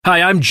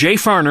Hi, I'm Jay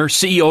Farner,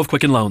 CEO of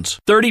Quicken Loans.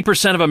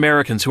 30% of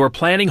Americans who are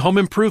planning home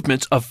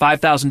improvements of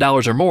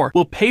 $5,000 or more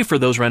will pay for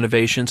those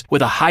renovations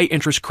with a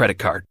high-interest credit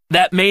card.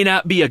 That may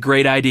not be a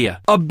great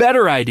idea. A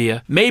better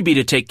idea may be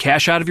to take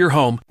cash out of your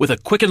home with a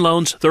Quicken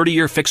Loans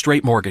 30-year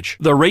fixed-rate mortgage.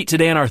 The rate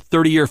today on our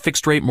 30-year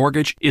fixed-rate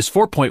mortgage is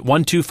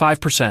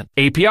 4.125%.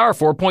 APR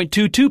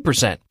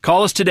 4.22%.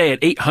 Call us today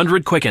at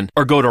 800-QUICKEN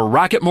or go to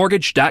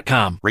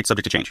rocketmortgage.com. Rate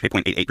subject to change.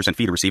 8.88%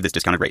 fee to receive this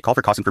discounted rate. Call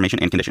for cost information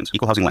and conditions.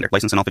 Equal housing lender.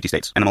 License in all 50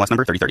 states. NMLS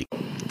number 3030.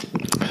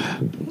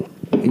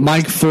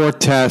 Mic 4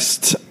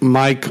 test.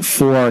 Mic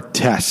 4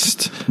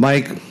 test.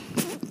 Mic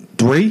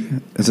 3?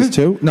 Is this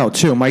 2? No,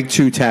 2. Mic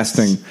 2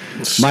 testing.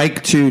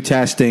 Mic 2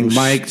 testing.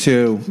 Mic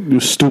 2.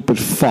 You stupid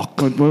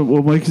fuck.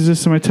 What mic is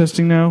this? Am I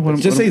testing now?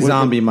 Just say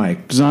zombie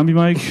mic. Zombie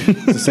mic?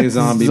 Just say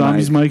zombie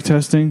Zombies mic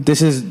testing.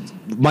 This is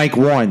mic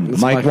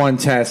 1. Mic 1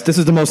 test. This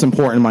is the most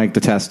important mic to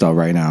test, though,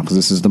 right now, because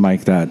this is the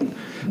mic that...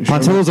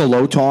 Pontillo's a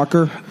low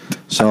talker,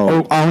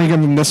 so... Are we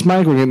giving him this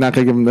mic? We're not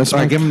going to give him this mic? All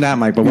right, give him that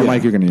mic, but what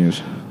mic are you going to use?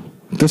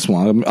 This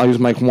one. I'll use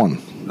mic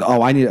 1.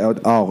 Oh, I need...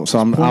 Oh, so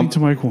I'm... Pointing to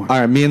mic 1. All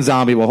right, me and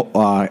Zombie will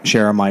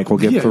share a mic. We'll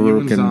give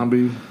Farouk and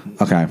Zombie.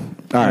 Okay. All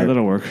right.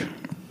 That'll work.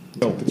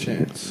 Go with the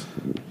chance.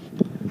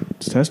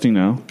 It's testing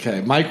now.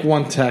 Okay, mic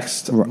 1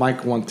 text.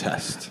 Mic 1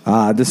 test.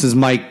 This is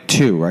mic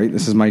 2, right?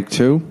 This is mic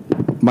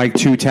 2. Mic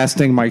 2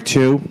 testing. Mic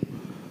 2.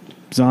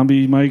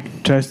 Zombie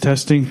mic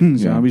testing.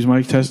 Zombies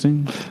mic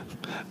testing.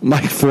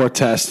 Mic 4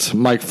 test.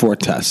 Mic 4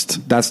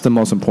 test. That's the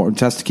most important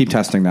test. Keep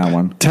testing that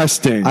one.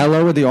 Testing. I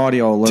lowered the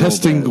audio a little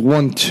testing bit.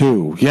 1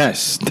 2.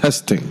 Yes,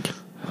 testing.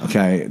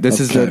 Okay. This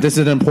is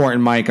an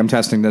important mic. I'm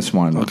testing this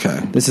one. Okay.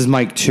 This is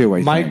mic 2,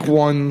 I think. Mic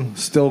 1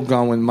 still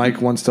going.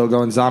 Mic 1 still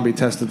going. Zombie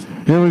tested.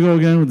 Here we go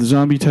again with the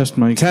zombie test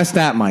mic. Test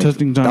that mic.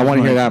 Testing I want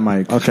to hear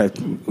mic. that mic. Okay.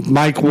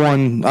 Mic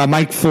 1.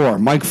 Mic 4.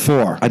 Mic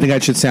 4. I think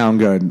that should sound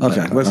good.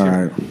 Okay. Let's All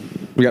hear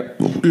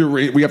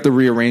right. We have to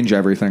rearrange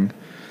everything.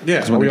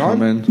 Yeah. When Are we they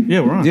come on? in. Yeah,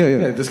 we're on.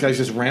 Yeah. This guy's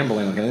just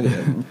rambling like an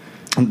idiot.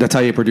 That's how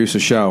you produce a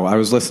show. I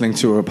was listening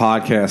to a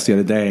podcast the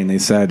other day, and they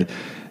said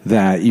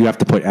that you have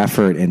to put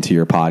effort into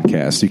your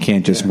podcast. You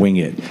can't just wing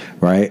it,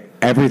 right?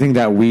 Everything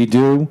that we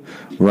do,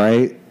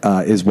 right,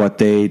 is what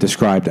they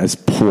described as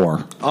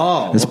poor.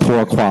 Oh, as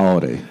poor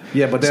quality.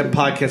 Yeah, but that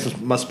podcast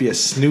must be a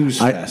snooze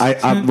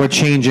fest. We're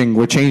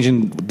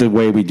changing the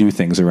way we do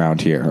things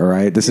around here. All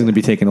right, this is going to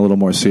be taken a little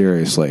more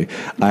seriously.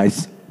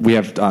 We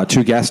have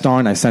 2 guests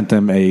on. I sent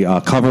them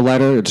a cover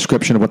letter, a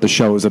description of what the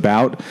show is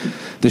about.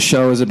 The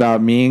show is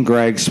about me and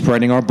Greg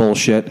spreading our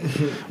bullshit,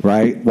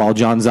 right? While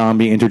John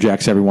Zombie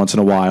interjects every once in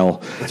a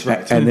while. That's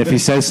right. And if he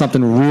says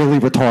something really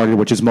retarded,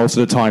 which is most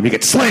of the time, he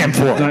gets slammed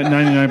for it.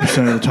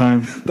 99% of the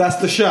time. That's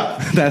the show.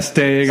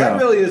 There you go. That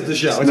really is the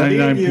show. It's me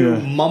and you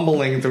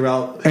mumbling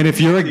throughout. And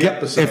if you're a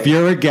guest,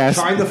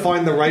 trying to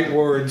find the right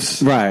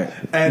words, right?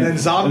 And then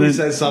Zombie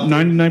says something.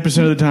 99%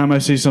 of the time, I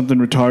say something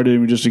retarded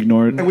and we just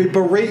ignore it. And we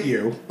berate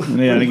you.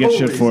 Yeah, and I get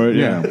shit for it.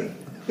 Yeah.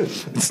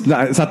 It's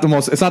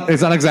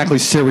not exactly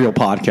serial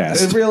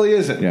podcast. It really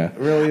isn't. Yeah, it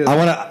really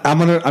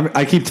isn't.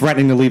 I keep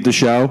threatening to leave the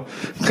show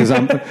because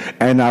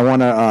and I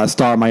want to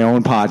start my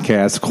own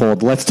podcast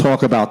called Let's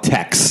Talk About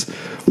Tex.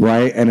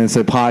 Right, and it's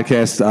a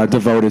podcast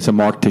devoted to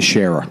Mark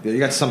Teixeira. Yeah, you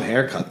got some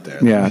haircut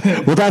there.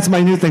 Yeah, well, that's my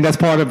new thing. That's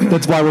why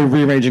we're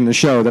rearranging the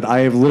show. That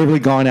I have literally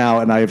gone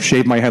out and I have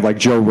shaved my head like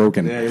Joe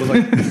Rogan. Yeah, you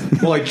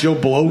look more like Joe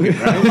Blogan,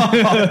 right?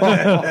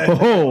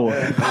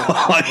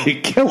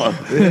 You kill him.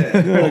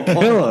 Yeah.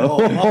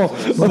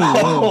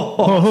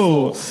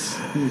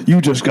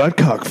 You just got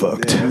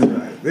cockfucked. Yeah, that's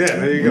right. Yeah,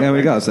 there you go. There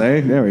we go. Say,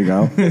 there we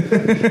go.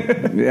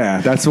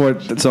 Yeah, that's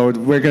what. So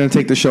we're going to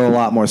take the show a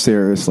lot more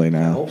seriously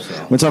now. I hope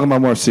so. We're talking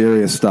about more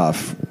serious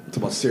stuff. It's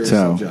about serious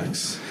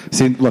subjects.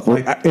 See, look,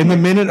 in the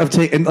minute of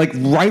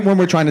right when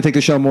we're trying to take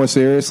the show more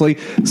seriously,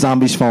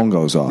 Zombie's phone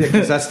goes off. Yeah,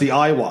 because that's the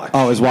iWatch.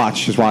 Oh, his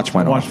watch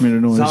went off. Watch me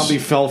the noise. Zombie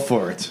fell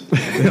for it.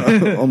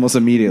 Almost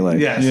immediately.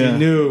 Yes, Yeah. he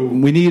knew.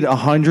 We need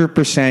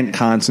 100%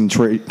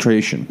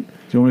 concentration.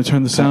 Do you want me to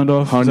turn the sound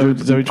off?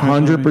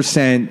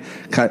 100%.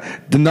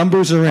 The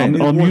numbers are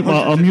in. I'll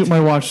mute my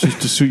watch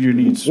to suit your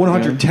needs.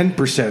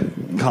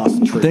 110%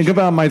 concentration. Think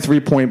about my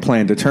 3-point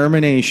plan: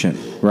 determination,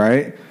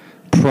 right?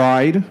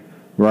 Pride,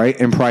 right,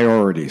 and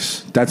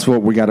priorities. That's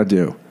what we got to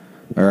do.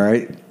 All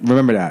right,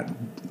 remember that.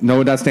 Know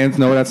what that stands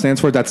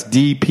for? That's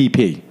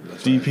DPP.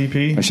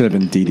 DPP. I should have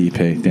been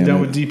DDP. Damn That it.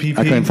 with DPP?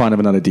 I couldn't find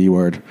another D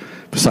word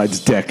besides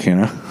dick. You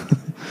know.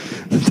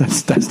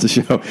 That's the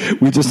show.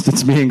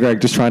 It's me and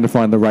Greg just trying to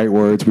find the right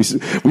words.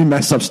 We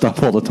mess up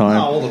stuff all the time.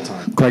 Oh, all the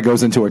time. Greg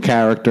goes into a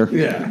character.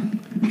 Yeah,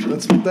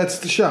 that's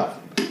the show.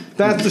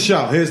 That's the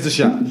show. Here's the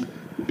show.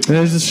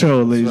 There's the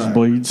show, ladies and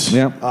boys.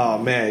 Yep. Oh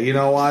man, you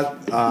know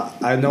what?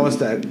 I noticed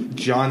that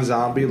John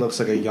Zombie looks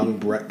like a young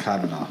Brett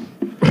Kavanaugh.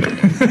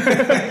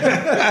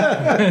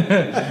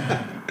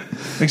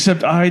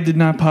 Except I did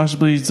not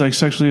possibly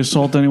sexually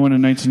assault anyone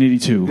in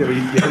 1982.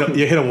 Yeah, but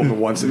you hit a woman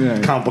once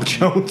in Comic Book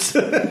Jones.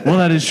 Well,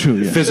 that is true.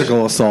 Yes.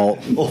 Physical assault.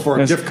 Well, for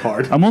a gift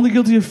card. I'm only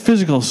guilty of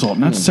physical assault,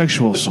 not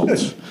sexual assault.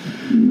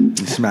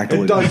 Smacked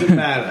It doesn't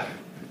matter.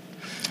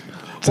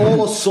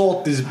 all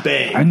assault is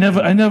bad. I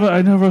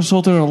never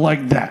assaulted her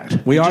like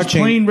that. We are just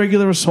plain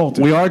regular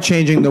assaulted. We are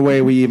changing the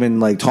way we even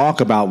like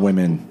talk about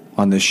women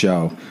on this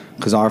show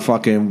because our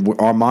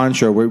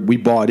mantra we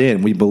bought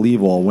in. We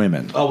believe all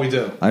women. Oh, we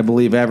do. I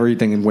believe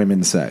everything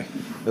women say.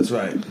 That's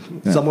right.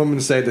 Yeah. Some women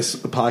say this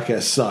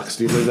podcast sucks.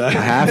 Do you believe that?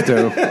 I have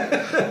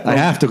to. I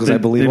have to because I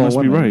believe all must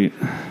women. be right.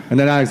 And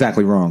they're not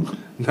exactly wrong.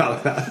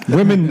 No.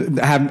 Women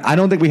have. I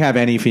don't think we have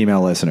any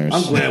female listeners.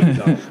 I'm glad we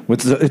don't.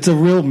 It's a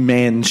real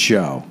man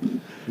show.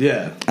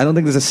 Yeah. I don't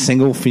think there's a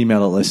single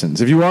female that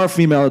listens. If you are a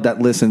female that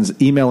listens,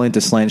 email into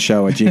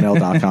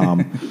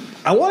slantshow@gmail.com.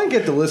 I want to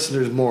get the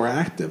listeners more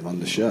active on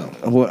the show.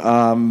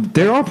 Well,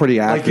 they are pretty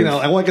active.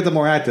 Like, I want to get them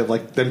more active,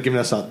 like them giving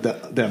us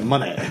their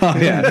money. Oh,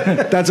 yeah.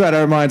 That's right.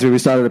 That reminds me. We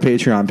started a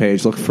Patreon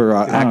page. Look for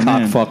at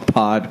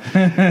Cockfuck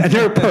and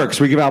there are perks.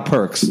 We give out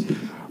perks.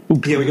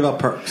 Yeah, we give out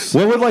perks.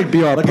 What would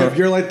be our like perk? if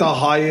you're like the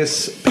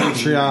highest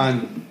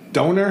Patreon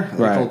donor,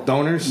 right? Called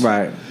donors,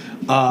 right?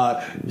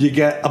 You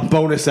get a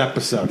bonus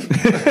episode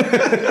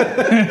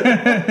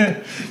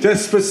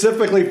just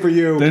specifically for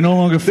you. They're no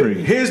longer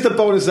free. Here's the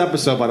bonus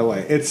episode, by the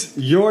way. It's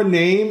your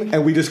name,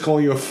 and we just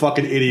call you a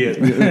fucking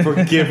idiot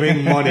for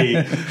giving money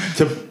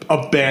to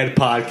a bad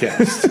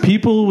podcast.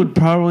 People would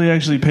probably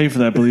actually pay for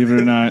that, believe it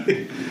or not.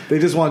 They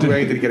just want to do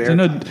anything to get air.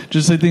 No,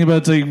 just like think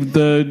about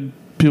the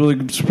people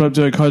that subscribe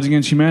to Cards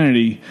Against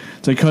Humanity.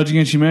 It's like Cards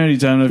Against Humanity. I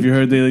don't know if you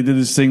heard they did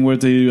this thing where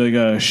they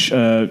do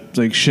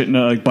shit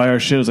in buy our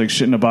shit. It's like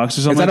shit in a box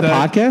or something. Is that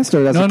like a podcast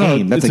or that's a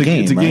game? That's a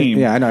game. It's a right? game.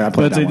 Yeah, I know. I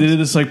played but they did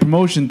this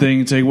promotion thing.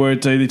 It's like where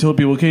they told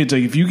people, okay, it's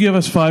like if you give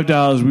us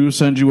 $5, we will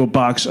send you a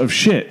box of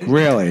shit.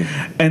 Really?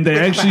 And they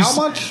actually how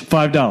much?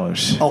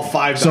 $5. Oh,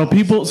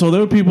 $5. So there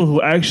were people who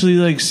actually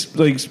like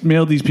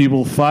mailed these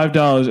people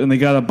 $5, and they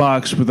got a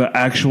box with an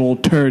actual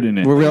turd in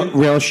it.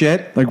 Real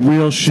shit. Like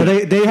real shit.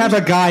 So they have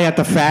a guy at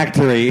the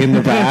factory in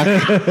the back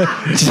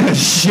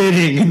just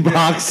shitting in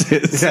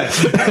boxes. Yeah.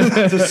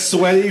 It's a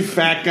sweaty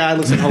fat guy.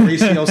 Looks like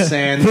Horatio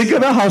Sands. Think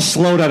about how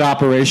slow that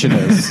operation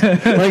is.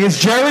 Like, is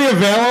Jerry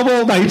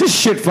available? No, he just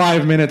shit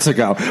 5 minutes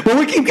ago. But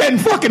we keep getting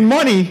fucking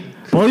money.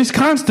 Well, he's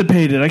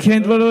constipated. I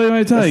can't. What do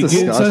I tell you?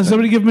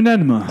 Somebody give him an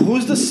enema.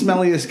 Who's the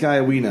smelliest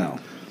guy we know?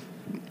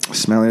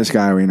 Smelliest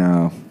guy we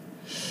know.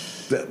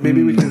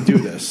 Maybe we can do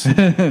this.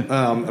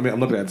 I'm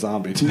looking at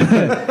Zombie.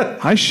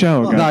 I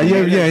shower. No,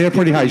 you're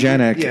pretty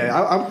hygienic.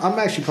 Yeah, I'm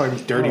actually probably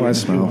dirty. I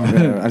smell.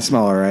 I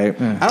smell all right.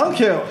 I don't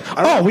care.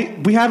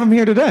 We have him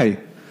here today.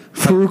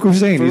 Farouk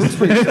Hussein.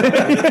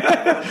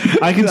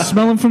 I can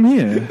smell him from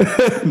here.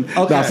 Okay.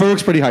 No,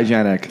 Farouk's pretty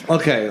hygienic.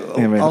 Okay,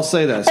 I'll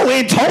say this. Oh,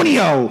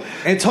 Antonio!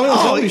 Antonio's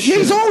always shitting.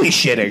 He's always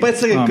shitting. But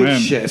it's like a good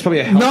shit. It's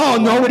probably a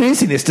No, it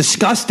isn't. It's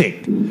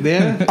disgusting.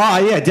 Yeah?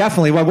 Yeah,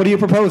 definitely. What are you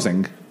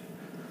proposing?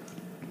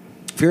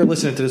 If you're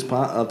listening to this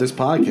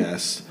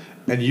podcast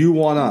and you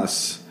want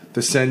us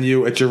to send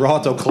you a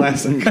Girato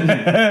Classic,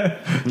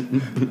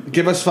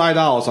 give us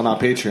 $5 on our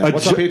Patreon.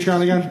 What's our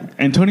Patreon again?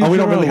 Antonio, we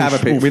don't really have a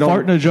Patreon. We don't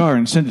fart in a jar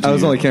and send it to you. I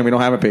was only kidding. We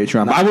don't have a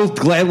Patreon. I will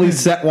gladly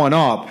set one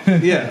up.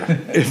 Yeah.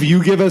 If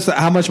you give us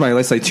how much money?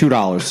 Let's say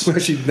 $2.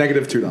 Actually,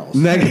 negative $2.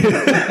 Negative.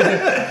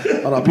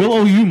 We'll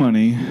owe you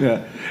money.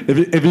 Yeah.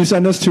 If you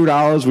send us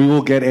 $2, we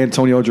will get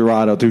Antonio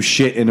Girato to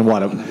shit in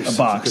what? A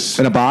box.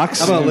 In a box?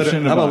 How about a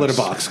litter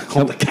box?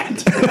 Called the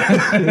cat.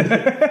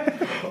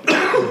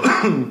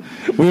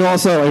 We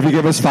also, if you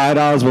give us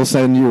 $5, we'll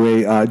send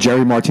you a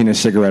Jerry Martinez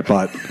cigarette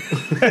butt.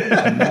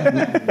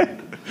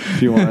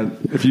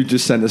 If you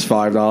just send us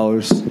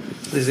 $5.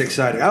 This is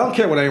exciting. I don't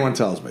care what anyone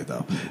tells me,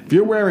 though. If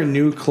you're wearing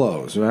new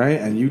clothes, right,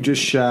 and you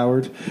just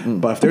showered,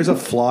 but if there's a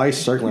fly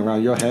circling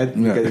around your head,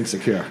 you get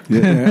insecure. Oh,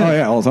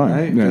 yeah, all the time.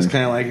 Right? Yeah. Just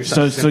kind of like...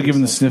 Start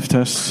giving the sniff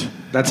test.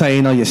 That's how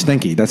you know you're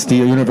stinky. That's the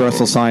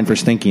universal sign for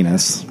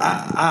stinkiness.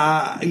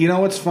 You know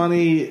what's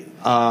funny?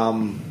 I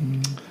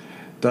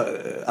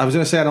was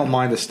going to say I don't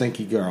mind a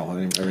stinky girl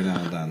every now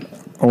and then.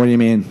 What do you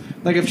mean?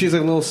 Like if she's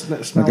like a little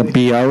smelly. Like a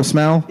BO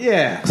smell?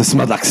 Yeah. It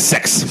smells like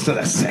sex. So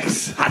that's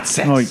sex. Hot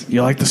sex. Oh,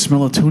 you like the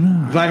smell of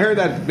tuna? But I heard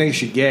that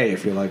makes you gay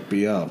if you like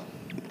BO.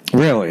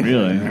 Really?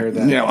 I heard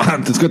that. Yeah,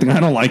 well, it's a good thing I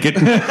don't like it.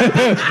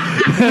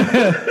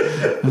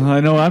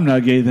 I know I'm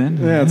not gay then.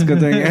 Yeah, it's a good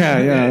thing.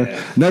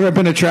 Yeah. Never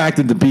been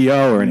attracted to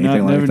BO or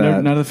anything like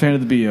that. Not a fan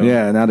of the BO.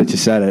 Yeah, now that you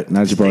said it,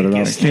 now that you brought it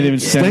up. Can't even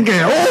Stinky.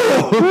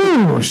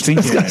 Oh!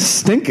 Stinky.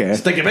 Stinky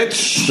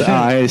bitch.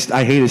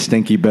 I hate a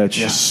stinky bitch.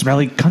 Yeah,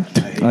 smelly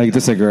cunt. I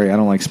disagree. I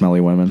don't like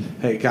smelly women.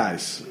 Hey,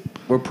 guys.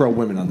 We're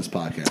pro-women on this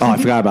podcast. Oh, I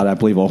forgot about that.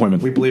 Believe all women.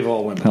 We believe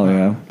all women. Hell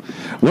yeah.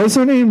 What's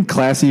her name?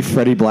 Classy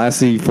Freddie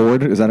Blassie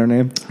Ford? Is that her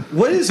name?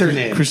 What is her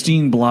name?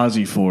 Christine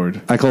Blasey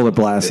Ford. I call her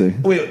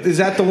Blassie. Wait, is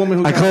that the woman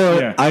who I call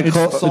her... Yeah.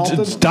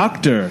 It's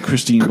Dr.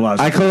 Christine Blasey.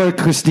 I call her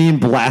Christine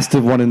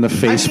Blasted One in the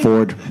Face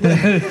Ford.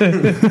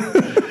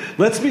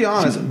 Let's be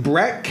honest.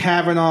 Brett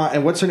Kavanaugh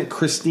and what's her name?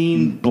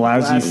 Christine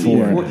Blasey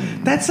Ford.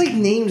 That's like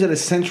names at a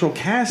central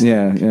casting.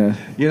 Yeah.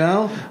 You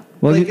know?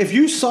 Well, like, if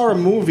you saw a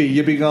movie,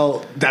 you'd be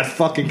go, that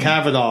fucking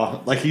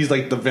Kavanaugh, like he's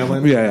like the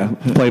villain. Yeah.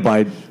 Played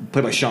by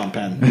Sean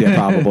Penn. Yeah,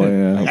 probably,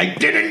 yeah. I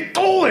didn't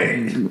do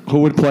it!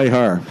 Who would play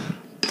her?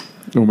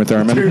 Uma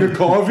Thurman. Dana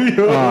Carvey. If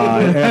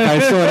I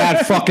saw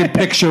that fucking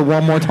picture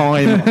one more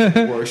time.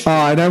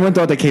 And everyone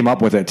thought they came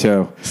up with it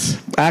too.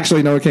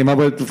 Actually, no, it came up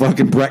with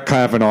fucking Brett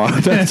Kavanaugh.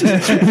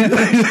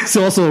 He's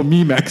also a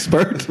meme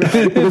expert.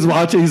 He was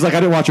watching. He's like, I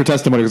didn't watch her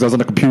testimony because I was on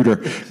the computer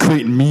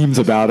creating memes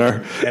about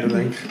her.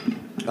 Editing.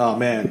 Oh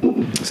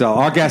man! So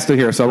our guests are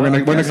here. So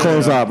we're gonna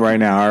close up right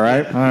now. All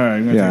right. All right.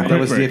 Yeah. That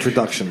was the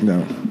introduction.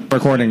 No.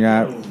 Recording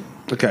at.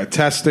 Okay,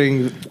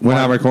 testing. We're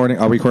not recording.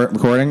 Are we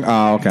recording?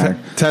 Oh, okay.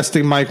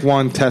 Testing mic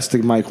 1.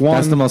 Testing mic 1.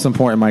 That's the most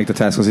important mic to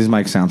test because these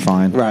mics sound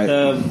fine. Right.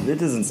 It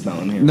doesn't smell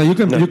in here. No, you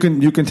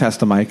can test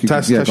the mic.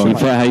 Test go your ahead. mic.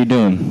 How you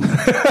doing?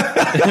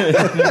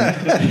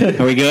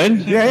 Are we good?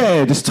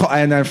 Yeah. Just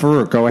and then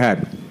Farouk, go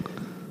ahead.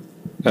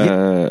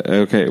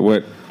 Okay.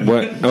 What?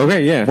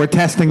 Okay. Yeah. We're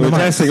testing. We're the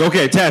mics. testing.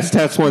 Okay.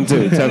 Test 1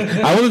 2.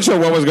 I wasn't sure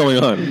what was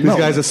going on. These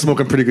guys are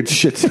smoking pretty good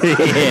shit.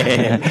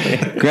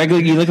 Yeah. Greg,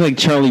 you look like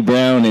Charlie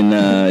Brown in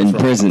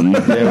prison.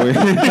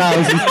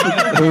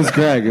 It was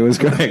Greg.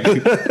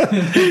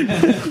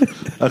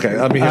 Okay,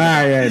 let me hear. All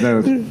right. Yeah.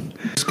 No.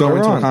 Just go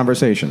into a on.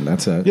 conversation.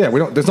 That's it. Yeah, we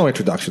don't. There's no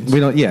introductions. We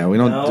don't. Yeah. We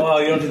don't. Oh,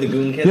 you don't do the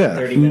goon kid Yeah.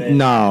 for 30 minutes?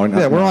 No.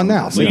 Yeah, we're on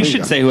now. So Well, you there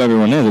should go. say who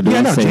everyone is. Or do Yeah,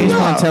 we no, say James who?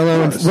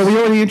 Pontillo. Well, we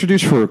already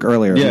introduced Farouk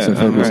earlier. Yeah, So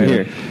Farouk was right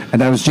here.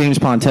 And that was James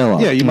Pontillo.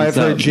 Yeah, you might have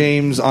What's heard up?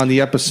 James on the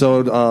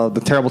episode of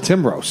the Terrible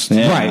Tim Roast.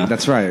 Yeah. Right,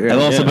 that's right. Yeah.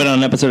 I've also been on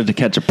an episode of To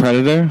Catch a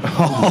Predator.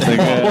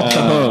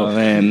 Oh,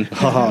 man.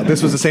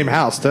 This was the same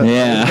house, too.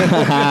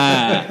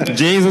 Yeah.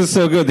 James was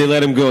so good they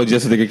let him go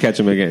just so they could catch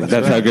him again.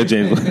 That's how good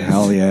James was.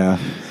 Hell yeah.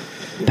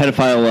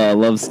 Pedophile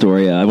love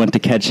story. I went to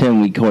catch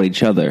him. We caught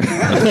each other.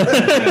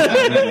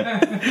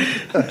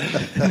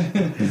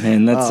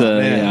 And that's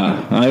man.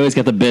 yeah. I always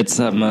get the bits.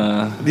 I'm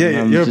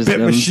You're a bit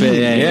machine.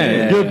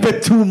 Yeah. You're a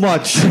bit too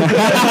much.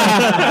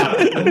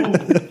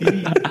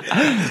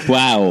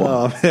 Wow.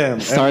 Oh man.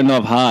 Starting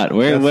off hot.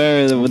 Where are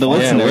the Yeah,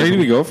 listeners? where do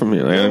we go from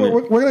here? Like, I mean-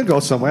 We're gonna go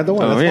somewhere. Don't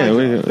worry. oh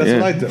yeah, That's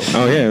what I do.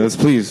 Oh yeah, let's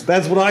please.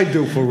 That's what I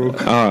do,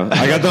 Farouk.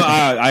 I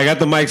got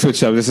the mic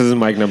switched up. This isn't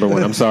mic number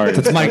 1. I'm sorry.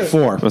 It's mic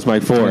 4. That's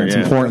mic 4. It's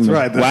yeah. important.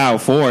 That's right. Wow,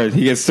 4.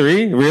 He gets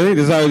 3. Really?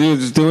 This is how he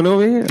was doing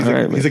over here. All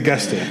right, He's a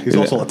guest here. He's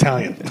also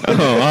Italian.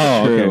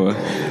 Oh,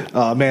 okay.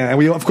 Oh man, and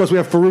we of course we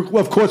have Farouk.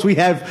 Well, of course we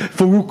have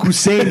Farouk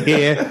Hussein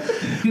here.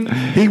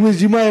 He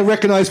was. You might have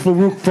recognized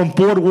Farouk from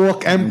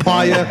Boardwalk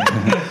Empire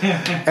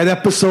and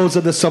episodes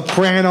of The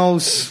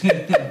Sopranos.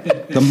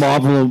 The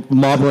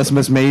marvelous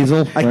Miss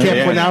Maisel. I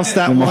can't pronounce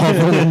that The one.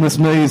 marvelous Miss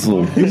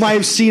Maisel. You might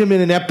have seen him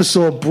in an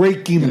episode of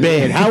Breaking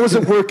Bad. How is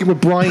it working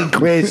with Bryan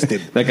Cranston?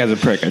 That guy's a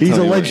prick. I He's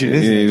tell a you legend, what.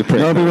 isn't he? He's a prick.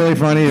 That would be really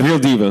funny. Real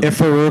diva. If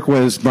Farouk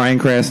was Bryan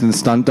Cranston's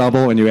stunt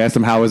double and you asked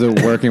him how is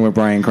it working with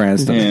Bryan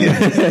Cranston.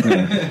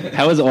 Yeah.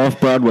 How has Off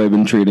Broadway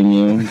been treating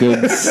you?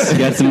 Good. You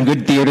got some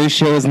good theater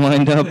shows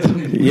lined up.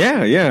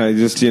 Yeah.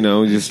 Just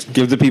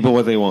give the people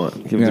what they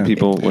want. Give the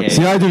people what. Yeah.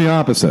 See, I do the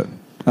opposite.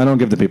 I don't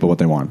give the people what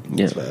they want.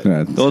 Yeah.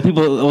 Yeah,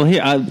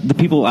 The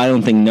people I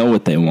don't think know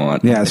what they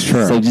want. yeah, it's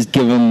true. So just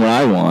give them what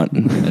I want,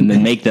 and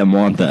then make them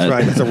want that.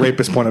 Right, that's a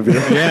rapist point of view.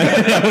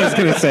 I was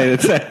gonna say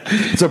that's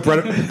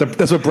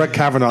That's what Brett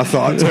Kavanaugh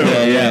thought too.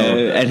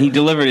 Yeah, and he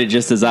delivered it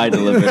just as I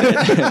delivered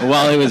it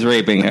while he was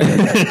raping her,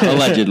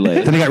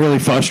 allegedly. Then he got really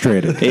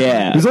frustrated.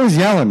 Yeah. He was always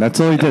yelling. That's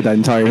all he did that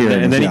entire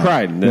hearing. and then he was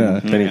yell. cried. Yeah.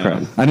 Then he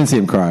cried. I didn't see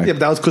him cry. Yeah, but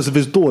that was because of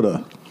his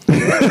daughter.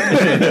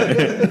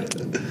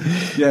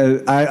 Yeah,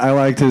 I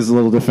liked his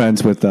little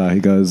defense with, he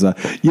goes,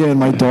 yeah,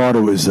 my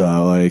daughter was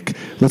like,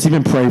 let's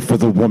even pray for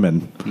the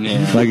woman.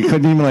 Yeah. Like, he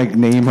couldn't even, like,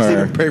 name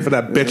her. Pray for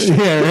that bitch.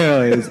 Yeah,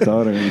 really, his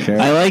daughter. Didn't care.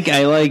 I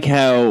like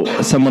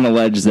how someone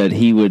alleged that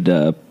he would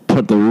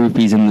put the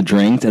roofies in the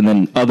drinks, and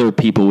then other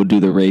people would do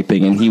the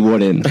raping, and he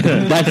wouldn't.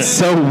 That's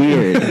so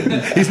weird.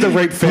 He's the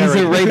rape fairy.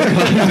 He's a rape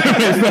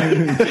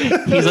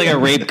cuck. He's like a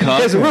rape cuck.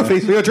 There's a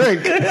roofies for your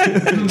drink.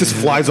 Just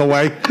flies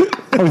away.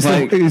 Oh,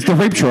 he's the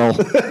rape troll.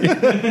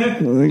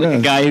 Like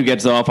a guy who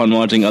gets off on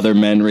watching other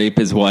men rape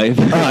his wife.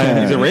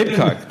 He's a rape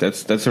cuck.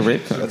 That's a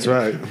rape cuck. That's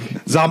right.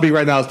 Zombie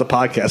right now is the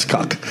podcast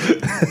cuck.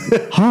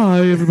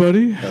 Hi,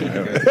 everybody.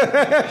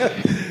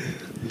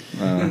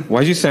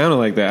 Why'd you sound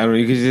like that? I don't know.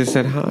 You could just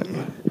said hi.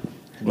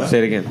 Say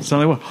it again.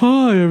 Sound like what?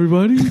 Hi,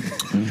 everybody.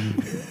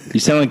 You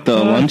sound like the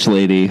lunch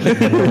lady.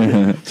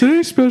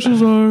 Today's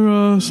specials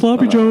are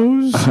sloppy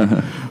joes.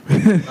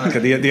 Okay,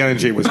 the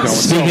energy was going.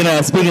 Speaking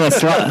of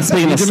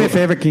Do me a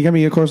favor, can you give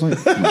me your course link?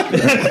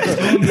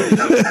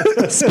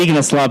 speaking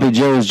of sloppy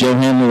joes, Joe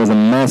Hamlin was a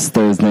mess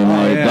Thursday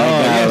night. Oh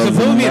yeah, so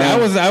fill me in. I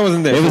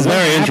wasn't there. It was So what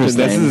very happened?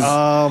 interesting.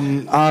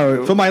 This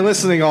is, For my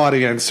listening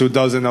audience who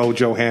doesn't know who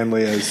Joe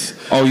Hanley is,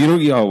 oh, you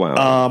don't. Oh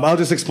wow. I'll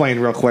just explain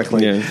real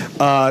quickly.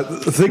 Yeah.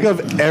 Think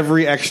of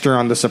every extra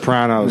on The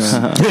Sopranos.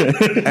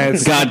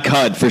 And God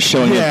cut for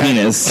showing Yeah. the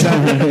penis to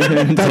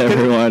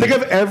everyone. Think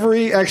of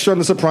every extra on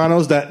The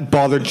Sopranos that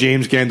bothered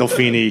James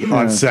Gandolfini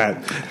on set.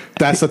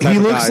 That's the type He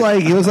of looks guy.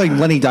 like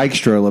Lenny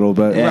Dykstra a little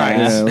bit. Right.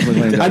 Yeah, looks like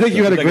Lenny I think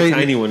you had a Like a great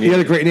tiny one, You had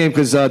yeah. a great name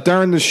because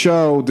during the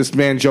show, this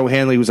man Joe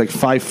Hanley was like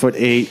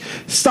 5'8",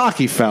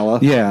 stocky fella.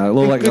 Yeah, a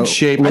little in like good a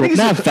shape. little- I think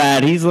he's Not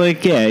fat. He's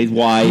like, he's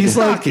wide. He's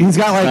like he's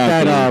got like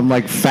Stocky. that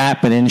like fat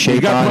but in shape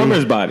He's got body.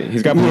 plumber's body.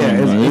 He's got Yeah,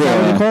 plumber's is body.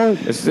 that what you call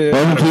it? It's,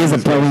 Well,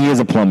 he is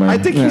a plumber. I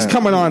think he's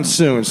coming on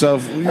soon, so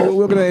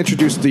we're going to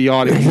introduce the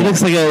audience. he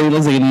looks like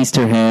an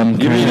Easter ham.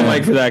 You need a kinda.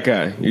 mic for that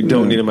guy. You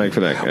don't need a mic for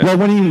that guy. Well,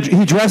 when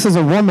he dressed as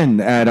a woman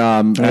at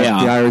the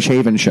Irish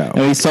Haven show,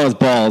 And we saw his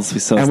balls. We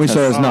saw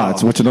his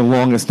nuts, which are the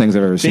longest things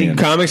I've ever See, seen.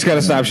 comics got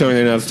to stop showing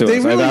their nuts to They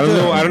us. really I don't do.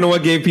 know. I don't know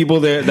what gave people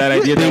that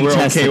idea that big we're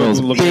okay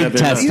testicles. with looking Big at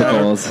their nuts.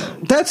 testicles.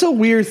 That's a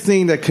weird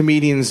thing that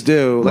comedians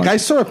do. Like I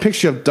saw a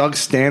picture of Doug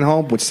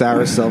Stanhope with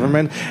Sarah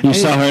Silverman. You and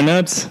saw her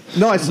nuts?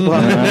 No, I saw.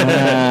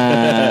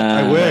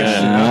 I wish.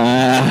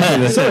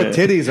 I saw her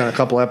titties on a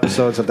couple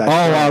episodes of that.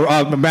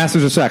 show.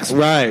 Masters of Sex,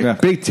 Right, Yeah.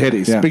 big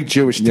titties, Yeah. big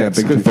Jewish Yeah,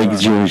 tits. big- Big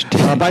Jewish.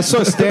 But I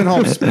saw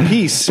Stanhope's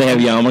piece. They have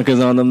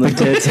yarmulkes on them, the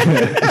tits.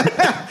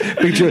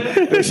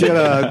 She had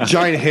a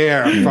giant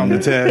hair from the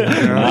tip,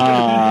 you know?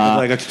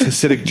 Like a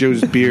Hasidic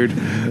Jew's beard.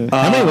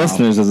 How many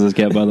listeners does this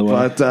get, by the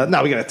way? But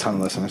no, we got a ton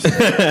of listeners.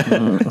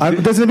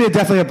 There's going to be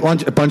definitely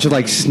a bunch of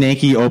like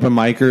snaky open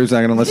micers that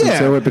are going to listen Yeah.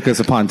 to it because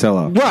of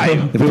Pontillo. Right.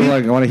 If people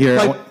want to hear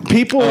Like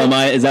people.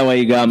 Is that why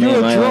you got me? You're a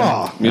Am I-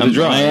 draw. You're the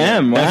draw. I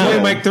am. That's Wow.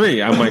 only mic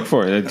 3. I'm mic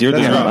 4. You're the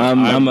draw.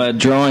 I'm a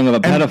drawing of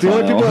a and the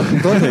only people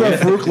pedophile.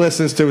 Farouk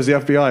listens to is the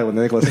FBI when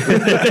they listen.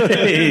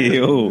 Hey,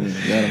 yo.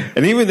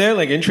 And even they're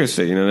like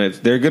interested. You know,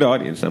 they're a good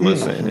audience. I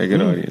must say, they're a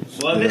good audience.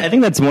 Well, I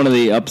think that's one of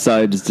the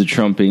upsides to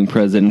Trump being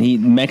president.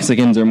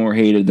 Mexicans are more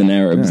hated than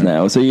Arabs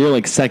now, so you're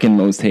like second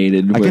most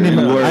hated. I can where name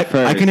you were I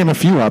first. can name a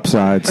few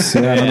upsides.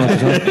 Yeah, I don't know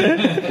what you're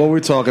talking- What were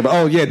we talking about?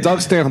 Oh yeah,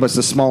 Doug Stanhope has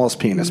the smallest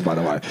penis, by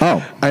the way.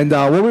 Oh. And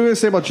what were we going to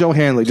say about Joe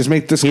Hanley? Just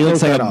make this. He looks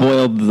close like that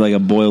a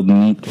up. boiled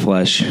meat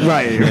flesh.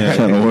 Right. That's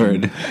not a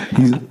word.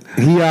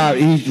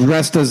 He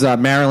dressed as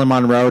Marilyn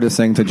Monroe to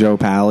sing to Joe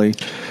Pally,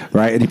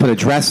 right? And he put a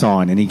dress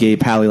on and he gave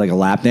Pally like a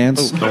lap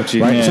dance,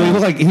 gee. right? Yeah.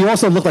 So he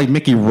also looked like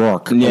Mickey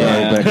Rourke, a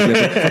Yeah. little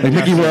bit. Like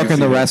Mickey Rourke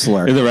and the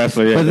wrestler. The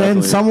wrestler, yeah, But then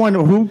definitely. someone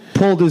who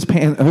pulled his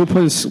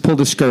pulled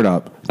his skirt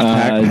up.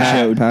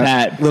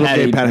 Pat, Little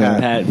gay Pat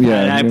Pat,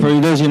 Yeah. for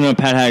those who know,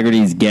 Pat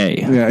Haggerty's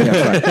gay. Yeah,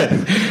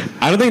 right.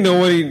 I don't think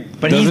nobody.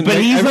 But he's- doesn't- but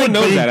he's everyone like-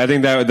 knows but he- that. I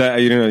think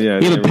that you know. Yeah.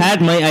 Yeah, but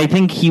Pat might. I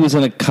think he was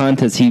in a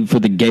contest for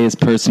the gayest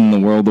person in the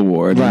world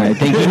award. And I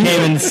think he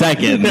came in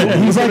second.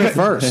 He's like at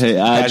first.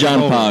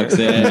 John Fox.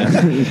 Yeah.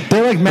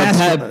 they're like But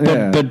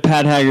master. but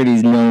Pat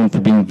Haggerty's known for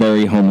being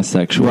very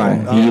homosexual.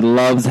 Right. He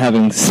loves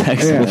having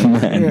sex with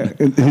men.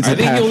 I think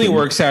he only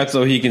works out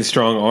so he can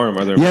strong arm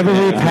other. You ever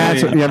read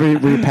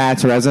men.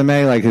 Pat's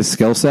resume, like his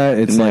skill set?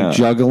 It's No. like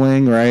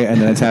juggling, right?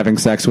 And then it's having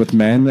sex with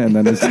men, and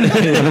then it's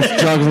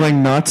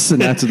juggling nuts,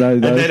 and that's what he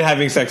And does. then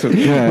having sex with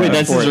me. Yeah. Wait,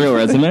 that's his real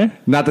resume?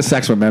 Not the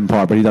sex with men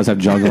part, but he does have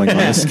juggling on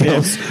his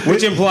skills.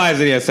 Which implies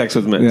that he has sex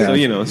with men. Yeah. So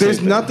you know, There's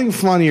same thing. nothing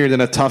funnier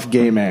than a tough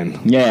gay man.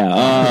 Yeah.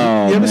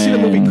 Oh, You ever seen the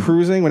man. movie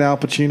Cruising with Al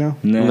Pacino?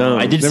 No.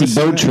 I did Never see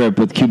seen Boat it? Trip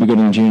with Cuba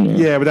Gooding Jr.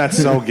 Yeah, but that's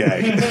so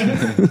gay.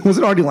 Was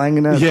it Artie Lang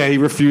in that? Yeah, he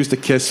refused to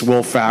kiss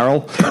Will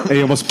Ferrell, and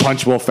he almost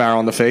punched Will Ferrell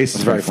in the face.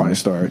 It's a very funny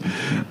story.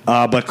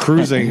 But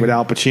Cruising with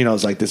Al Pacino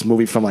is like this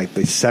movie from like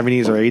the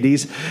 70s or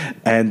 80s,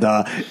 and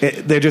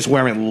they're just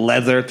wearing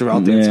leather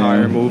throughout the Yeah.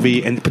 entire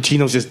movie, and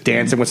Pacino's just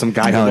dancing with some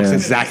guy who Hell looks yeah.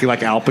 exactly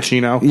like Al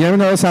Pacino. You ever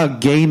notice how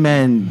gay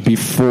men,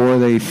 before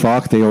they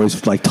fuck, they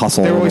always like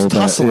tussle? They're a always little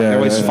bit? tussling. They're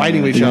always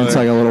fighting with each Yeah, it's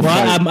other. like a little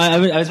Well,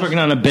 fight. I was working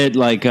on a bit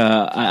like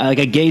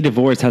a gay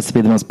divorce has to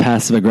be the most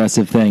passive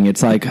aggressive thing.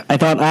 It's like I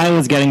thought I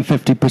was getting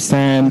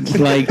 50%.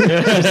 Like,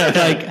 just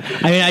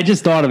like I mean, I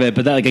just thought of it,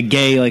 but that, like a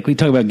gay, like we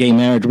talk about gay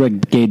marriage, we're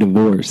like gay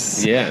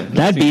divorce. Yeah.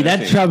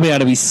 that probably ought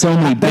to be so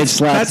many bitch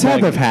slaps. That's had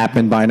to have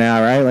happened by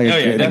now, right? Like Oh,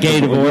 yeah, a that's gay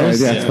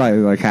divorce. Yeah, it's probably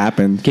like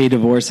happened. Gay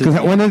divorces. 'Cause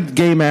when did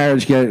gay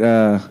marriage get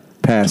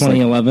passed?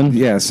 2011.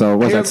 Yeah, so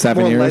was that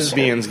 7 More years?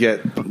 lesbians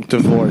get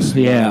divorced.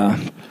 Yeah.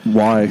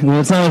 Why?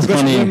 Well, it's not as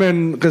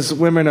funny. Because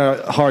women are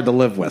hard to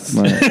live with.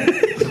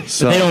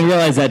 So They don't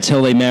realize that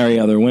till they marry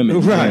other women.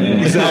 Right,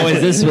 Yeah. exactly.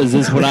 Oh, was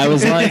this what I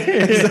was like?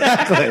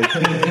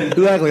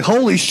 exactly.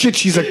 Holy shit,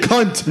 she's a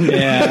cunt.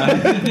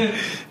 Yeah.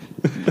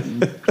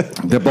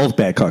 They're both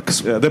bad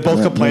cooks. Yeah, they're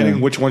both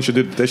complaining which one should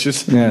do the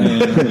dishes.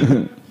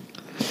 Yeah.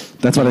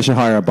 That's why they should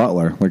hire a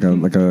butler, like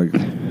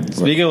a.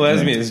 Speaking of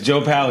lesbians,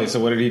 Joe Pally. So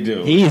what did he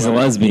do? He's a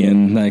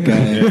lesbian. That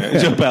guy.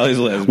 Joe Pally's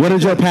a lesbian. What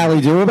did Joe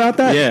Pally do about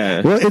that?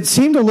 Yeah. Well, it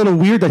seemed a little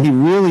weird that he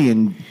really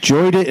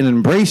enjoyed it and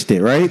embraced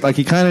it, right? Like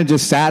he kind of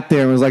just sat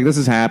there and was like, "This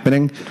is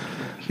happening."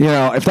 You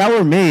know, if that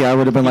were me, I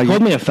would have been like,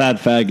 Called me a fat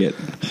faggot.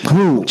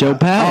 "Who? Joe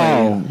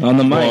Pally on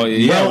the mic. Well,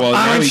 yeah. Well,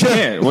 now he sure.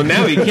 can't. Well,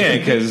 now he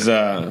can't because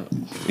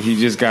he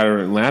just got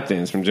a lap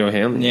dance from Joe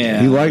Hanley.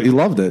 Yeah. He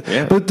loved it."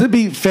 Yeah. But to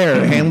be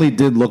fair, Hanley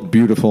did look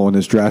beautiful in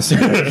his dress.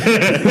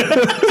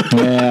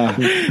 Yeah.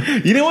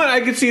 You know what?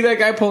 I could see that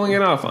guy pulling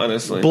it off.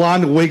 Honestly.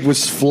 Blonde wig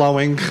was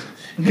flowing.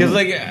 Because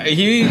like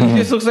he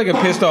just looks like a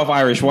pissed off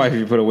Irish wife if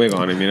you put a wig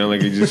on him. You know,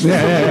 like he just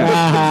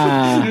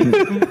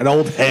An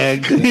old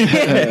hag.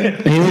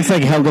 He looks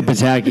like Helga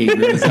Pataki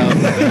grows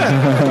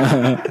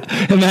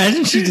up.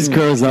 Imagine she just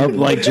grows up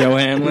like Joe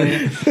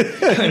Hanley.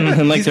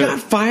 And like he's got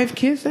 5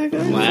 kids. That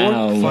guy.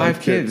 Wow.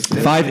 5 kids.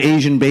 5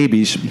 Asian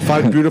babies.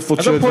 5 beautiful I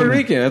thought children. Puerto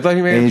Rican. I thought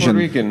he married Puerto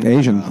Rican.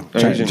 Asian.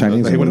 Asian.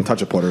 Chinese. He wouldn't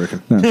touch a Puerto Rican.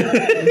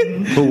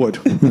 Who would?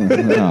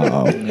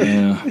 Oh,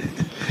 Yeah,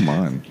 come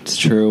on. it's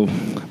true.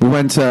 We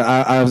went to.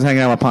 I was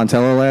hanging out with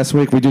Pontillo last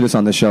week. We do this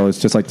on the show. It's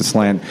just like the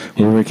slant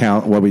where we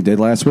recount what we did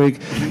last week.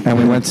 And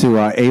we went to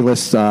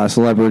A-list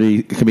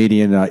celebrity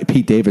comedian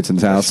Pete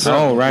Davidson's house.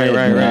 Oh, right.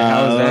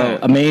 How was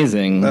that?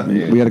 Amazing.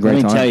 We had a great Let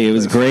me time. tell you, it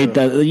was great.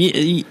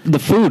 The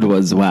food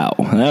was wow.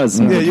 That was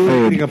some Yeah, good you were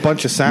food. eating a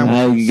bunch of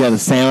sandwiches. You got a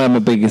sandwich. I'm a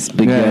big.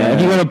 Yeah.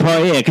 You want to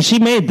party? Yeah, because she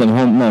made them.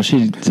 No,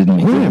 she didn't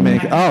make Who did them.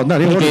 make it? Oh no,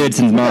 they Pete ordered-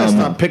 Davidson's You gotta mom.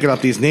 stop picking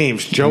up these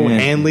names: Joe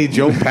Hanley,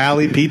 Joe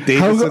Pally, Pete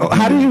Davidson.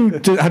 How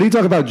do you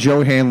talk about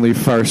Joe Hanley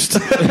first?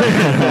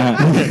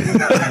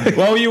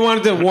 Well, you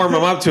wanted to warm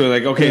him up to it.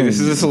 Like, okay, this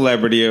is a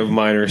celebrity of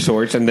minor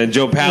sorts, and then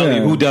Joe Pally.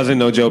 Yeah. Who doesn't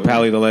know Joe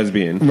Pally, the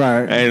lesbian?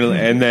 Right.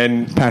 And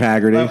then Pat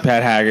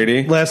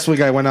Haggerty. Last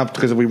week I went up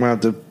because we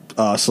went up to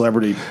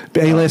celebrity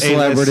A-list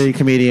celebrity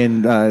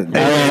comedian.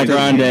 Ariana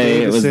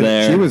Grande was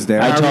there. She was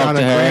there. I talked Ariana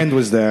to her. Grande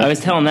was there. I was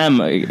telling them,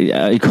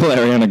 you call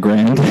Ariana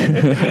Grande.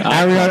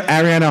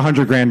 Ariana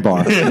 $100,000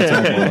 bar.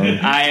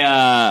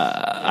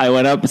 I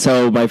went up,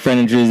 so my friend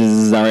introduces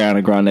this is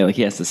Ariana Grande. Like,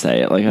 he has to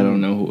say it. Like, I don't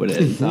know who it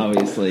is,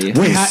 obviously.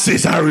 This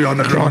is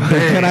Ariana Grande.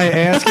 Can I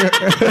ask her?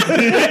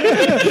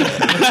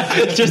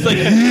 Just like,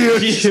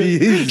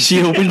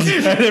 she opens. Do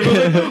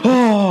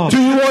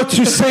you want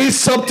to say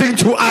something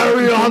to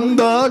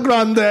Ariana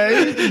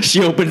Grande?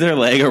 She opens her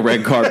leg, a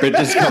red carpet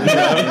just comes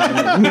out.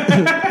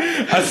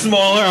 a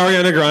smaller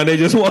Ariana Grande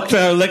just walks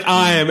out like,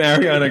 I am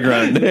Ariana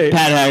Grande.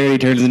 Pat Haggerty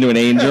turns into an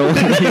angel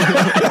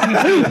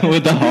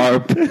with the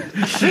harp.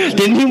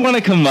 Didn't he want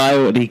to come by,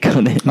 but he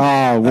couldn't?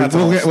 Oh, we'll get to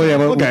that.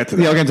 we'll get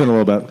into it in a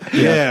little bit.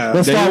 Yeah.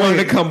 Let's Then start he wanted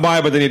with to come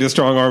by, but then he had to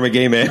strong arm a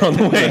gay man on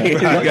the way. He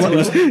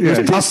was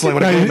tussling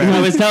with a gay man.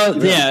 I was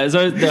telling, so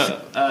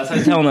I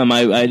was telling them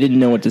I didn't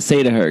know what to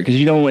say to her because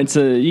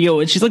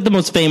she's like the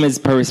most famous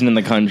person in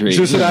the country.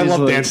 She said, I She's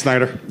love like- Dan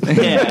Snyder.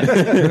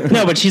 Yeah,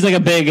 no, but she's like a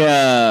big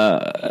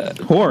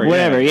Whore,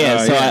 whatever.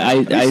 Yeah, so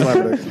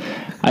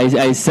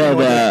I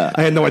said.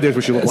 I had no idea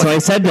what she looked So like. I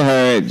said to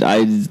her,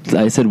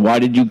 I said, why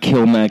did you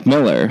kill Mac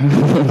Miller?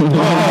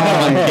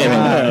 I'm kidding.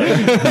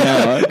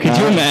 No, could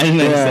you imagine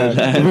I said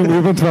that?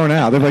 We've been thrown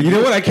out. They're like, You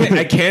know what? I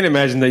can't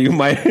imagine that you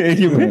might. yeah,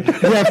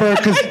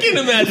 because I can't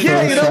imagine.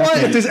 Yeah, you know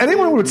what? If there's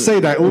anyone who would say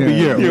that, it would be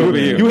you. It would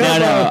be you. You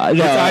have No.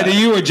 It's either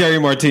you or Jerry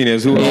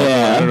Martinez, who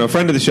Yeah. I don't know,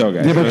 friend of the show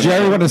guy. yeah, but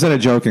Jerry wouldn't have said it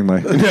jokingly.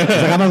 He's like,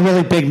 I'm a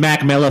really big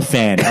Mac Miller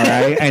fan, all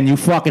right? And you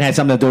fucking had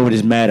something to do with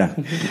his meta.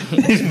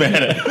 He's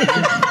mad at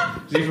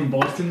Is he from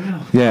Boston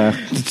now? Yeah.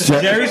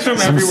 Jerry's from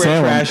everywhere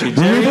Salem. trashy.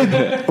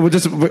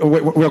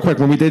 Real quick,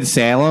 when we did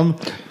Salem,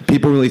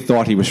 people really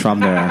thought he was from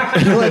there.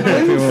 You're like,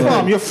 where are you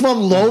from? You're from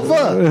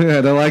Lova? Yeah,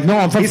 they're like, no,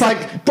 I'm from. He's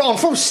like, bro, I'm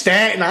from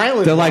Staten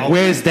Island. they're like, bro.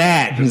 where's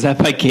that? Is that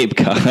by Cape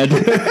Cod?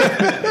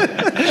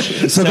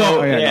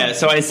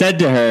 So I said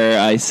to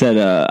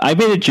her, I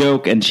made a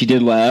joke and she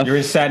did laugh. You're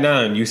in Staten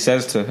Island. You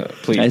says to her,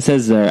 please.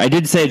 I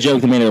did say a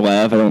joke that made her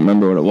laugh. I don't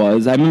remember what it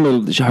was. I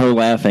remember her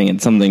laughing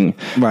at something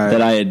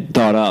that I had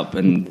thought up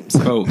and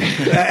spoke.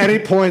 At any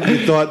point,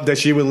 you thought that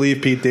she would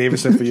leave Pete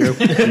Davidson for you?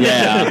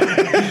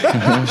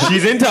 Yeah.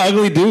 She's into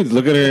ugly dudes.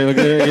 Look at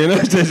her. You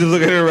know, just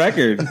look at her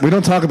record. We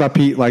don't talk about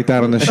Pete like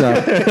that on the show.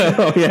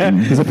 Oh yeah.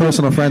 He's a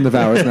personal friend of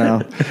ours now.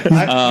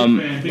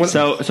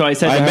 So I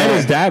said I to met her,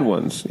 his dad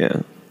once.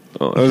 Yeah.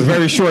 Oh, it was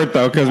very short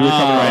though because we were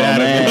coming right at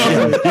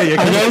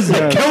it.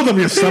 man. Killed him,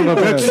 you son of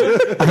a bitch.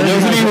 For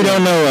those of you who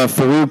don't know,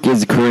 Farouk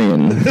is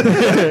Korean.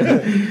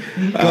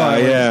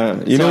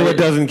 Yeah. You know what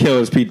doesn't kill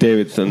is Pete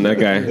Davidson. That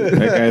guy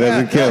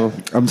doesn't kill.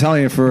 I'm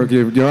telling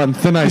you, you're on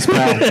thin ice,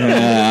 pal.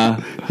 Yeah.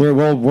 We're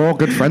all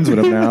good friends with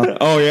him now.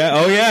 Oh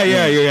yeah. You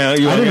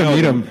I didn't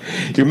meet him.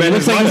 You met It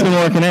his looks like he's been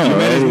mother. working out. You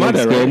met his right?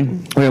 mother, Looks right?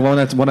 good. Okay,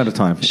 one at a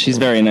time. She's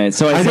very nice.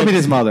 So I said, did meet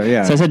his mother.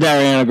 Yeah. So I said to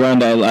Ariana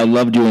Grande, I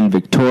loved you in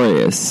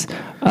Victorious,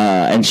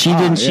 and she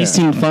didn't. She yeah.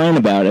 seemed fine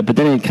about it. But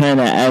then it kind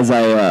of, as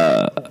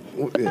I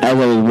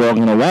was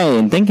walking away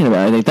and thinking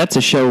about it, I think that's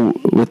a show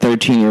with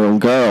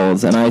 13-year-old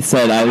girls, and I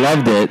said I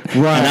loved it.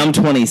 Right. And I'm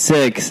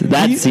 26.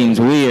 That seems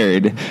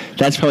weird.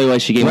 That's probably why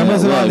she gave When me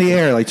was that it on look. the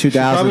air? Like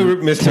 2000.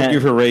 Probably mistook you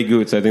for Ray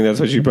Goots. I think that's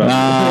what she probably.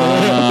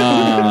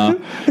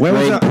 Where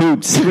was Ray that?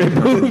 Poots.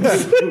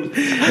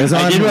 It was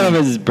I on- did one of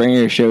his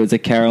bringer shows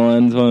at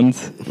Caroline's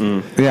once.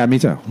 Yeah, me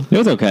too. It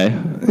was okay.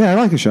 Yeah, I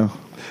like the show.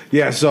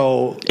 Yeah,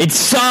 so It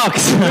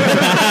sucks.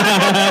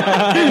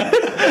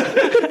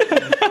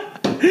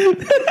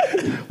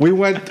 we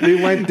went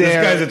This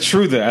there. guy's a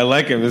truther. I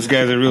like him. This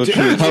guy's a real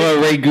truther. How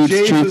about Ray Goots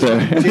James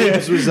Truther?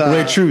 James was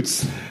Ray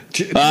Troots.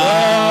 All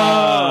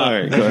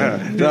right, go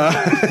ahead.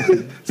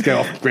 Let's get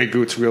off Grey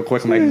Goots real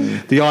quick. I'm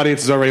like, the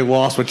audience is already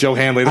lost with Joe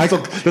Hanley.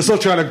 They're still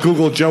trying to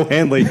Google Joe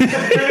Hanley.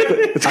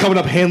 It's coming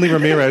up Hanley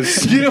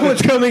Ramirez. You know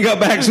what's coming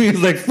up? Actually,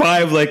 is like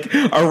 5 like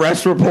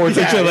arrest reports.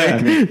 Which are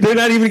like they're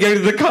not even getting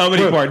to the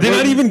comedy part. They're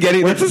not even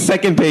getting. That's the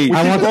second page.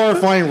 I want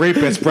glorifying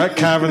rapists: Brett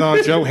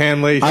Kavanaugh, Joe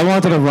Hanley. I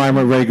wanted to rhyme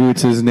with Ray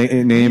Roots'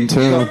 name too.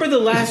 Remember the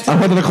last I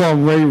wanted to call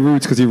him Ray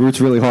Roots because he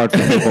roots really hard for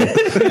people.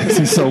 'Cause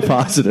he's so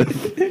positive.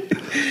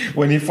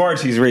 when he farts,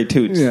 he's Ray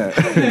Toots. Yeah.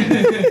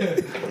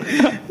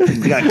 We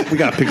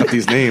got to pick up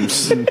these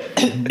names.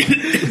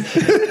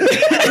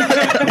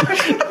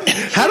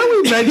 How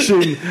do we mention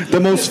the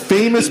most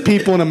famous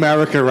people in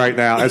America right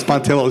now as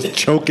Pontillo's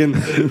choking?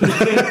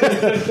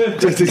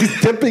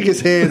 He's dipping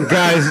his hand.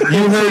 Guys,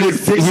 you heard it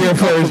here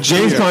first.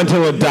 James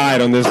Pontillo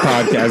died on this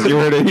podcast. You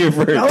heard it here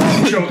first.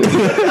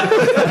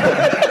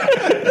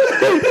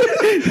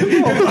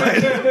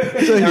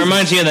 It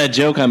reminds you of that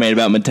joke I made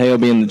about Mateo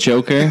being the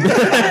choker.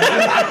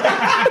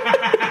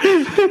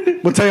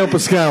 Matteo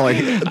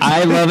Pascali.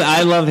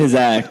 I love his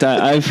act.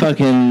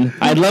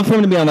 I'd love for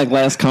him to be on like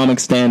Last Comic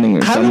Standing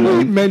or How something. do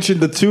we mention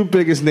the 2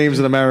 biggest names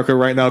in America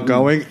right now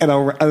going and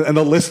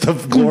a list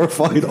of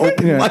glorified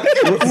open mic?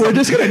 We're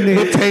just going to name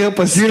Matteo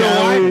Pascali. You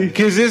know why?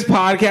 Because this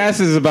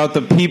podcast is about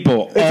the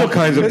people. All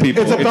kinds of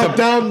people. It's about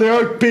down the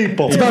earth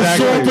people. It's about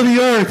salt of the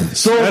earth.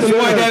 That's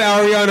why that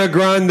Ariana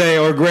Grande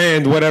or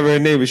Grand, whatever her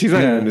name is, she's not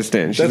going to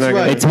understand. She's That's not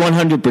right. It's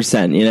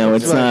 100%. You know,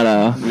 it's not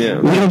Yeah.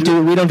 We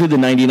don't do the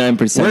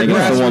 99% We're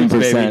against the grassroots,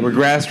 1%. baby. We're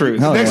grassroots.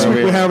 Next week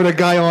Yeah. we're having a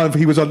guy on.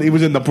 He was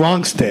in the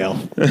Bronx Tale.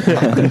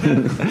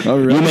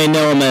 You may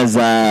know him as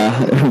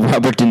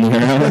Robert De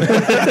Niro.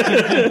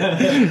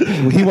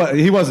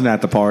 He wasn't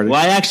at the party. Well,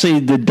 I actually,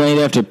 the night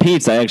after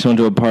Pete's, I actually went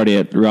to a party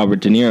at Robert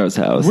De Niro's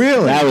house.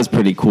 Really? That was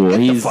pretty cool.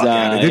 He's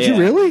Did you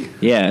really?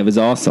 Yeah, it was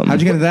awesome. How'd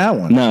you get into that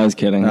one? No, I was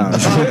kidding.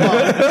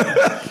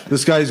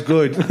 This guy's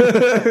good.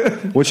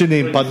 What's your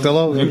name,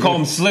 Pontillo? We call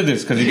him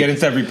Slithers because you get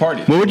into every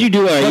party. What would you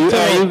do?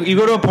 You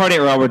go to a party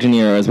at Robert De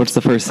Niro's. What's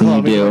the first thing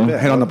you do?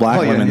 Hit on the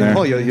black women there.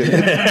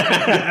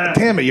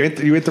 Damn it,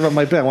 you interrupt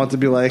my bit. I want to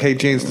be like, hey,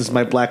 James, this is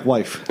my black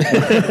wife.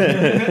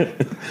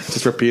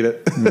 Just repeat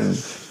it.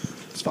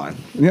 It's fine.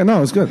 Yeah,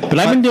 no, it's good. But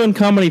I've been doing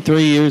comedy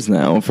 3 years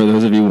now, for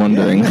those of you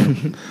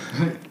wondering.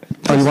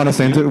 Oh, you want to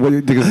say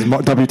it? Because it's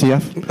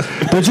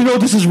WTF? Don't you know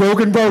this is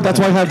Rogan, bro? That's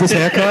why I have this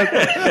haircut.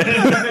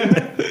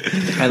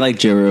 I like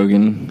Joe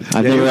Rogan.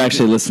 I've never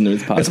actually listened to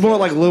his podcast. It's more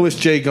like Louis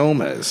J.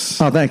 Gomez.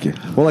 Oh, thank you.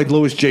 More like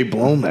Louis J.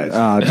 Blomez.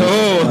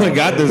 Oh, I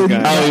got this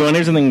guy. Oh, you want to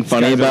hear something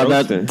funny guys are about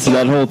roasted. that? So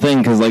that whole thing,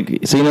 because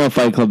so you know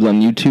Fight Club's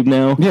on YouTube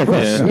now? Yeah, of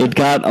course. Yeah. It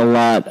got a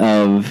lot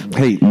of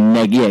Hate.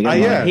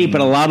 Hate,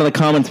 but a lot of the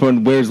comments were,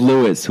 where's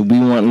Lewis? We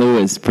want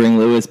Lewis. Bring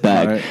Lewis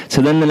back. Right.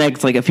 So then the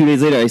next, a few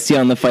days later, I see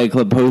on the Fight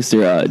Club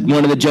poster,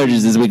 one of the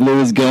judges this week,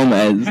 Louis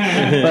Gomez.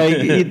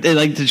 They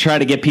like to try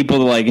to get people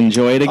to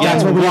enjoy it again.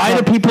 That's what we were Why do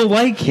talking- people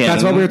like him?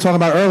 That's what we were talking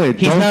about earlier.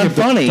 He's not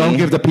funny. Don't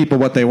give the people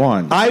what they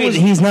want.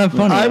 He's not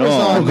funny I at was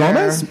all. on there.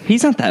 Gomez?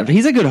 He's not that.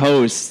 He's a good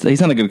host.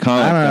 He's not a good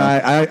comic.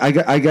 I don't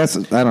know. I guess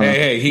I don't know.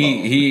 Hey,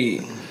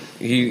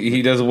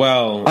 he does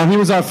well. Oh, he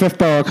was our Fifth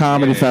Borough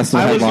Comedy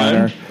Festival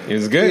headliner. He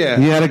was good. Yeah.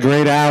 He had a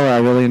great hour. I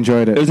really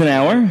enjoyed it. It was an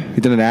hour?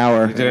 He did an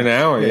hour. Did an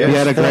hour. Yeah. He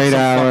had a great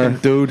hour.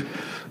 Dude.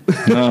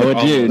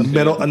 What dude?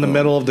 In the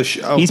middle of the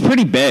show. He's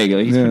pretty big.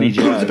 He's pretty He's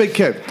a jacked. big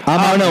kid.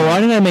 Oh no!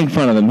 Why did I make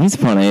fun of him? He's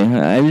funny.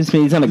 He's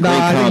not a great No,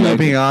 I think you're comic.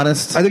 being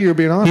honest. I think you were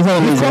being honest. He's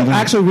not amazing.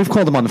 Actually, we've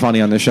called him on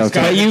funny on this show.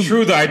 Guy, too. you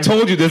true though. I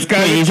told you this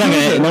guy. He's not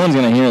gonna, no one's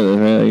gonna hear this,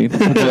 really.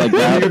 Something like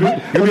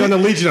that. You'll be on the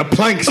Legion of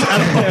Planks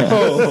out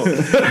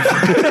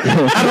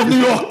of New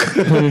York.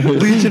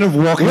 Legion of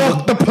Walking.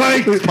 Walk the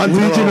plank.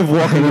 Legion of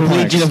Walking the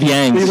Planks. Legion of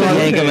Yanks.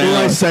 Yank him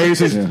Eli out.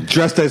 Sayers is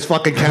dressed as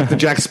fucking Captain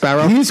Jack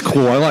Sparrow. He's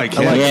cool. I like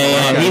him.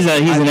 Yeah. He's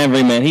an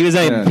everyman. He was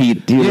at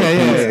Pete.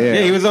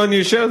 Yeah, he was on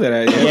your show that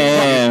I.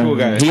 Yeah. Cool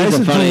guy. He's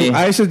a funny.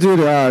 I used to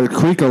do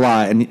Creek a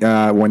lot,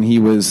 and when he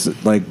was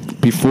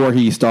before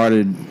he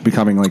started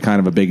becoming kind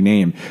of a big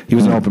name, he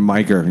was an open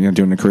micer,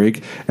 doing the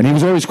Creek, and he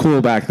was always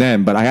cool back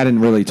then. But I hadn't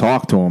really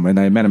talked to him, and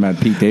I met him at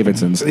Pete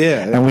Davidson's.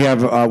 Yeah.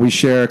 and we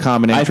share a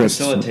common I interest.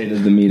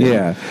 facilitated the meeting.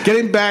 Yeah,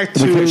 Getting back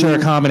we share a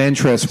to common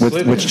interest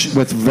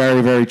with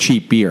very very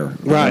cheap beer.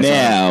 Right.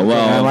 Yeah. And I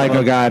Well, like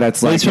a guy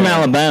that's he's from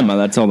Alabama.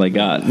 That's all they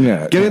got.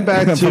 Yeah, Getting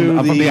back I'm to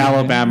from the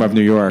Alabama of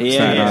New York,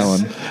 Staten Yes.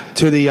 Island.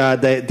 to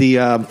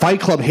the Fight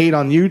Club hate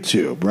on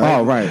YouTube, right?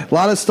 Oh, right. A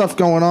lot of stuff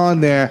going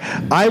on there.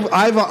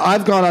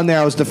 I've gone on there.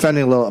 I was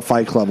defending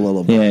Fight Club a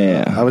little bit.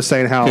 Yeah. I was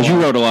saying how Because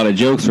you wrote a lot of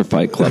jokes for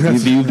Fight Club.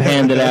 You've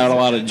handed out a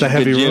lot of it's a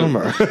heavy good jokes.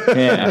 rumor.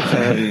 Yeah.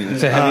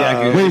 It's a heavy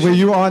accusation. Wait, were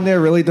you on there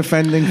really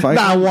defending Fight?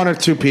 Nah, one or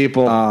two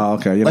people. Oh,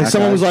 okay. You're Like that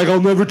someone guy. was like,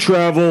 "I'll never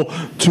travel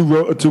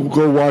to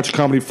go watch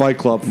Comedy Fight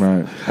Club."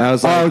 Right. And I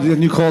was like,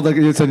 and you called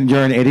you said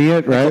you're an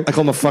idiot, right? I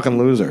call him a fucking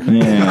loser.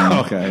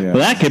 Yeah. Okay, yeah. Well,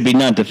 that could be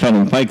not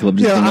defending Fight Club,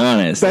 just being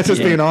honest. That's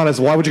just Yeah. being honest.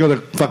 Why would you go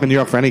to fucking New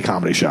York for any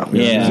comedy show?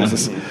 Yeah.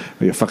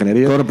 Are you a fucking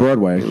idiot? Go to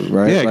Broadway,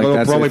 right? Yeah, go to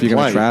that's Broadway if you're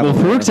gonna play. travel.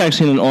 Well, Farouk's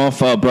actually in an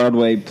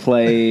off-Broadway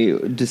play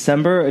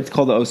December. It's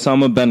called the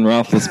Osama Ben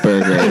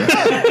Roethlisberger.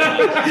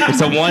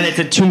 It's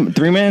a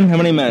 3-man? How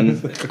many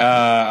men?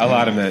 A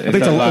lot of men.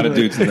 It's a lot of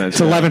dudes in that.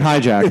 It's 11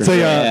 hijackers.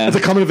 It's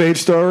a coming of age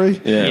story.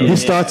 Yeah. He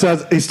starts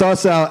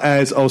out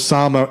as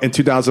Osama in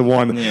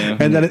 2001,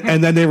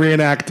 and then they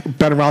reenact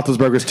Ben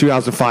Roethlisberger's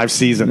 2005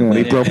 season when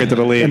he broke into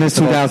the league. in his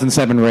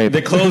 2007 rape.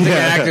 The closing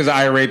act is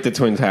I raped the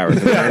Twin Towers.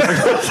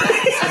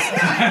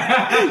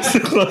 It's the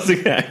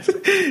closing act.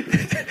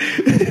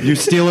 You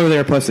steal her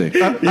their pussy.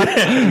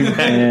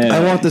 I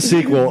want the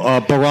sequel,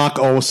 Barack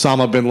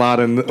Osama Bin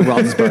Laden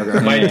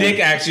Roethlisberger. My dick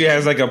actually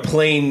has like a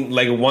plain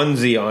like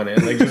onesie on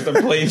it, like just a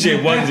plain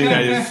shaped onesie, and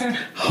I just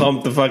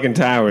hump the fucking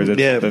towers.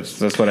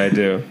 That's what I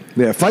do.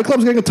 Yeah, Fight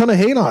Club's getting a ton of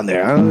hate on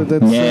there.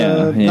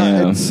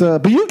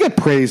 But you get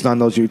praised on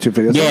those YouTube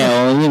videos. Yeah,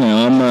 well, you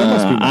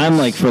know, I'm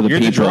like for the You're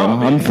the people. draw,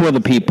 man. I'm for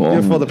the people.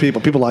 You're for the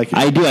people. People like you.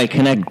 I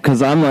connect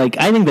because I'm like,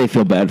 I think they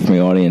feel bad for me,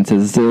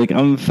 audiences. They're like,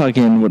 I'm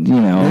fucking,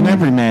 An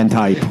everyman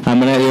type. I'm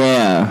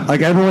gonna,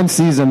 Like everyone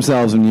sees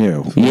themselves in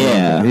you.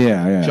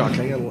 Yeah. John,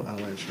 can I get a little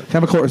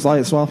Have a Coors Light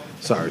as well.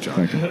 Sorry,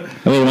 John.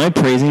 Wait, am I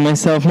praising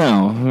myself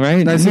now?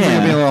 Right? I think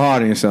you're being a little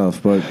hard on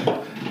yourself, but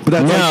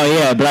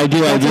that's but I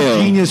do. That's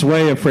a genius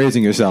way of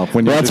praising yourself.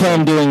 When That's why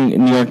I'm doing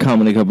New York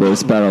Comedy Club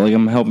roast battle. Like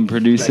I'm helping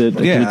produce it.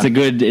 Yeah.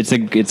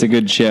 It's a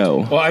good show.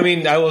 Well, I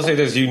mean, I will say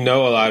this: you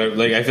know a lot of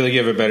like. I feel like you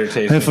have a better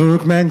taste. Hey,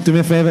 Farouk, man, do me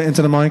a favor,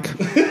 into the mic.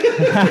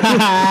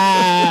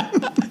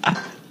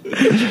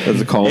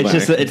 That's a callback.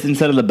 It's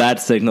instead of the bat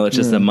signal, it's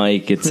just a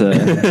mic. It's a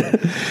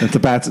It's a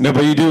bat. No,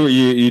 but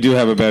you do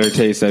have a better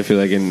taste. I feel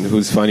like in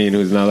who's funny and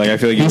who's not. Like I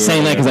feel like he's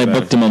saying that because I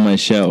booked him on my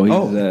show.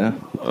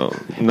 No.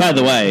 By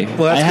the way,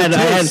 Well,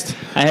 that's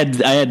I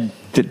had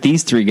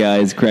these three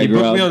guys. Craig You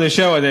booked Rob. me on the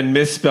show and then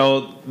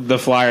misspelled the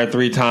flyer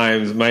 3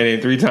 times. My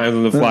name 3 times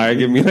on the flyer.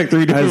 Give me like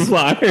 3 different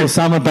flyers.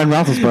 Osama Ben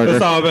Roethlisberger.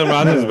 Osama Ben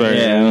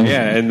Roethlisberger.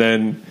 Yeah. And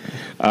then.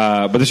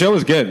 But the show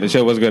was good. The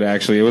show was good,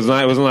 actually. It wasn't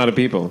a lot of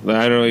people.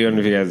 I don't know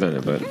if you guys done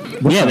it, but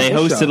They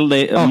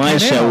hosted my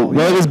show.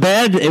 Well, it was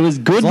bad. It was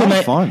good. It was a lot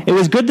of fun. It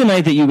was good the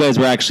night that you guys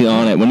were actually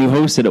on it. When you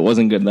hosted, it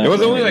wasn't good. That it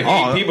was night. only like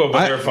 8 people,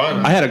 but they were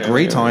fun. I had a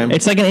great time.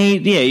 It's like an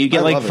 8. Yeah, you get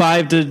I like love it.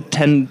 5 to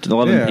 10 to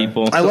 11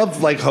 people. I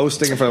love like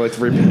hosting in front of like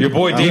 3 people. Your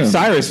boy Dave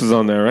Cyrus was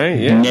on there, right?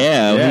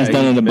 Yeah, he's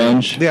done it a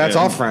bunch. Yeah, it's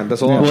our friend.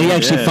 That's all. Well, he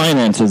actually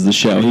finances the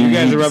show. You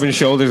guys are rubbing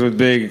shoulders with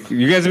big.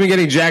 You guys have been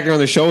getting jacked on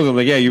the shoulders. I'm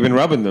like, yeah, you've been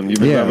rubbing them. You've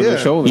been rubbing their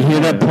shoulders. You hear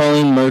that,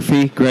 Pauline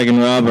Murphy, Greg and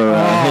Rob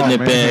are hitting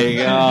it big.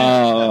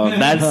 Oh,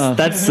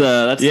 that's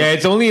Yeah,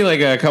 it's only like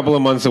a couple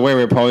of months away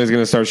where Paulie's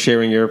going to start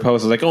sharing your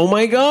posts. It's like, oh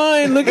my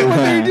god, look at what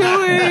they're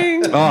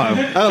doing.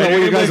 I don't know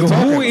what you guys are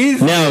talking. Who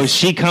is? No,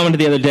 she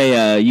commented the other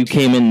day, you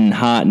came in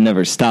hot and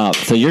never stopped.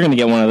 So you're going to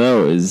get one of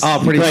those.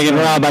 Oh, pretty Greg and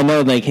soon. Rob, I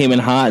know they came in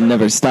hot and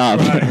never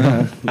stopped.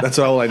 That's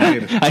all I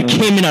need. I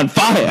came in on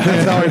fire.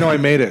 That's how I know I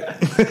made it.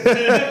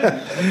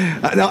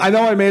 I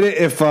know I made it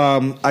if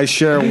I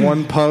share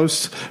one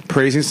post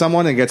praising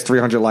someone and gets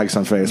 300 likes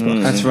on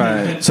Facebook. That's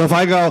right. So if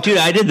I go, Dude,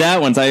 I did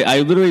that once. I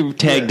literally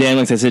tagged Dan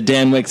Wicks. I said,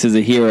 Dan Wicks is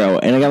a hero.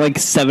 And I got like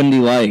 70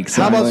 likes.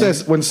 how I'm about like,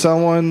 this? When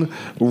someone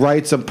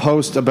writes a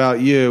post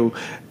about you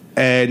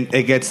and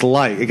it gets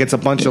it gets a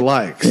bunch of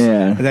likes,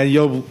 Yeah. and then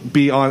you'll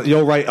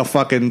write a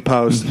fucking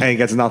post and it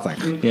gets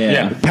nothing.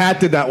 Yeah. Pat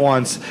did that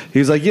once. He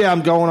was like, "Yeah,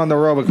 I'm going on the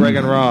road with Greg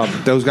and Rob.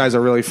 Those guys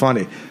are really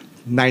funny."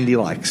 90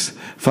 likes.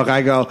 Fuck,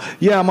 I go,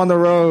 "Yeah, I'm on the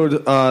road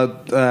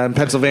in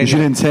Pennsylvania."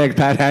 You didn't tag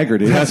Pat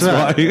Haggerty. That's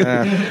right. why.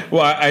 Yeah.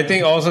 Well, I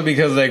think also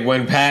because like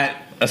when Pat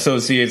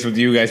associates with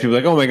you guys, people are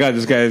like, oh my god,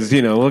 this guy's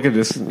look at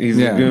this, he's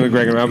doing with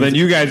Greg and Rob. Then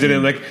you guys did it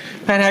like,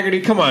 Pat Haggerty,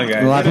 come on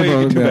guys, A lot of you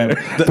people, can do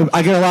better.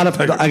 I get a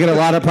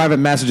lot of private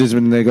messages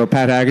when they go,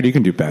 Pat Haggerty, you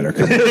can do better.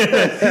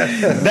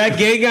 That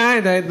gay guy,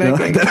 that gay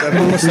guy. That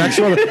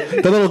homosexual,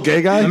 the little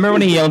gay guy. Remember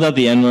when he yelled out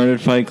the N-word at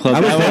Fight Club?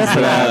 I was there for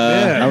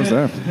Yeah. I was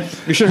there.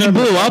 You should He have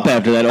blew up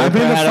after that. I've Oprah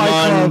been to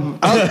had him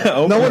Fight on.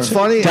 Club. No, what's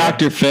funny?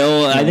 Dr.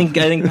 Phil. I think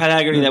Pat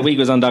Haggerty that week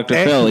was on Dr.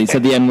 Af- Phil. He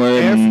said the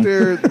N-word.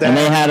 after that- and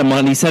they had him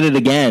on. He said it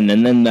again.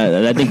 And then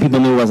I think people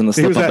knew it wasn't a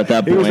He was slip up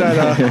at that he was point.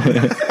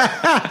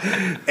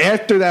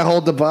 after that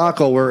whole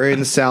debacle, we're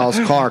in Sal's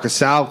car because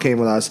Sal came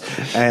with us.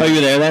 And Oh, you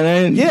were there that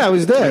night? yeah, I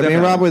was there. Me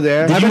and Rob were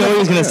there. Did you know he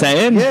was going to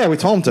say it? Yeah, we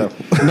told him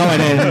to. No, I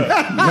didn't.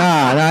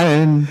 I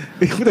didn't.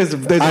 there's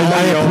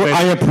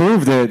I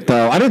approved it,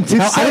 though. I didn't He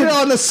tell. said I it didn't,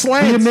 on the he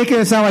slant. didn't make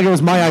it sound like it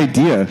was my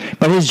idea.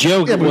 But his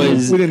joke Yeah, but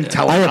was... we didn't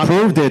tell I him.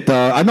 approved it,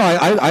 though. I know.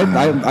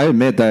 I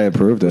admit that I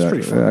approved it.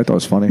 I thought it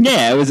was funny.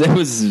 Yeah, it was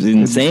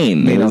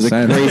insane. Made It no was a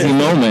sense. crazy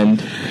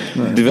moment.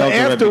 Developed a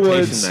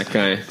Afterwards, reputation,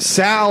 that guy.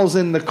 Sal's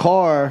in the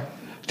car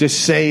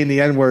just saying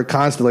the N-word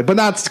constantly, but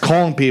not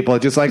calling people.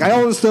 Just like, I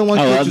don't understand what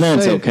Oh, you well, just then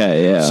it's say.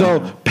 okay, yeah. So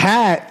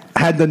Pat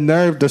had the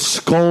nerve to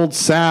scold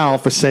Sal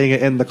for saying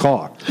it in the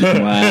car.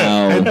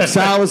 Wow. And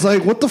Sal was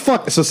like, what the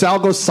fuck? So Sal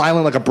goes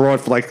silent like a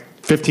broad for like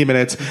 15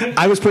 minutes.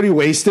 I was pretty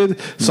wasted,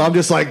 so I'm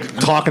just like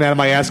talking out of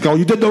my ass, going,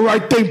 "You did the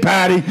right thing,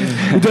 Patty.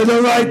 You did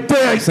the right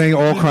thing." Saying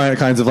all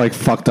kinds of like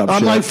fucked up I'm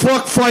shit. like,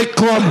 "Fuck Fight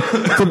Club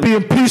for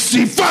being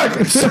PC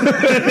faggots."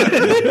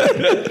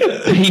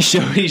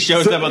 He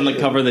shows up on the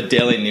cover of the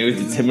Daily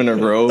News. It's him in a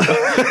robe.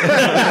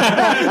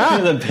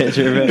 The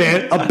picture of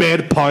it. A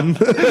bad pun.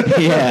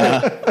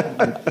 Yeah.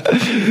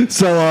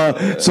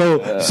 So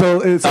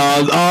it's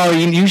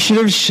You should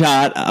have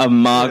shot a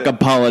mock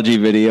apology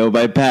video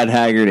by Pat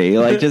Haggerty.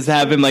 Like, just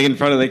have him like in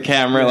front of the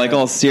camera, like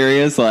all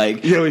serious.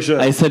 Like, yeah, we should.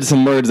 I said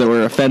some words that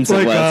were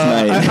offensive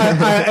last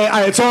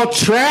night. It's all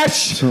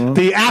trash.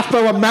 The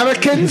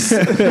Afro-Americans.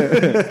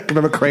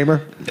 Remember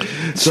Kramer?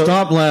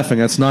 stop laughing.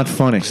 That's not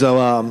funny.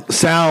 So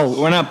Sal,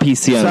 We're not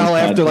PC on Sal,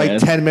 this after like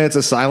podcast. 10 minutes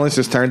of silence,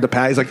 just turned to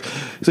Pat. He's like,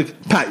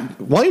 Pat,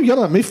 why are you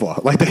yelling at me for?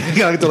 Like, they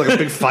got into like a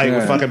big fight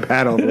with fucking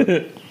Pat over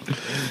it.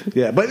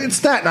 Yeah, but it's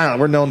Staten Island.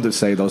 We're known to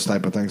say those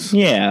type of things.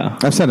 Yeah.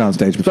 I've said it on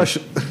stage before.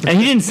 And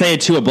he didn't say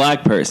it to a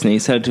black person. He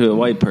said it to a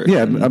white person.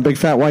 Yeah, a big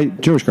fat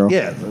white Jewish girl.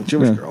 Yeah, the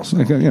Jewish girls.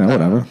 Like,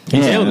 whatever. He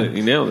nailed it.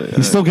 He nailed it.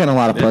 He's still getting a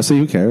lot of pussy.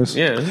 Who cares?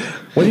 Yeah.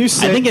 When you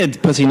say, I think its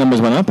pussy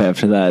numbers went up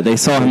after that. They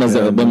saw him as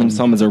women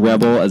saw him as a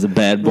rebel, as a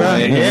bad boy.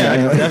 Right,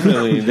 Yeah,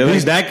 definitely.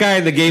 That guy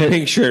in the gay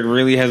pink shirt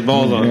really has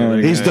balls on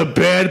him. he's the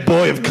bad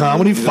boy of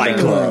Comedy Fight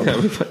Club.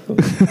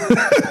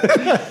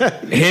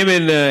 Him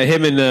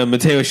and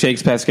Mateo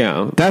Shakes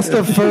Pascal. That's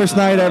the first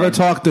night I ever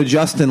talked to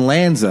Justin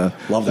Lanza,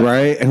 Love that.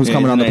 right? And who's Yeah,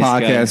 coming he's on a the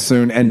nice podcast guy.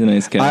 soon. And He's a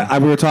nice guy.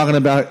 we were talking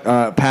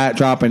about Pat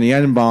dropping the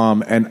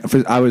N-bomb, and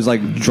I was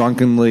like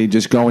drunkenly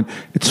just going,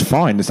 "It's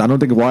fine. I don't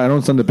think why. I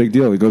don't sound a big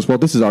deal." He goes, "Well,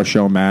 this is our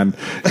show, man."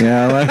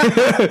 Yeah, like,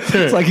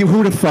 it's like,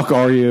 who the fuck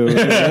are you?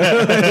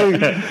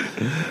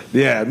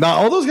 Yeah, no,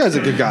 all those guys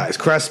are good guys.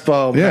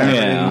 Crespo,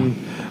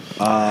 Marin,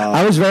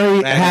 I was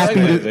very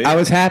happy. Lanza. I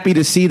was happy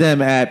to see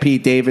them at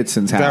Pete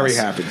Davidson's house. very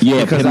happy.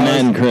 Yeah, Because Pittman I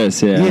was- and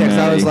Chris. Yeah, Yeah, 'cause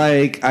I was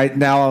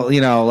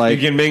Maddie. like,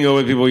 You can mingle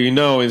with people you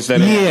know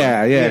instead of.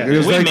 yeah. It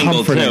was we very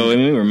mingled comforting. too. I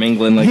mean, we were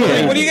mingling like Yeah.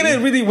 crazy.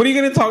 What are you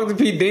gonna talk to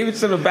Pete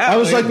Davidson about? I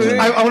was like,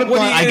 I would have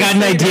I got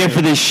an idea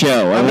for this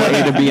show. I want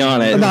you to be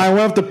on it. No, I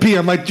went up to P.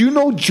 I'm like, do you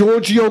know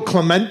Giorgio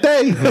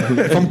Clemente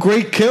from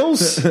Great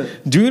Kills?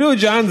 Do you know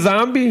John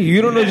Zombie?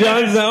 You don't know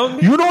John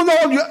Zombie? You don't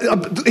know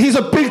him. He's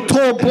a big,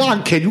 tall,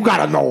 blonde kid. You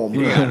gotta know him.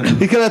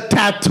 He got a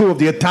tattoo of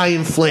the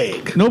Italian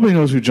flag. Nobody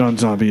knows who John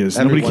Zombie is.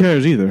 Nobody Everyone-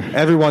 cares either.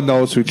 Everyone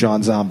knows who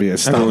John Zombie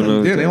is. Stop Everyone it.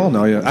 knows. Yeah, they all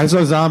know you. I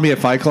saw Zombie at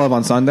Fight Club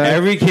on Sunday.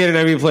 Every kid in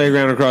every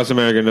playground across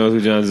America knows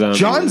who John Zombie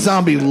John is.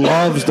 Zombie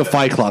loves the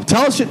Fight Club.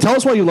 Tell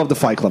us why you love the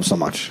Fight Club so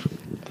much.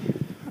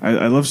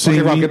 I love saying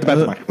Okay, Rob, mean, get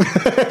the back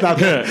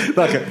mic.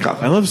 Okay, come.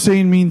 I love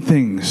saying mean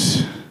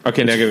things.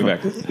 Okay, now give it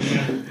back.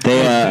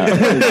 They,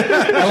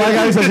 I like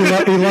how he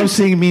says he loves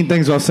seeing mean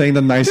things while saying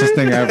the nicest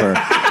thing ever.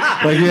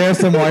 Like, you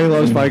asked him why he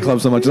loves Fight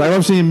Club so much. He's like, I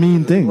love seeing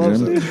mean things.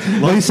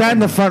 Well, he sat in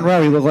the front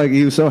row. He looked like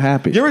he was so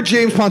happy. You're a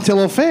James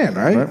Pontillo fan,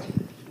 right?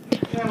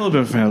 I'm a little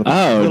bit of a fan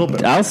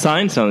of I'll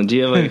sign something. Do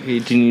you have do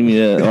you need me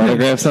to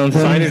autograph something?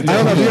 Sign his I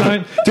don't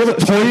know. Do you have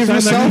a toy of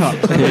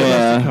yourself?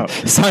 Yeah.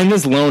 Sign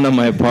this loan on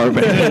my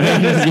apartment.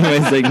 Just give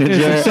my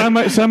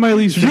signature. Sign my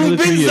lease for You've the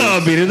 2 been years.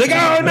 zombie. They're like,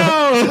 oh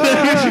no!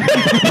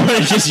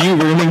 It's just you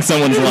ruining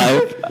someone's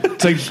life.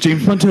 It's like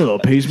James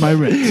Pontillo pays my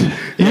rent.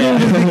 You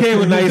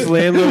became a nice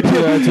landlord to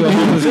a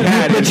homeless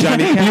cat and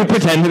Johnny You Cat.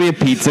 pretend to be a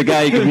pizza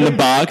guy. You give them the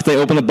box. They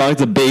open the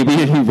box, a baby,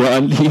 and you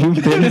run.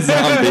 You've been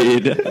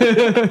zombied.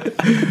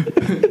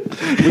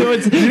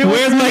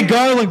 Where's my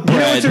garlic You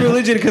know it's a bread?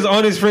 religion because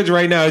on his fridge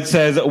right now it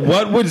says,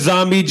 "What would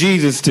zombie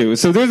Jesus do?"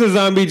 So there's a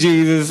zombie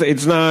Jesus.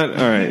 It's not all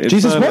right. It's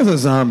Jesus not, was a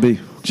zombie.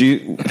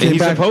 He's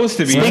back. supposed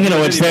to be. Speaking of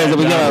which,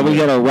 we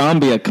got a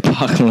Rombie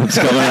apocalypse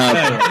coming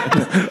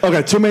up.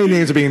 Okay, too many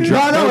names are being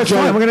dropped. No, it's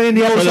fine. We're going to end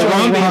the For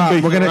episode.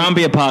 the We're gonna-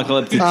 Rombie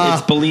apocalypse,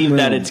 it's believed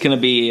that it's going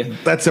to be.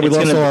 That's it. We it's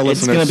lost gonna- all our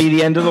It's listeners. going to be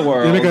the end of the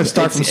world. You're gonna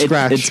start from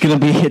scratch. It's going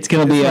to be. It's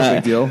going to be no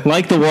big deal.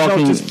 like the No,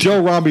 Walking. just Joe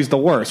Robbie's the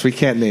worst. We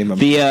can't name him.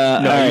 The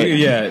all right.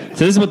 yeah.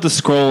 So this is what the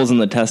scrolls in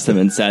the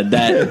Testament said,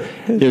 that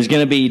there's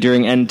going to be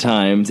during end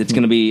times. It's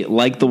going to be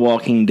like The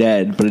Walking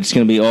Dead, but it's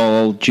going to be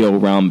all Joe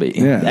Rombie.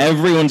 Yeah.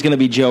 Everyone's going to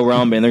be Joe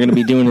Rombie, and they're going to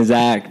be doing his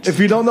act. If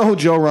you don't know who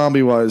Joe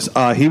Rombie was,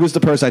 he was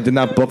the person I did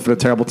not book for the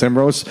Terrible Tim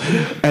roast,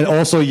 and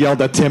also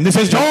yelled at Tim. This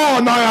is Joe.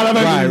 No,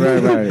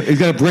 Right. He's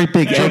got a great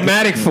big egg.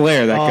 Dramatic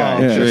flair, that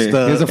guy. yeah. Sure. Just, He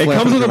has a It flair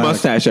comes for with a dramatic.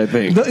 mustache, I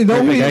think. You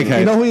know, who he, egghead.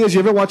 you know who he is? You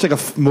ever watch like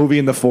a movie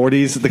in the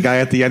 40s? The guy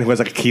at the end who has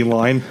like a key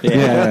line.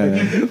 Yeah.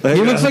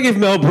 He looks like if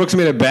Mel Brooks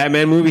made a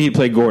Batman movie, he'd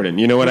play Gordon.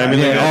 You know what I mean?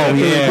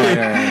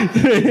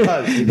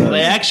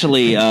 They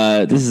actually,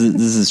 this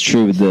is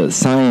true. The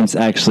science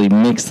actually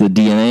mixed the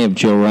DNA of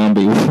Joe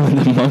Rombie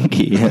with the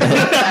monkey, and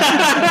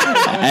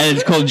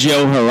it's called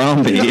Joe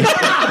Harambe.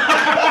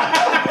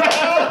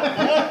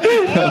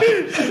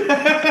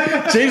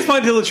 James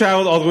Pontillo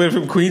traveled all the way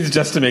from Queens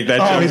just to make that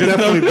joke. he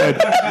definitely did.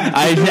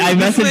 I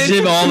message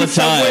him all the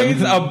time.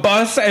 Subways, a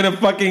bus, and a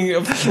fucking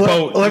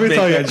boat. Let me to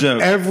tell make you, that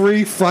joke.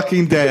 every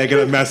fucking day I get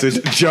a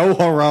message, Joe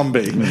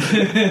Harambe.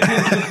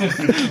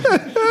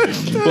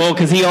 Well,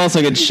 because he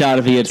also gets shot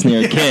if he hits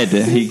near a kid.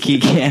 He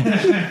can't.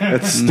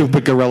 That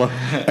stupid gorilla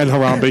and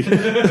Harambe.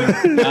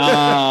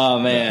 Oh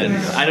man,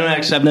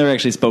 I've never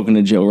actually spoken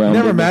to Joe Round.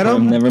 Never met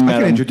him? Never I met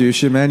can him.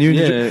 introduce you, man.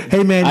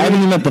 Hey, man. I haven't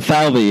even met the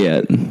Falvey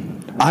yet.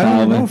 I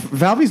don't know.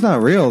 Falvey's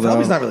not real, though.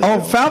 Falvey's not really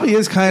real. Falvey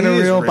is kind of He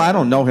is real, real. but I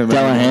don't know him.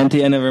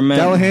 Delahanty, I never met.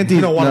 Delahanty.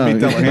 You don't want to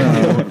meet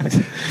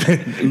Delahanty.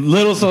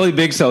 Little Sully,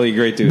 Big Sully,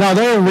 great dude. No,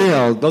 they're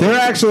real.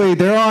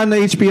 They're on the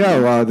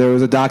HBO. There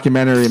was a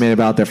documentary made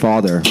about their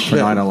father for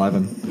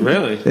 9/11.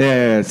 Really?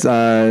 Yeah, it's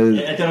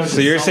So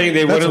you're saying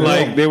they wouldn't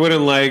like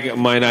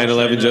my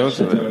 9/11 jokes?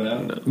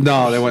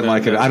 no, they wouldn't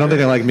like it. I don't think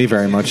they like me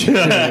very much.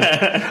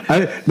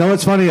 No,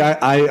 it's funny.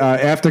 I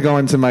after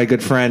going to my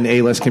good friend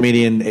A-list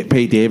comedian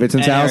Pete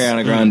Davidson's And house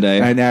Ariana Grande.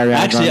 and Ariana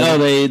Actually,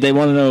 Grande. they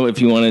want to know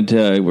if you wanted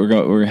to.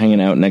 We're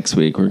hanging out next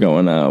week. We're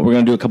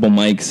gonna do a couple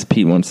mics.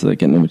 Pete wants to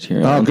get new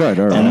material. Oh, good.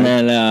 All right. And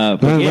then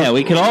yeah,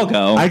 we could all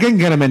go. I can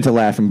get them into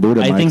Laughing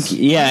Buddha. I mics.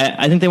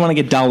 think they want to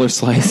get dollar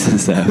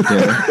slices after.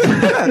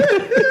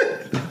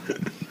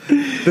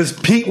 Does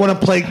Pete want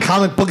to play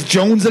Comic Book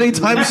Jones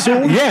anytime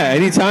soon? Yeah,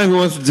 anytime he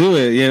wants to do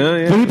it, you know.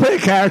 Yeah. Can you play a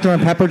character on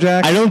Pepper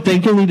Jack? I don't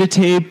think you'll need a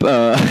tape.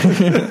 Unless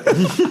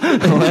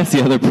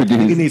the other He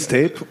producer. needs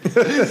tape.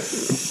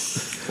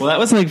 Well, that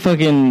was like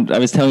fucking. I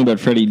was telling you about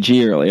Freddie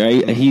G earlier.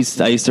 I used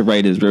to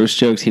write his roast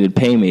jokes. He would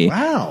pay me.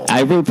 Wow.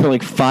 I wrote for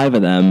like 5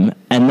 of them,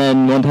 and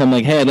then one time,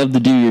 like, hey, I'd love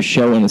to do your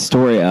show in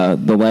Astoria,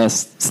 the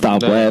last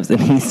Stop Laughs, and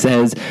he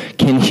says,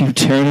 "Can you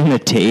turn in a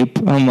tape?"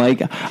 I'm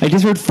like, I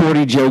just wrote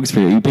 40 jokes for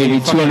you. You paid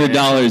me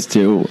 $200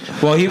 to.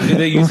 Well, you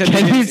said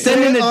Can you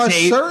send in There a are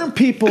tape? certain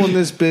people in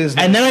this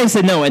business. And then I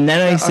said no, and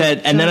then I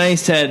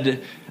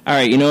said, all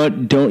right, you know what?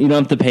 You don't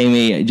have to pay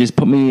me. Just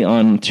put me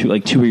on two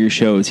of your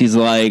shows. He's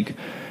like,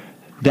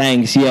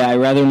 thanks. Yeah, I'd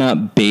rather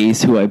not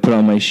base who I put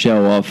on my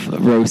show off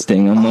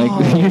roasting. I'm like,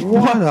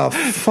 what a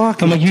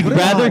fucking. I'm like, you'd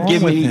rather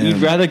give me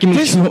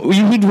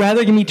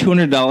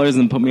 $200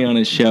 than put me on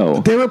his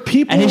show. There are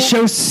people And his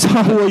show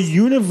sucks. who are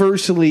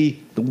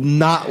universally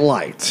not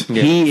liked.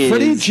 Yeah. He is.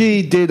 Freddie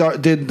G did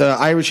the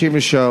Irish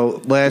Humor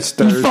show last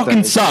Thursday. He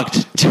fucking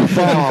sucked.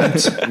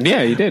 Bombed.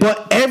 Yeah, you did.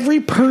 But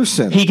every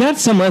person, He got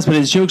some less, but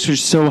his jokes are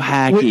so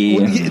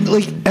hacky.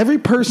 like every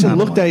person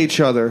looked at each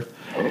other.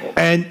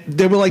 And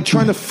they were like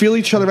trying to feel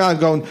each other out and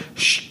going,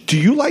 do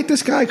you like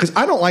this guy? Because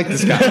I don't like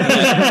this guy.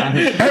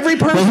 Every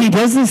person. Well, he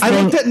does this I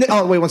thing- looked at Nick,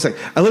 oh, wait one second.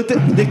 I looked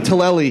at Nick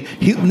Tillelli.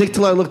 Nick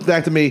Tillelli looked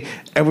back to me,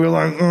 and we were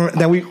like,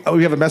 then we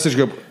have a message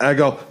group, and I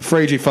go,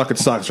 Fragi fucking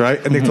sucks, right?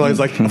 And Nick Tillelli's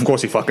like, of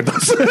course he fucking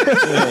does.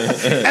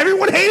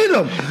 Everyone hated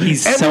him.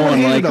 He's so Everyone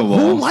hated him. unlikable.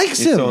 Who likes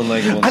He's him? so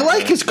unlikable. I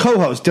like his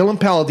co-host, Dylan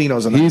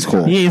Palladino's in He's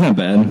cool. Yeah, he's not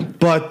bad.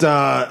 But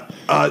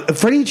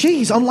Freddie G,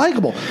 he's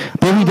unlikable.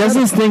 But he does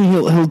this thing.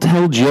 He'll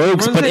tell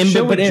jokes, but in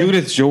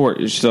Judith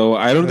George, so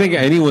I don't think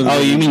anyone. Oh,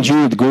 you mean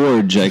Judith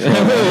Gorge? I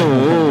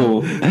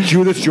call her.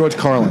 Judith George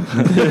Carlin.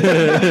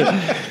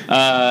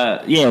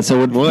 Yeah, so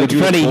with Judith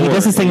Freddie, he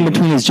does this thing in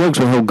between his jokes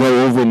where he'll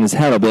go over in his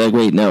head. I'll be like,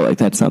 wait, no, like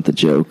that's not the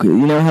joke. You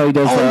know how he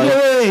does that?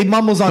 yeah, he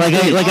mumbles on Like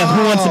stage. a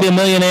Who Wants to Be a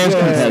Millionaire It's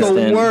contestant.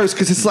 the worst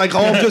because it's like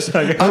all just.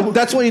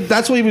 That's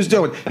what he was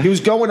doing. He was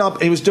going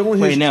up. He was doing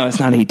his. Wait, no, it's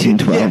not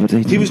 1812. It's Yeah,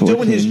 he was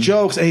doing his 1814.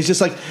 jokes, and he's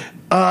just like,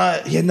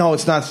 yeah, no,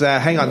 it's not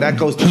that. Hang on, that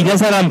goes. He does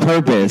that on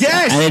purpose.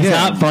 Yes, and it's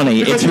yeah. not funny.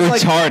 Because It's he's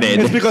like, retarded.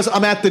 it's because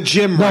I'm at the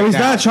gym No, right he's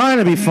now. not trying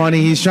to be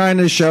funny. He's trying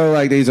to show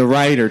like he's a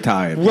writer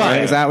type.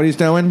 Right. Is that what he's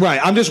doing? Right,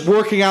 I'm just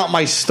working out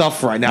my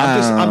stuff right now.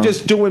 I'm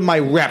just doing my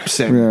reps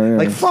in. Yeah.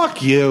 Like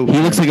fuck you, He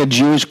looks like a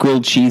Jewish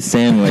grilled cheese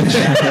sandwich.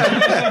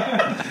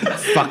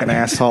 fucking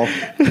asshole.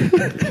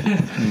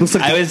 Looks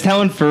like I was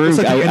telling Farouk,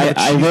 like the end of a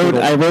cheese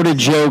doodle. I wrote a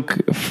joke.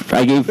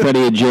 I gave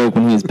Freddie a joke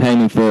when he was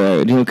paying me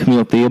for do you know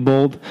Camille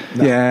Theobald?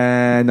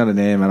 Yeah, another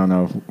name. I don't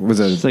know. Was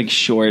It's it like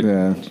short.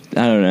 Yeah.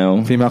 I don't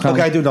know. female?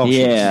 okay, I do know.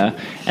 Yeah,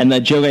 and the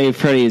joke I gave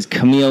Freddie is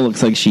Camille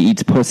looks like she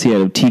eats pussy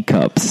out of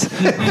teacups,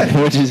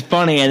 which is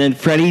funny. And then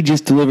Freddie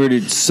just delivered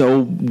it so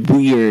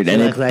weird,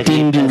 and it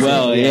didn't do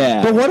well.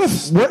 Yeah. But what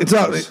if what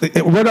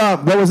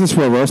was this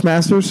for?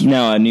 Roastmasters?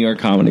 No, a New York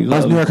Comedy Club.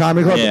 That's New York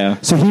Comedy Club. Yeah.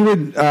 So he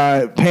would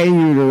pay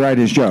you to write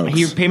his jokes.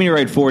 He paid me to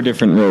write 4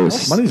 different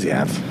roasts. What money does he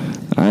have?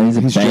 He's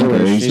a banker.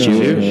 Jewish. He's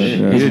Jewish.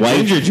 He's His a wife.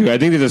 ginger Jew. I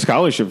think there's a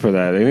scholarship for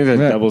that. I think there's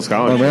a double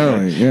scholarship. Oh,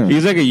 really? Yeah.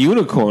 He's like a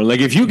unicorn. Like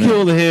if you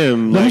killed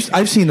him, No, like,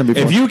 I've seen them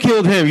before. if you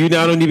killed him, you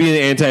not only be an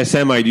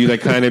anti-Semite, you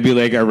like kind of be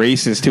like a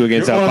racist too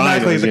against You're albinos.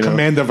 automatically the You know?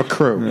 commander of a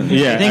crew.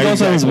 Yeah, I think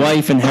also his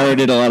wife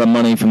inherited a lot of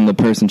money from the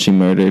person she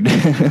murdered.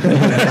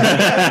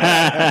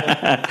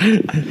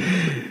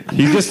 He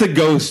He's just the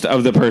ghost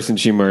of the person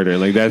she murdered.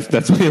 Like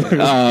that's what he looks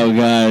like. Oh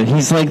god,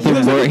 he's like the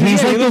worst.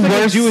 He's like the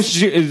worst.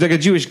 He's like a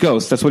Jewish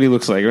ghost. That's what he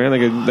looks like, right?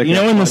 Like you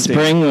know, in the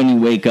spring when you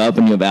wake up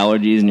and you have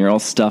allergies and you're all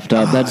stuffed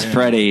up. That's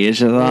Freddy. It's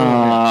just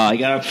I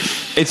gotta.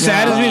 It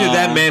saddens me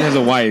that man has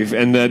a wife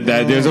and that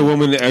there's a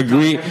woman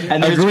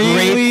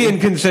agreeingly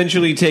and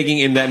consensually taking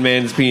in that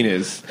man's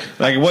penis.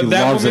 Like what? He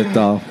that loves woman, it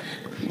though.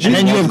 And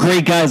then you have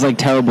great guys like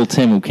Terrible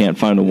Tim who can't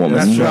find a woman.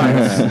 That's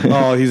right.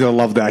 Oh, he's gonna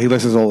love that. He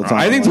listens all the time.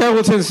 I think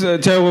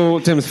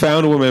Terrible Tim's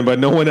found a woman, but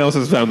no one else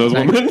has found those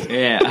women.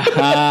 Yeah.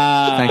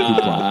 Thank you,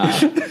 Paul.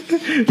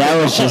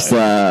 That was just,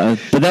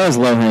 but that was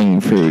low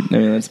hanging fruit. I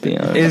mean, let's be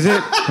honest. Is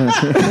it?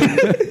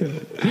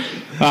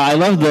 I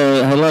loved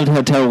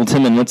how Terrible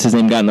Tim and what's his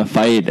name got in a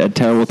fight at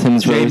Terrible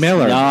Tim's Jay roast.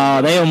 Miller.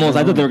 No, they almost.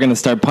 I thought they were going to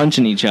start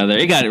punching each other.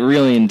 It got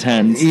really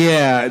intense.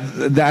 Yeah,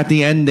 at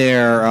the end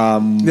there.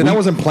 that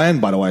wasn't planned,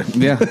 by the way.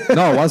 Yeah,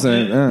 no, it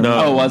wasn't. No.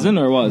 Oh, it wasn't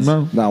or was?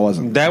 No, it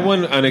wasn't. That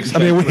one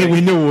unexpected. I mean,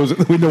 we knew it was.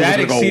 We knew That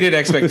it was exceeded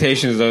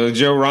expectations, though. The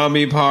Joe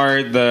Rami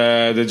part,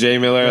 the Jay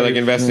Miller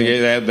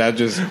investigate that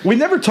just. We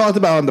never talked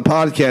about it on the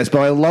podcast, but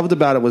what I loved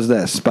about it was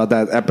this about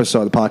that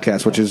episode of the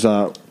podcast, which is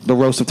the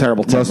roast of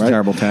Terrible Tim. Roast of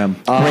Terrible Tim.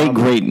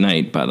 Great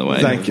night, by the way.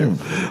 Thank you.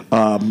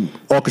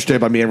 Orchestrated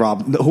by me and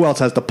Rob. Who else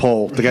has the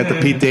poll to get to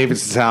Pete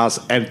Davidson's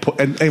house and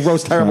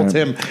roast Terrible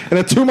Tim in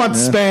a 2-month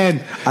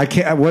span? I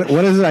can't. What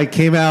is it? I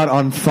came out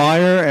on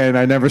fire and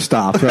I never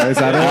stopped. Right? Is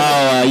that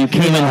it? You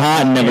came in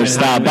hot and never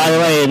stopped. By the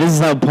way, this is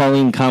how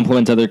Pauline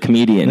compliments other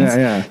comedians.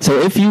 Yeah. So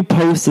if you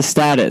post a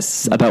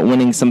status about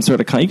winning some sort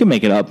of you can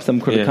make it up,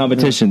 some sort of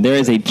competition, there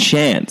is a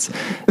chance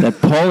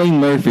that Pauline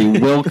Murphy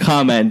will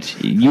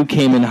comment, "You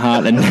came in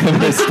hot and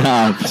never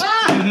stopped."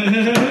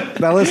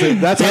 Now listen,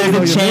 that's how you know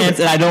There's a you're chance,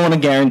 and I don't want to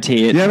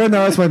guarantee it. You ever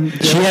notice when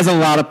She has a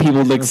lot of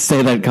people to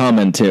say that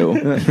comment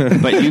to,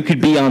 but you could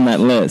be on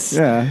that list.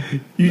 Yeah,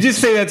 You just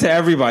say that to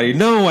everybody.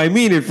 No, I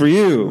mean it for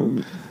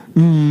you.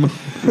 she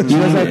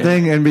does that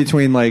thing in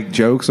between like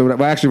jokes or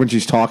whatever. Well, actually, when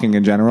she's talking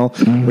in general,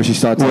 where she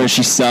starts. Where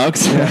she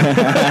sucks.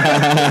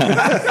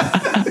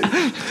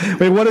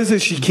 Wait, what is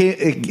it?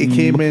 It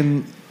came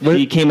in.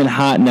 He came in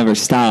hot and never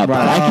stopped.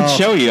 Right. I can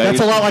show you.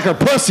 That's a lot like her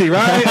pussy,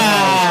 right?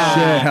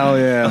 Yeah, hell A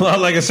yeah. lot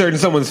like a certain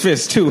someone's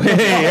fist too.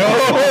 Hey,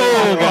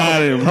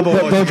 got him.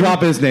 Don't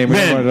drop his name.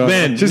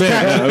 Men.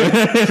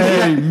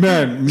 Hey,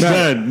 men.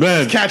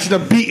 Catching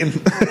them beating.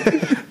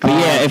 But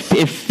yeah,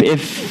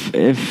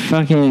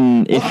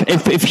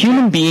 if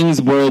human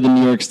beings were the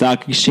New York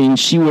Stock Exchange,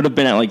 she would have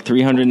been at like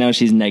 300. Now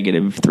she's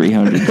negative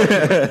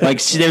 300.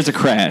 Like there's a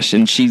crash,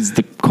 and she's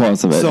the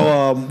cause of it.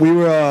 So we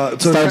were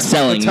Start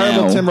selling the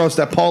Terrible now. Tim roast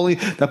that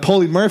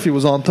Paulie Murphy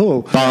was on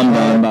too. Bomb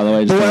down, by the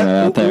way, just throwing it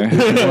out there.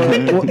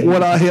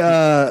 What I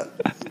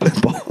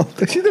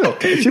she did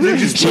okay. She did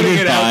She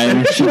did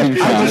fine. She did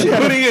fine.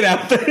 Putting it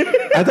out there.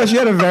 I thought she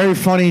had a very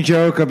funny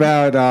joke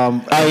about.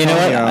 Oh, you know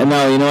what?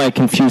 No, you know I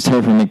confused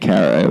her from Nick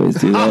Cara. I always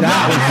do that.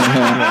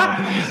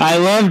 I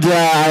loved.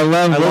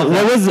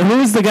 Who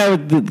was the guy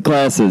with the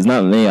glasses?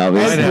 Not me,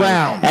 obviously. Ed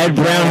Brown. Ed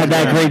Brown had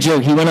that great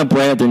joke. He went up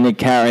right after Nick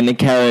Cara, and Nick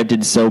Cara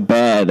did so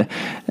bad.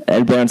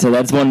 Ed Brown said,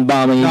 "That's one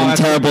bomb even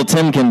Terrible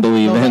Tim can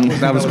believe in."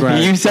 That was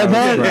great. You said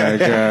that?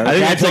 I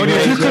think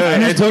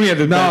Antonio had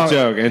the best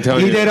joke.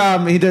 Antonio.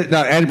 He did.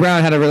 No, Ed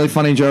Brown had a really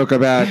funny joke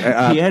about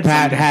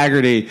Pat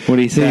Haggerty.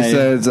 What'd he say? He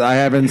says, "I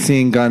haven't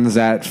seen guns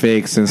that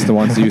fake since the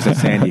ones used at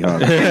Sandy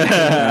Hook."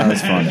 That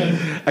was funny.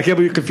 I can't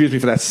believe you confused me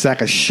for that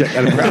sack of shit.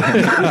 Ed Brown.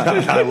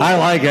 I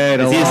like Ed.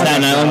 Is he a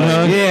Staten Island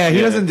host? Yeah,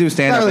 he doesn't do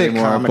stand up Not really a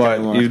anymore, comic but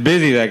anymore. He's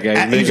busy, that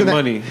guy. He's making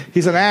money.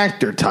 He's an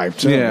actor type.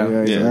 Too.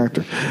 Yeah. He's an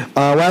actor.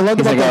 What I loved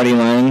He's about like Artie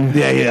Lang.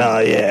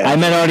 Yeah. I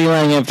met Artie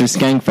Lang after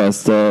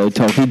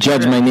Skankfest. He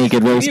judged my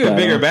naked roast Even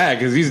battle. bigger bag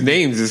because these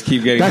names just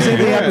keep getting. that's in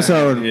bigger. the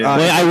episode. Yeah.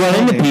 I run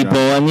into people,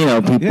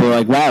 and people are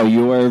like, "Wow,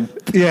 you were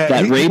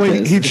that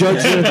rapist." He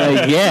judged you.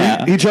 Like,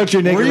 yeah. He judged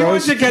your naked Were you on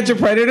roast. To Catch a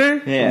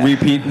Predator? Yeah.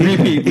 Repeat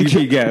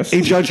guess.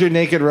 He judged your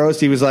naked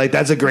roast. He was like,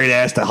 "That's a great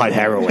ass to hide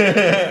heroin."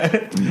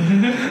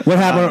 What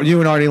happened with you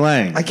and Artie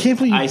Lang? I can't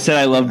believe I said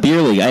I love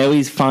beer league. I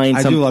always find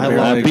I some. do love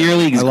beer league. Beer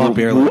league. I love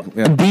beer league.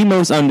 Yeah. The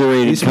most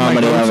underrated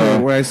comedy ever.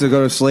 When I used to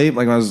go to sleep,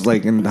 like when I was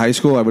like in high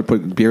school, I would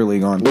put beer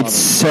league on. It's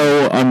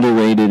so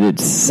underrated.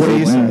 It's what so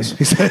he says.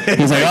 He said,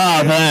 He's like,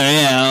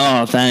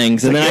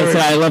 thanks. And then I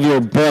said, I love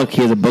your book.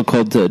 He has a book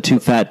called Too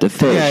Fat to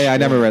Fish. Yeah, I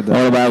never read that.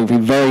 Autobiography,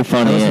 very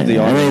funny. listened to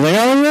the And he's like,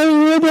 I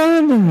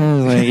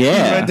was like,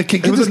 yeah.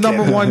 It was the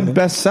number one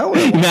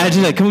bestseller.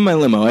 Imagine that. Come in my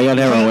limo. I got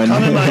heroin.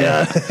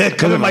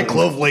 Come in my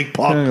Clove Lake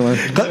Park.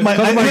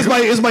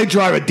 Here's my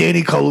driver,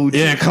 Danny Colucci.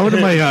 Yeah, come to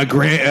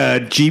my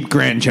Jeep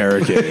Grand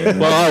Cherokee.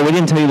 Well, we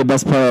didn't tell you the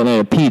best part of the night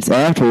of Pete's.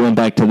 After we went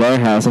back to their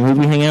house, and who did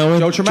we hang out with?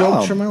 Joe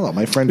Joe Tremello,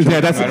 my friend. Yeah,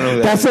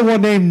 that's the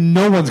one name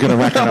no one's gonna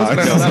recognize.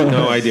 I have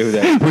no idea who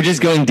that is. We're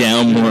just going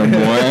down more and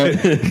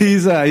more.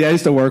 He's I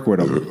used to work with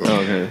him.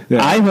 Okay.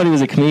 Yeah. I thought he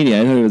was a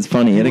comedian. I thought he was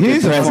funny. He had a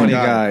He's good a presence. funny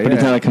guy. But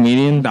he's yeah. not a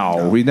comedian?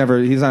 No, he never.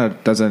 He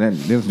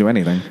doesn't do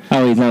anything.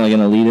 Oh, he's not like an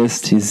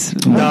elitist. He's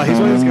No, he's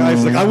one of those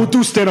guys like, I would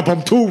do stand up,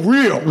 I'm too too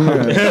real.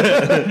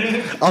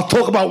 I'll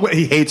talk about what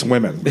he hates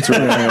women.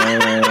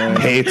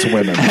 Hates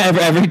women.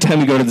 Every time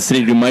you go to the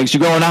city to do mics, you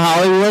going to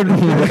Hollywood?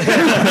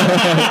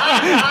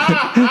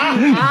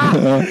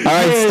 All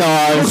right,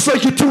 stars. Looks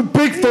like you're too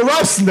big for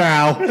us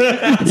now.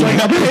 It's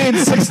like I'm paying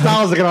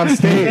 $6 to get on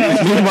stage.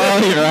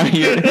 Meanwhile,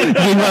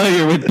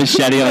 you're with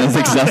Bichetti on his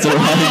successor.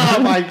 Oh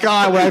my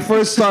God! When I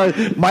first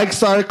started, Mike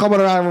started coming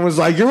around and was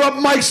like, "You're up,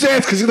 Mike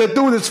Sands, because they're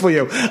doing this for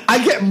you."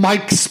 I get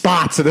Mike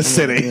spots in the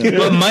city.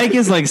 But Mike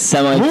is like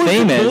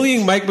semi-famous.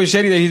 Bullying Mike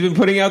Bichetti that he's been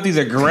putting out these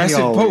aggressive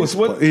posts.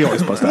 What? He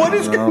always posts that. What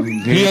is going?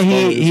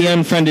 He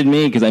unfriended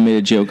me because I made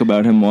a joke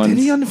about him once. Did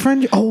he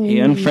unfriend you? Oh, he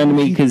unfriended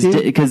me because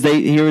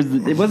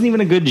it wasn't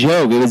even a good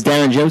joke. It was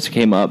Darren Jokes who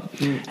came up,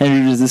 and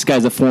it was this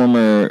guy's a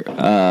former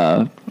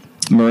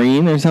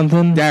Marine or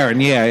something.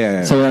 Darren,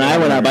 yeah. So when I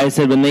went up, I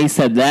said when they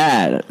said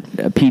that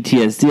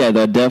PTSD, I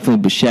thought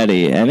definitely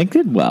Bichetti, and it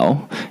did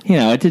well.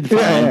 It did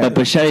fine, but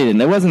Bichetti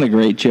didn't. It wasn't a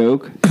great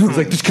joke. It's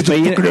like this kid's a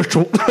fucking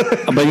intro.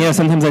 But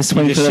sometimes I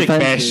swing for the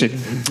fence.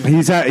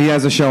 He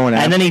has a show in.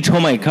 And then he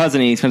told my cousin,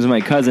 he's friends with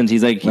my cousins.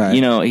 He's like,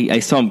 right. I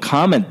saw him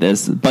comment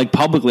this like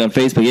publicly on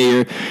Facebook.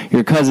 Yeah,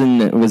 your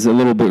cousin was a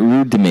little bit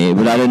rude to me,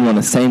 but I didn't want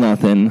to say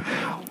nothing.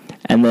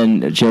 And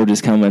then Joe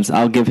just comments,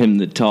 "I'll give him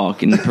the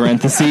talk," in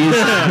parentheses,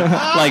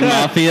 like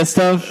mafia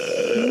stuff.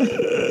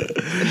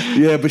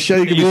 Yeah,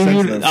 Bichetti can be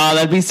sensitive. Oh,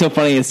 that'd be so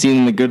funny to see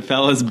in the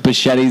Goodfellas.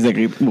 Bichetti's like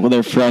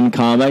their friend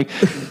comic.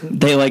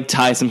 They like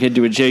tie some kid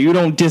to a chair. You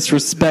don't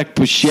disrespect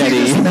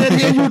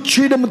Bichetti. You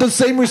treat him with the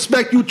same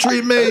respect you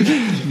treat me.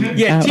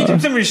 Yeah, teach him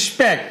some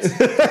respect.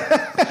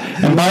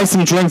 And buy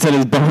some drinks at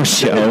his bar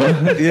show.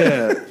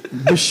 Yeah.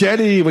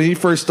 Bichetti, when he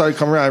first started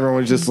coming around, everyone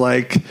was just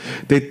like,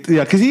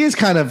 because he is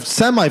kind of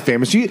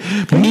semi-famous. He's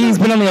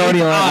been on the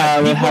audio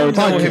with Howard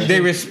Stern. They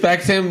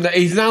respect him.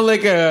 He's not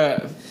like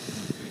a.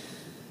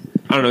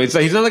 I don't know. It's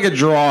like, he's not like a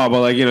draw,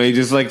 but like he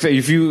just like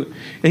he's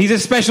a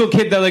special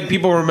kid that like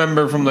people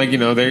remember from like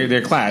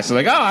their class. So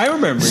like, oh, I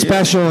remember.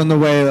 Special in the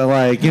way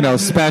that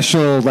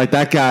special like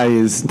that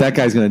guy's going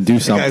to do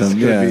something.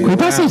 Yeah. Can we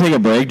possibly take a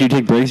break? Do you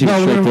take breaks?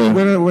 No, we're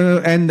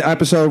going to end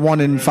episode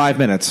 1 in 5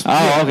 minutes.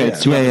 Oh, okay.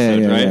 It's 2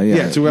 episodes, right?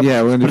 Yeah, 2 episodes.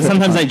 Yeah, but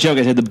sometimes I joke.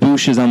 I said the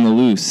boosh is on the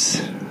loose.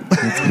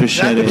 That's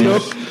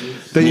Bichetti.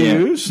 That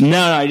you use?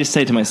 No, I just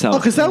say it to myself. Oh,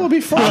 because that would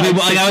be fun. I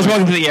was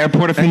walking to the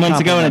airport a few months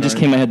ago, and it just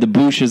came in my head. The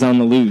boosh is on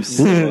the loose.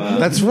 So,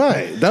 that's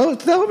right. That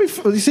would be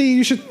fun. You see,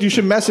 you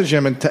should message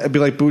him and be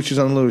like, "Boosh is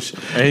on the loose,"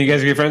 and you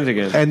guys get friends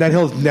again. And then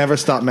he'll never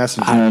stop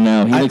messaging. I don't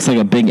know. He looks like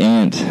a big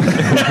ant.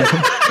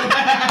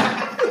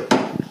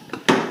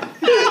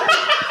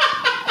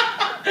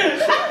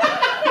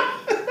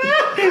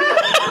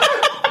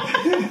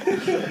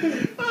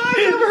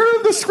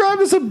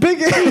 Described as a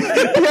big ant.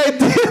 The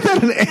idea that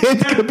an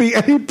ant could be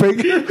any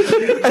bigger,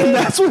 and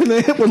that's what an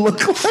ant would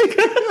look like.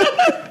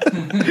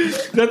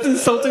 That's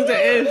insulting to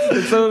ants.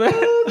 It's so bad.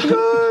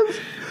 Oh, God.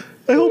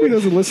 I hope he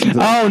doesn't listen to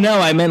that. Oh, no,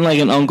 I meant like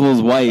an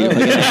uncle's wife, like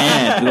an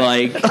aunt.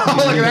 Like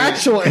an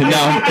actual ant.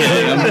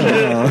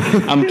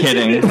 No, I'm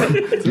kidding.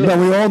 No,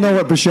 we all know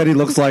what Bichetti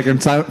looks like,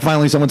 and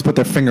finally someone's put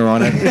their finger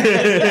on it.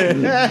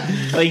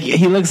 Like,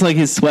 he looks like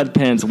his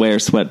sweatpants wear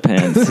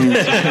sweatpants.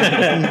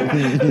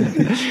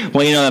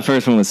 Well, that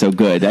first one was so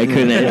good. I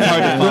couldn't. It's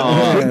hard to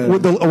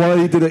follow. Well,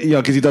 he did it,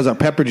 because he does a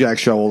Pepper Jack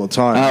show all the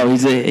time. Oh, he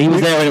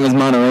was there when it was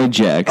Monterey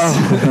Jacks.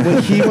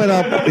 When he went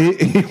up,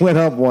 he went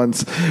up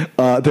once.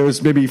 There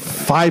was maybe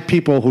 5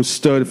 people who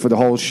stood for the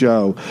whole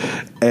show,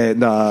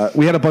 and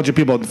we had a bunch of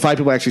people. 5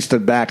 people actually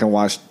stood back and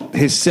watched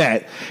his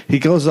set. He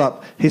goes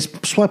up, his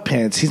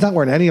sweatpants. He's not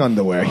wearing any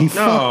underwear. He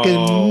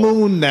fucking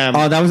mooned them.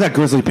 Oh, that was that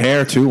Grizzly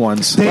Pear too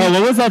once.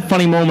 What was that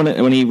funny moment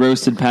when he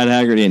roasted Pat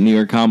Haggerty at New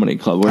York Comedy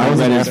Club? Where I was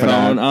read there his for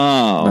phone. that.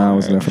 Oh, No, I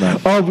wasn't there for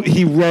that. Oh,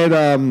 he read.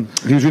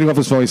 He was reading off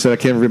his phone. He said, "I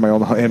can't read my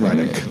own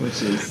handwriting."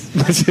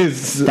 Which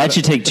is that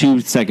should take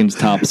 2 seconds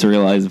tops to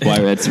realize why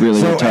that's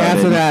really so retarded.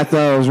 After that,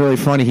 though, it was really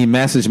funny. He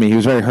messaged me. He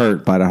was very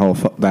hurt by that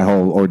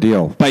whole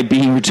ordeal. By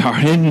being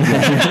retarded.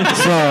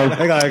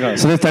 hang on.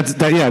 So that's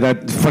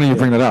funny you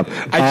bring that up.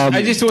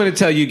 I just want to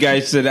tell you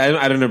guys that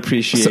I don't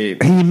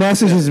appreciate. So he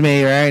messages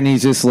me, right, and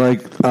he's just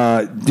like,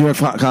 doing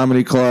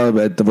Comedy Club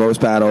at the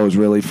roast battle was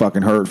really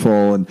fucking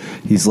hurtful, and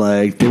he's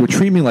like, they would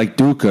treat me like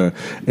Duca,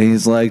 and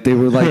he's like, they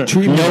would like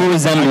treat me. No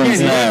resemblance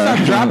there.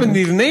 Stop dropping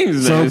these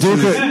names. So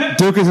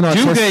Duca's an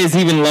autistic. Duca is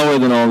even lower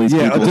than all these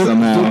people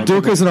somehow.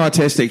 Duca's an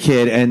autistic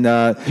kid, and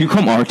you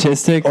call him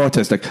artistic?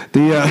 Autistic.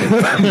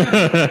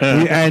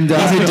 And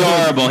he's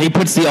adorable. He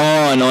puts the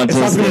R on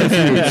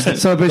autistic.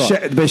 So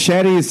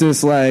Bichetti is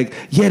just like,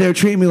 they're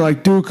treating me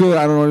like Duca.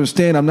 I don't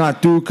understand. I'm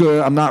not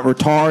Duca. I'm not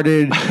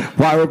retarded.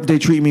 Why would they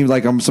treat me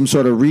like I'm some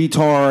sort of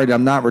retard?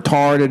 I'm not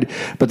retarded.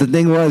 But the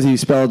thing was, he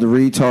spelled the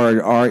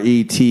retard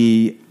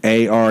RETARD.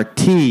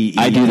 A-R-T.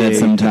 I do that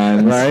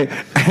sometimes. Right?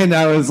 And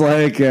I was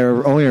like,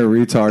 only a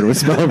retard would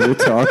spell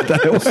retard.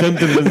 The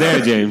symptoms are there,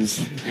 James.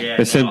 Yeah.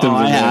 The symptoms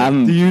are there.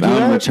 I'm Do you do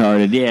I'm that?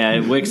 retarded. Yeah,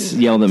 Wix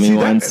yelled at me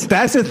once.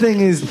 That's the thing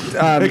is...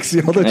 Yeah,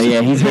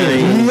 he's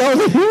very...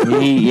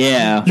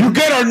 yeah. You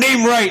get our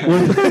name right.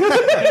 Well,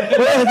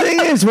 the thing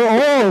is, we're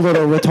all a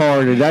little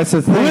retarded. That's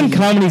the Who in thing.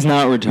 comedy's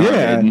not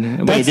retarded?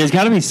 Yeah, Wait, there's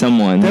got to be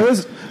someone. There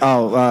was...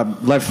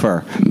 Lev Fur.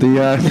 He's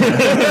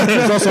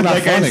also not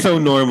That funny. guy's so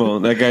normal.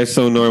 That guy's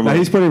so normal. No,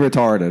 he's pretty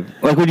retarded.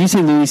 Like, would you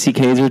say Louis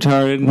C.K.'s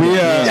retarded?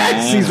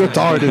 Yes, he's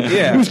retarded.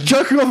 Yeah. He was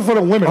jerking off in front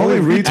of women. Only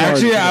retards.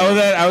 Actually,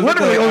 I was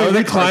Literally only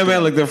at retards. Climb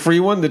at like the free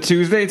one, the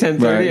Tuesday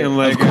 10:30. Right. I'm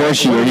like, Of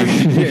course you would.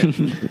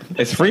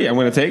 It's free. I'm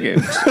going to take it.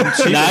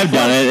 No, I've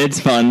done it. It's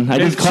fun. I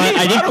did It's cheap.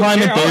 I don't climb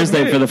care. it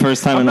Thursday for the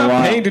first time I'm in a not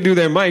while. paying to do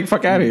their mic.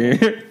 Fuck out of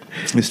here.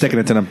 He's sticking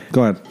it to them.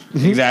 Go ahead.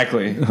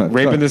 Exactly.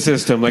 Raping the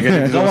system like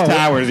those Go on.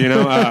 towers, you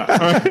know. Go on,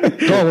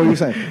 what are you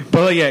saying?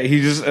 But like, yeah,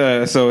 he just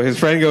so his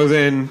friend goes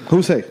in.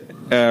 Who say?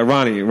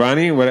 Ronnie, what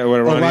Ronnie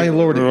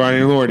Lordy.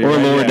 Ronnie Lordy, Or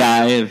right? Lord Yeah.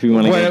 Die, if you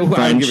want to get I don't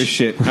French. give a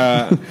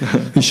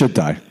shit. He should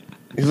die.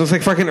 He looks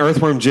like fucking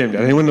Earthworm Jim.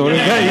 Does anyone notice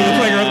that? He looks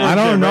like Earthworm I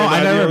don't Jim, know. right?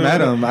 I never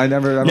met him. I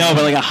don't No,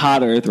 but like a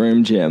hot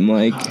earthworm Jim,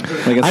 like a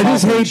I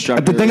just software hate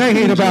instructor the thing I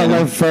hate about Jim.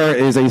 Lead Fur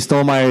is he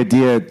stole my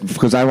idea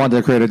because I wanted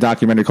to create a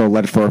documentary called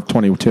Lead Fur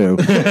 22.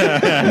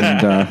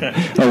 And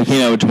Oh, he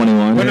came out with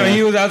 21. But no,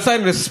 he was outside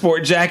in a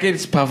sport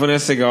jacket, puffing a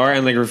cigar,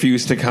 and like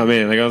refused to come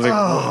in. Like I was like,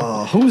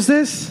 Oh, who's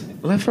this?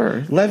 Lead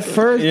Fur. Lev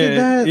Fur did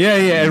that? Yeah.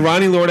 And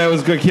Ronnie Lordi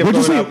was good. Kept what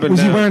going you up and was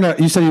he down.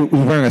 wearing you said he was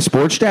wearing a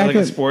sports jacket?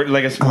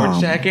 Like a sports Oh,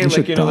 jacket, he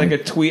like should like die.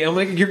 a tweet. I'm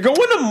like, you're going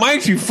to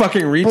mics, you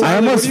fucking retard. I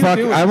almost Like,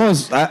 what are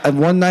you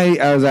doing? one night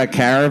I was at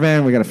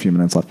Caravan. We got a few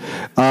minutes left.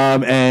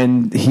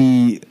 And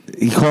he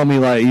called me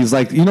like he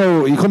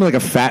called me like a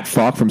fat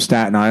fuck from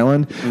Staten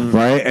Island,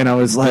 right? And I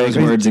was like Those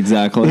words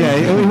exactly. Yeah,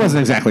 he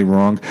wasn't exactly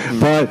wrong,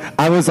 but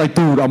I was like,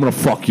 dude, I'm gonna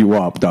fuck you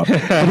up, though.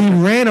 But he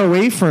ran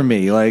away from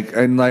me, I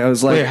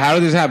was like, Wait, how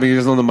did this happen? You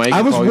just on the mic?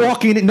 I was called you?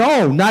 walking.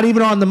 No, not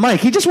even on the mic.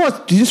 He just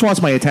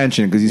wants my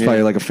attention because he's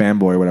probably like a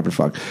fanboy or whatever the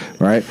fuck,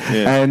 right?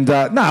 Yeah. And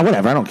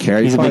whatever. I don't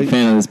care. He's a probably, big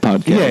fan of this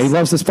podcast. Yeah, he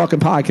loves this fucking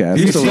podcast.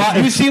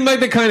 You seem like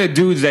the kind of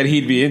dudes that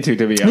he'd be into,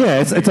 to be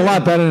honest. Yeah, it's a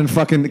lot better than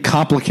fucking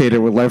complicated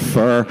with Lev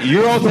Fur.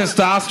 You're all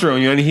testosterone,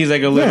 you know, and he's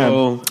like a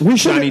little we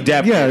should. Johnny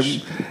Depp. Yeah,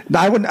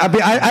 I wouldn't. I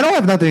don't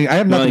have nothing. I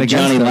have Well, nothing like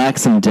against Johnny him.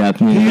 lacks some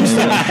depth.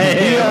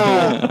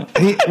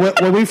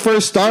 When we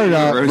first started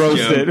out,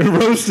 Roasted.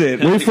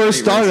 when we first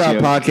started our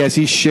roast podcast,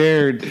 he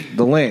shared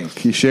the link.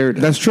 He shared.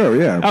 That's true.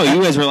 Yeah. Oh,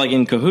 you guys were like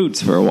in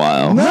cahoots for a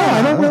while. No,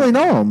 I don't really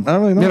know him. I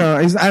don't really know You know,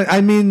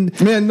 I mean,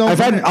 I've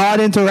had funny. odd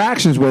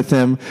interactions with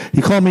him.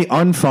 He called me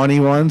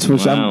unfunny once,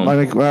 which Wow. I'm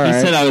like, all He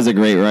right. said I was a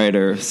great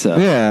writer. So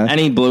Yeah. and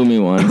he blew me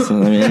once. I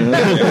mean,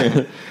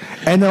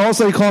 And then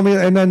also he called me,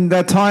 and then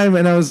that time,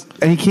 and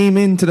he came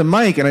into the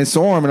mic, and I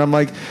saw him, and I'm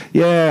like,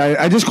 yeah,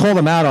 I just called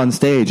him out on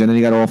stage, and then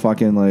he got all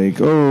fucking like,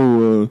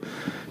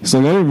 he's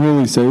like, I didn't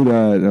really say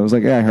that. And I was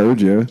like, yeah, I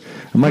heard you.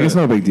 I'm like, it's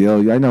no big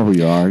deal. I know who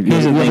you are.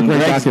 here's the You have a thing: great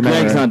Greg's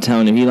documentary. not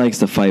telling you. He likes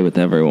to fight with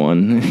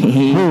everyone.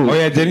 Oh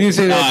yeah, didn't you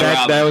say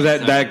that Rob. was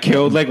that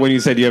killed like when you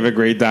said you have a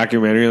great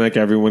documentary, like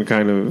everyone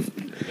kind of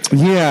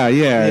Yeah.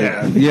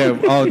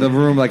 Oh, the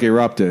room like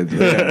erupted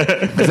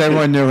because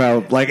everyone knew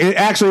how. Like it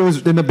actually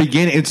was in the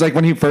beginning. It's like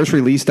when he first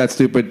released that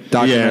stupid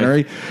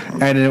documentary,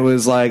 and it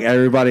was like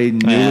everybody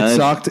knew it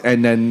sucked,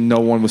 and then no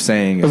one was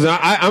saying it. 'Cause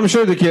I'm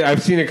sure the kid.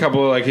 I've seen a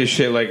couple of like his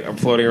shit like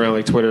floating around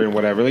like Twitter and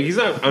whatever. Like he's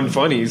not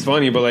unfunny. He's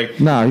funny, but like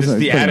No, he's just not-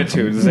 the he's pretty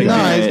attitude. It's like, No,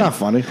 yeah, it's not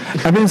funny.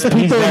 I mean, it's He's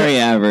people. very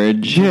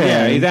average.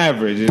 yeah, he's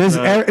average. It's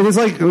not- It's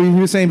like we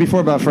were saying before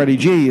about Freddie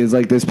G. Is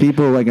like there's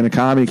people like in the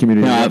comedy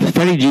community. No,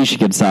 Freddie G should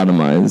get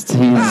sodomized. He's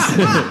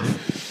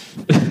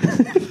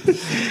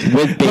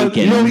with But,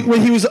 bacon.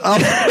 when he was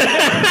up,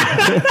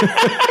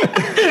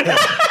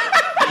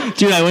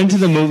 Dude, I went to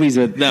the movies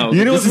with You know,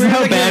 This is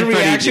how bad his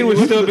reaction would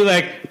still be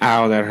like,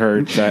 "Ow, that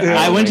hurt."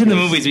 I went to the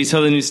movies. We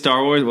saw the new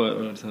Star Wars.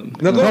 What's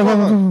up? No,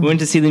 go. We went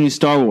to see the new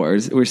Star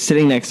Wars. We're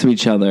sitting next to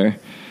each other,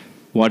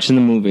 watching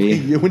the movie.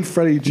 You and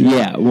Freddie G.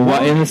 Yeah,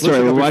 in the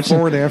story, we're watching.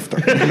 Before and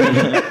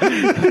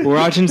after. We're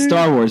watching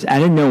Star Wars.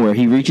 Out of nowhere,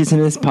 he reaches in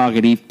his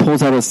pocket. He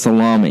pulls out a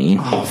salami.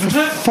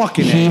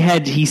 fucking.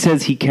 He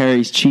says he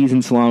carries cheese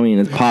and salami in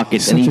his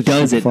pockets, and he Such a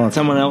does it. fuck.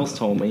 Someone else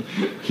told me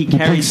he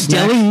carries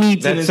snacks. deli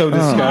meats in That's his so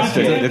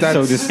disgusting. pocket. That's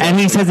so disgusting. And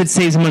he says it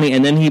saves money.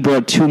 And then he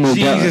brought two Modelo.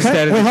 Jesus,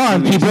 that is- Wait, hold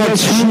on. He brought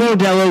two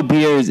Modelo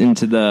beers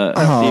into the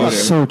Oh, theater.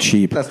 so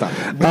cheap. That's not.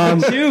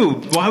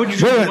 Dude, why would you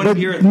drink one But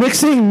beer?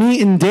 mixing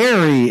meat and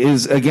dairy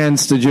is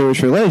against the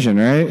Jewish religion,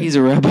 right? He's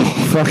a rebel.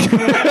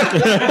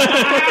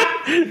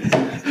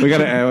 We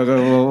gotta.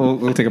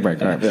 We'll take a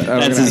break. All right.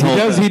 That's his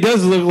whole. He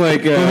does look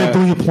like.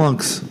 Do your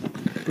plunks.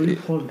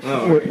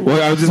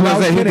 Well, I was just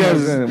gonna say he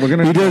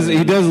does.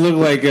 He does look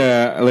like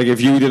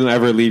if you didn't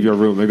ever leave your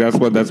room. Like that's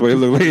what it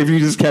looked like. If you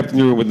just kept in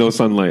your room with no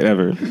sunlight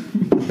ever.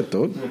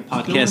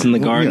 Podcast in the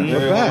garden.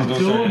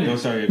 No,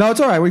 sorry. No, it's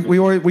all right.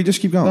 We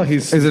just keep going. No,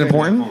 he's. Is it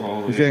important?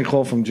 He's getting a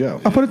call from Joe.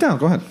 I'll put it down.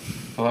 Go ahead.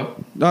 Hello?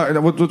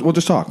 No, we'll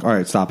just talk. All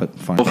right, stop it.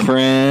 Fine.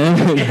 Friend.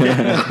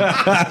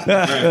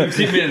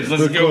 15 minutes.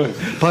 Let's go.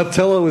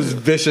 Pontillo was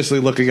viciously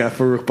looking at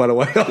Farouk, by the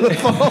way, on the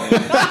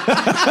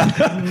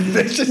phone.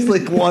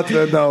 Viciously wanting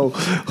to know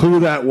who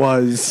that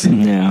was.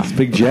 Yeah.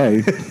 Big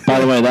J. By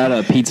the way,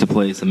 that pizza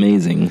place,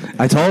 amazing.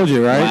 I told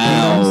you, right?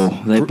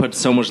 Wow. They put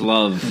so much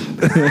love.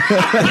 And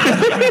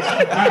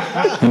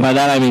by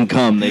that I mean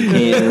cum. They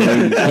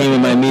came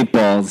with my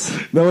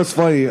meatballs. No, it's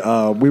funny.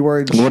 We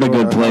weren't What a sure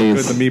good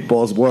place. how good the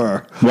meatballs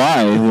were.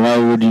 Why? Why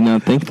would you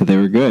not think that they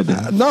were good?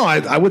 No,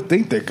 I would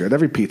think they're good.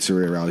 Every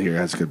pizzeria around here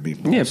has good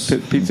meatballs. Yeah,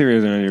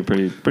 pizzerias around here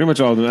pretty much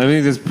all of them. I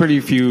mean, there's pretty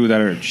few that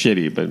are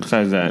shitty, but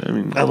besides that, I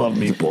mean, I love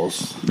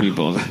meatballs.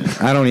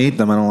 meatballs. I don't eat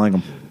them. I don't like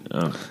them.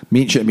 Oh.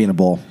 Meat shouldn't be in a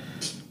bowl.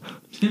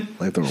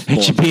 Like the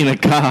It should be in a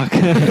cock.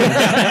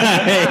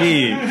 that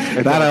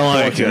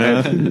I like.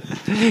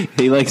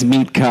 He likes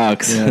meat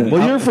cocks. Yeah,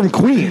 Well, you're from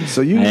Queens,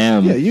 so you I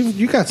am. Yeah,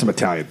 you got some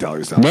Italian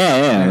dellers down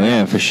there.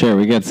 yeah, for sure.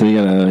 We got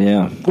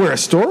yeah. We're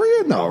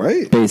Astoria? No,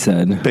 right?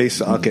 Bayside.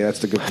 Okay, that's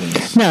the good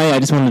thing. No, yeah, I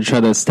just wanted to try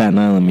those Staten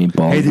Island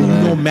meatballs. Hey, did you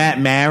know Matt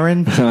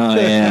Marin? Oh,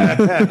 yeah.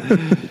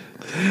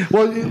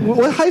 Well,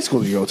 what high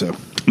school did you go to?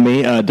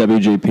 Me,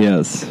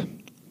 WJPS.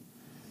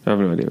 I have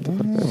no idea what the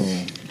fuck that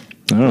is.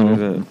 I don't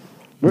know.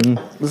 What is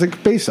It's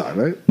like Bayside,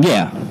 right?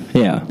 Yeah.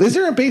 Is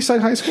there a Bayside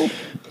high school?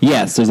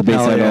 Yes, there's a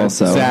Bayside yeah.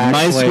 also. Zach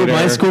My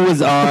Slater. school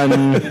was on.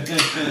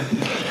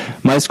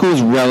 My school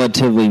is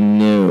relatively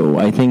new.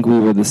 I think we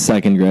were the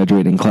second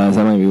graduating class.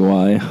 That might be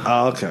why.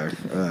 Oh, okay.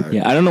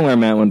 Yeah, I don't know where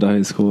Matt went to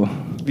high school.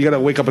 You got to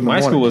wake up in the My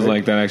morning. school was right?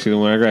 like that actually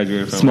when I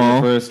graduated from.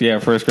 Small? First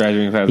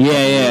graduating class.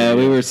 Yeah,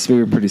 we were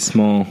pretty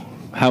small.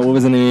 What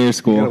was the name of your You got to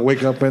school?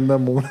 wake up in the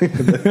morning.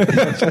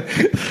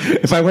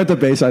 If I went to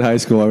Bayside High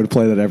School, I would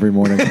play that every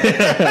morning.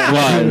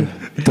 What?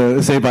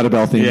 The Saved by the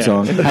Bell theme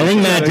song. I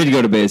think Matt did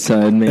go to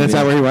Bayside. Maybe. Is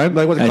that where he went?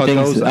 Like what the I think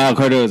Cardozo. so. Oh,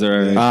 Cardozo,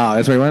 right. Ah,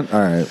 that's where he went?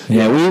 All right.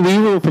 Yeah, we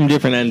were from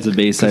different ends of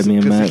Bayside, me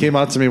and Because he Matt. came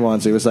out to me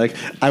once. He was like,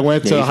 I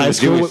went to Yeah, high high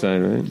school.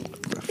 side, right?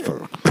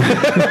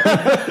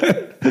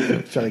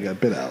 Trying to get a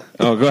bit out.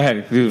 Oh, go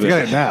ahead. Do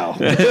Forget it now.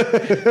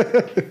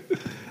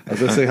 I was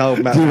going to say how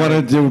Matt. Do you want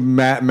to do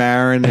Matt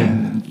Marin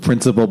in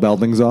Principal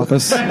Belding's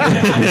office?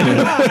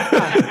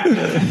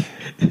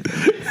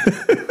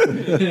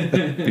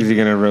 Is he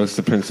gonna roast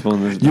the principal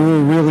in this? You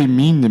were really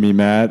mean to me,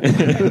 Matt.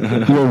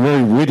 You were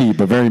very witty,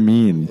 but very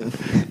mean.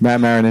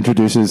 Matt Marin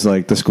introduces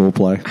like the school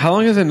play. How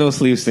long has the no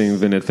sleeves thing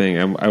been a thing?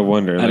 I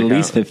wonder. At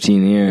least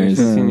 15 years.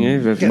 15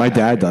 years. That's- My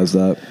dad does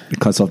that. He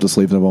cuts off the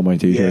sleeves of all my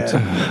t-shirts.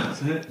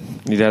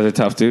 Your dad's a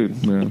tough dude.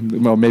 Yeah.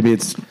 Well, maybe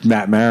it's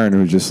Matt Marin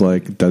who just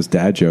like does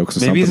dad jokes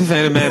or Maybe he's a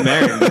something. fan of Matt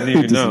Marin. Doesn't He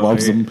even just know.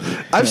 loves them.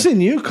 I've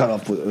seen you cut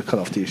off with a cut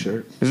off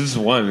t-shirt. This is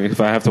one.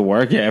 If I have to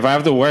work, yeah. If I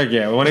have to work,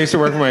 yeah. When I used to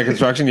work for my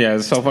construction, yeah,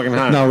 it's so fucking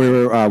hot. No, we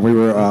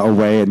were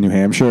away in New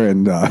Hampshire,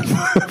 and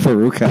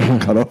Farouk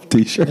had a cut off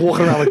t-shirt.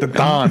 Walking around like the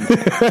Don.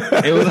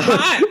 It was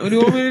hot. What do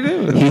you want me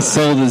to do? He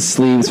sold his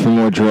sleeves for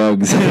more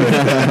drugs.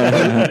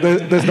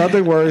 There's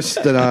nothing worse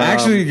than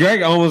Actually,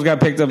 Greg almost got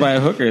picked up by a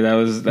hooker.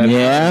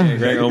 Yeah?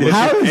 Greg almost.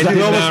 How is and that- she's she,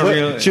 not almost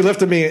real- she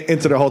lifted me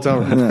into the hotel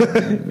room.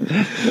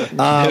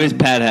 It was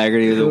Pat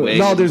Haggerty with a wig.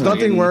 No, there's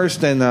nothing worse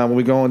than when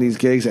we go on these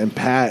gigs and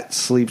Pat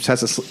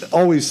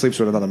always sleeps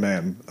with another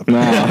man. No.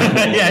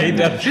 Yeah, he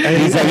does.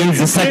 He's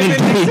the second And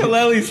then kid.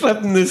 Taleli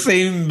slept in the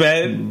same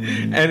bed,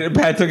 and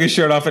Pat took his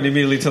shirt off, and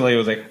immediately Taleli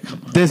was like,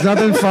 There's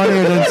nothing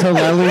funnier than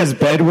Taleli's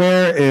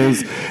bedwear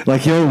is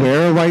like he'll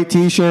wear a white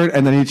t-shirt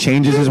and then he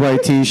changes his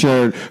white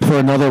t-shirt for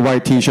another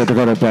white t-shirt to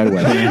go to bed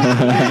with.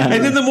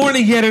 and in the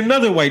morning he had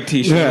another white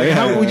T-shirt. Yeah, yeah,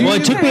 How would you? Well, it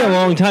do took me that? a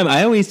long time.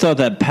 I always thought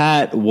that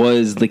Pat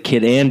was the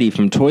kid Andy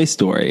from Toy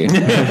Story.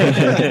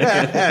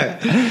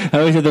 I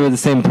always thought they were the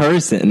same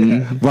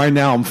person. Right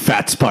now I'm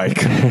Fat Spike.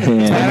 Pat is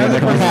Yeah,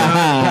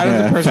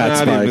 the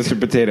personality Fat of Mr.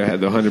 Potato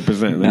Head,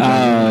 100%. Oh,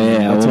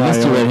 yeah. Well, why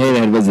Mr.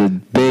 Redhead was a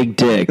big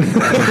dick.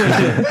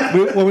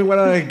 When we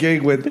went on a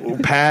gig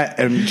with Pat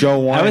and Joe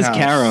Winehouse. I was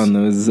Kara on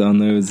those.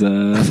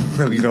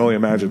 You can only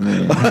imagine.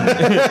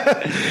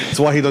 That's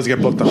why he doesn't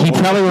get booked on. He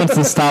probably wants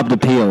to stop to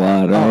pee a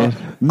lot, right?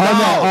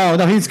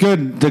 No, he's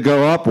good to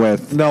go up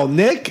with. No,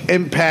 Nick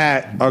and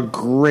Pat are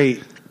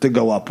great to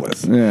go up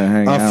with. Yeah,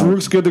 hang out.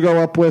 Farouk's good to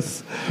go up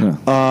with.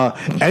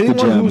 Anyone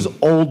job. who's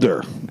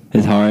older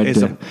It's hard.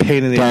 is a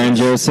pain in the Darren ass.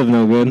 Joseph,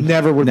 no good.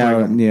 Never would bring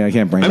him. Yeah, I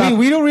can't bring I it. mean,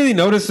 we don't really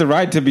notice the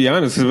ride, to be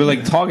honest, because we're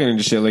like talking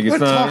and shit. Like it's We're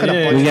not. talking a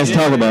bunch What do you guys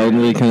talk about?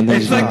 What kind of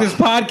things? It's like this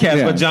podcast,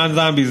 Yeah. but John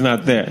Zombie's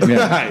not there.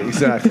 Right,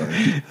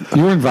 exactly.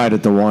 You were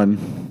invited to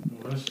one.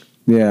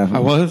 Yeah, I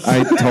was?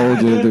 I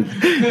told you.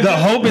 The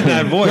hope in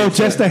that voice. No,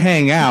 just to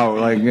hang out.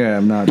 Like, yeah,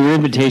 I'm not. Your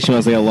invitation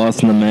was like a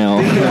lost in the mail.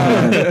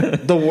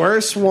 The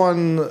worst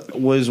one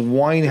was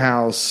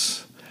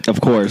Winehouse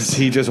Of course.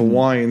 He just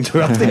whined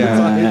throughout the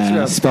entire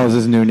show. Spells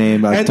his new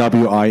name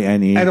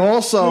W-I-N-E. And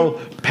also,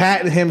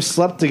 Pat and him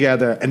slept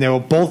together, and they were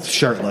both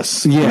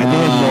shirtless. Yeah, they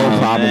had no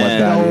problem with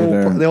that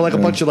either. They were like a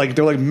bunch of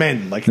they were like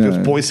men, like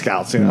just Boy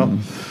Scouts, you know.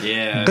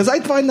 Yeah. Because I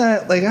find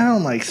that I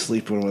don't like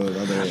sleeping with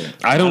other.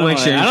 I don't like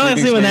sharing. I don't like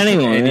sleeping with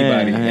anyone.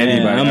 Anybody.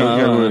 Yeah. I don't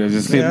care who it is.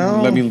 Just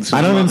let me.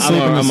 I don't even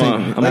sleep in the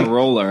same. I'm a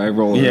roller. I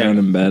roll around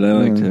in bed. I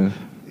like to.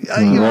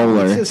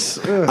 Roller. Just,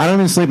 I don't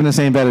even sleep in the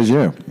same bed as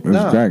you. It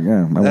was Greg.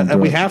 Yeah, and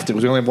we have to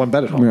because we only have one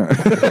bed at home.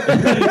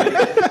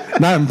 Yeah.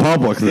 Not in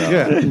public though.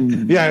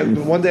 Yeah.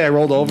 One day I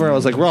rolled over and I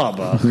was like, Rob,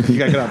 you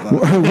gotta get up.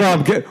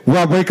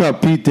 Rob, wake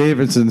up! Pete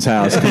Davidson's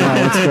house. Come on,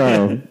 let's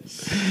go.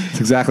 It's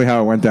exactly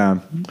how it went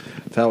down.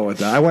 That's how it went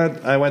down.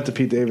 I went to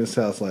Pete Davidson's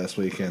house last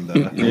weekend.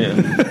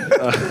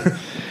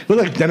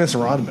 Looked like Dennis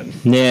Rodman.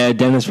 Yeah,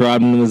 Dennis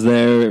Rodman was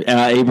there.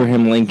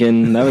 Abraham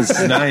Lincoln. That was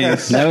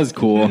nice. That was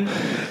cool.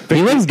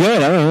 He looks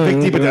good. I don't know.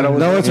 Big Deep Potato.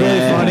 No, it's really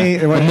funny.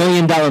 $1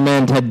 Million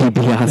Man Ted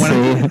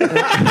DiBiase.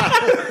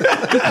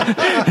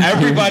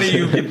 Everybody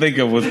you could think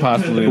of was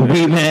possibly in there.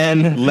 Wee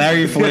Man.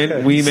 Larry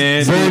Flint, Wee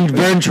Man.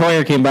 Vern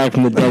Troyer came back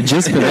from the dead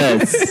just for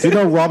this. Do you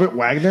know Robert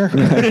Wagner?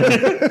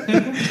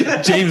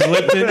 James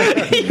Lipton.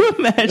 Can you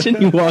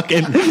imagine you walk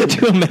in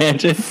to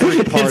imagine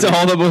it's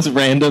all the most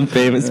random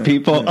famous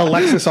people.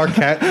 Alexis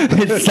Arquette.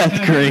 It's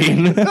Seth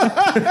Green.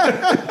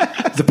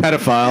 It's a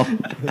pedophile.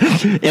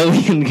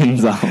 Elian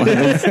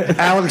Gonzalez.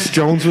 Alex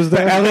Jones was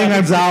there. Elian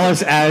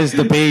Gonzalez as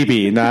the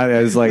baby, not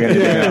as like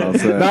anything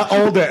else. Not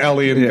older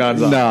Elian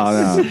Gonzalez.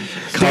 No.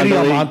 Danny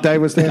Almonte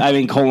was there. I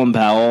mean, Colin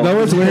Powell. No,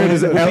 what's weird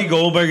is Whoopi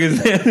Goldberg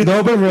is there.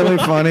 no, but really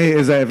funny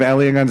is that if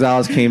Elian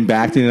Gonzalez came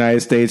back to the United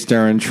States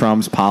during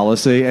Trump's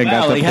policy and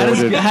got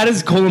deported, how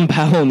does Colin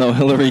Powell know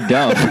Hillary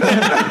Duff?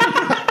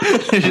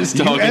 Just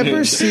You talking ever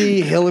to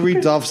see Hillary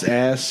Duff's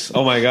ass?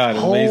 Oh my God!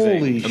 Amazing!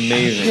 Holy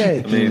Amazing!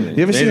 shit. Amazing!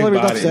 You ever seen Hillary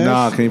Duff's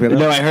ass? no, can you put it?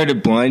 No, I heard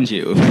it blind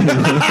you.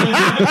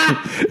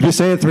 If you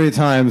say it 3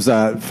 times,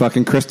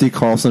 fucking Christy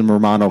Carlson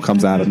Romano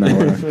comes out of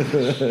nowhere.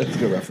 That's a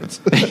good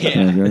reference. Okay.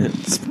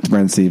 It's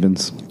Brent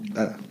Stevens.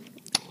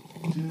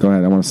 Go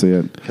ahead, I want to see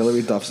it.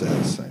 Hillary Duff's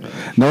ass.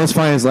 No, what's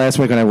funny is last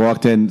week when I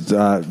walked in,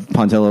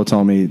 Pontillo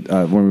told me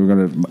when we were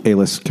going to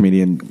A-list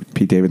comedian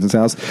Pete Davidson's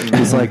house,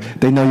 he's like,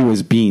 they know you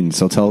as Beans,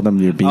 so tell them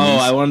you're Beans. Oh,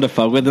 I wanted to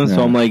fuck with him, so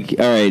Yeah. I'm like,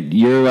 all right,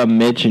 you're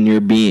Mitch and you're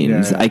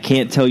Beans. Yeah. I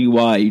can't tell you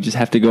why. You just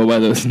have to go by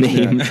those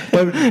names.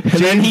 But And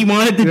then he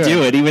wanted to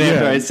do it, even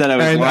after Yeah. I said I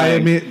was and lying. I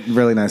admit,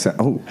 really nice.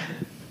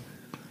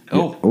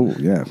 Oh,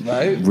 yeah.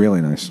 Right?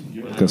 Really nice.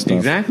 Good stuff.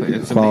 Exactly.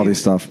 It's Quality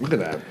amazing. stuff. Look at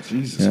that.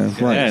 Jesus. Yeah.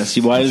 Christ. Yeah,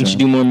 see, why didn't she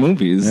do more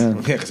movies? Yeah.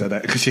 Yeah,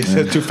 because she's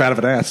too fat of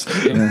an ass.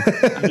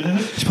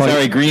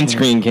 Sorry, green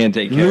screen can't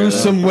take care Lose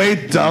of some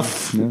weight,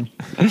 Duff. Really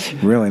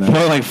that. nice.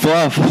 More like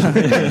fluff.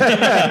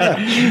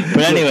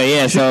 But anyway,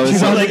 yeah, so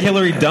She's not like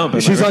Hillary Dump.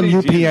 She's on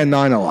UPN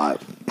 9 a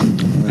lot.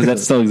 does that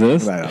still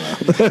exist? I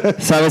don't know.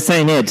 So I was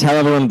saying, yeah, tell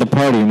everyone at the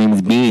party her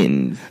name's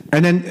Beans.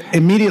 And then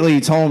immediately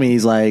he told me,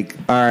 he's like,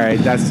 all right,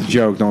 that's the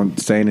joke. Don't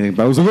say anything.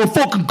 But I was like, well,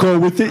 fucking go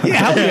with it. Yeah,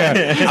 hell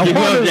yeah. You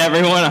go to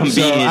everyone on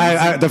So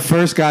Beans. the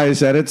first guy I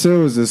said it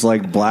to was this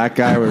like black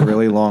guy with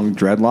really long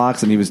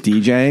dreadlocks, and he was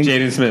DJing.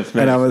 Jaden Smith.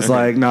 And I was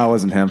like, no, it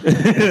wasn't him.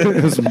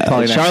 It was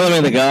probably not.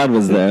 Charlamagne the God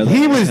was there.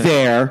 He was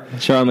there.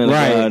 Charlamagne the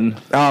Right.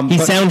 God. He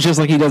But- sounds just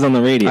like he does on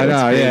the radio. I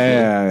know, It's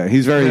yeah, crazy. yeah.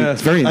 He's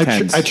very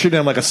intense. I treat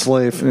him like a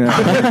slave.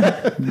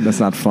 That's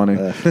not funny.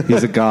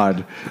 He's a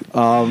god.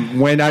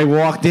 When I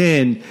walked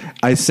in,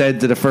 I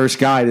said to the first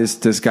guy,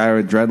 this guy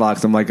with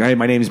dreadlocks, I'm like, hey,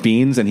 my name's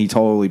Beans, and he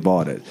totally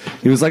bought it.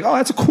 He was like, oh,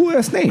 that's a cool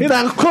ass name. He's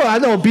like, cool, I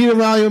know, beat him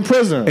while you're in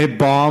prison. It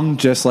bombed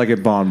just like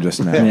it bombed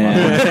just now. Yeah.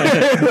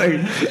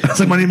 I was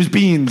like, my name is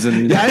Beans,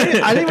 and Yeah,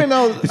 I didn't even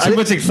know. Too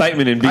much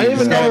excitement in being. I didn't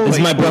even know. It's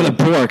my brother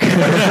Pork.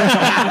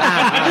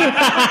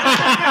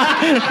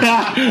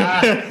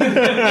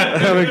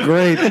 that would be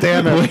great.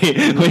 Damn it.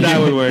 Wait, that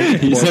would work.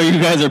 So you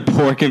guys are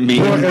Pork and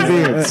Beans. Pork and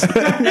Beans.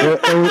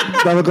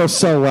 That would go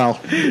so well.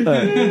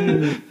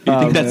 You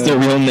think that's their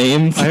real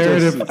names? I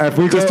heard if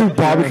we just do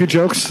barbecue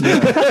jokes.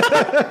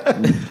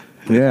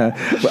 Yeah,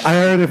 but I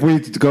heard if we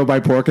go by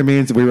Pork and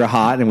Beans, we were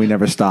hot and we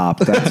never stopped.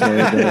 That's what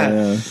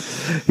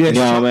yeah.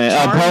 No,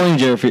 man. Pauline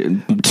Jerky.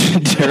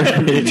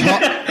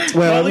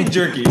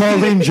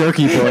 Pauline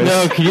Jerky boys.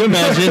 No, can you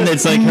imagine?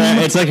 It's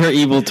like her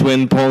evil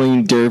twin,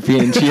 Pauline Durfee,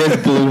 and she has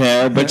blue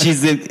hair, but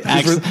she's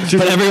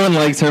but everyone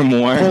likes her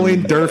more.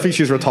 Pauline Durfee,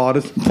 she's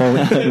retarded.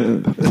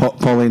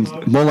 Pauline,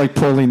 more like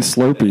Pauline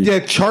Slopey. Yeah,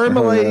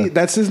 Charlamagne,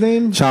 that's his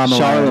name?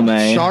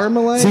 Charlamagne.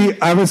 Charlamagne? See,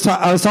 I was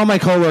telling my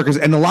coworkers,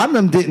 and a lot of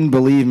them didn't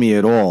believe me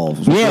at all.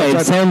 Yeah,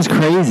 it sounds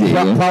crazy.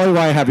 Probably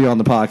why I have you on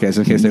the podcast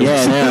in case they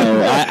Yeah,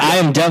 no, I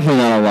am definitely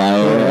not a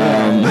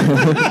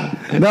liar.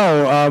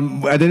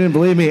 No, I didn't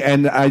believe me.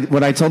 And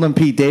when I told him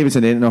Pete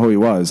Davidson, they didn't know who he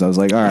was. I was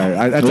like, all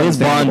right. He has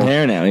blonde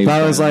hair now.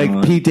 But I was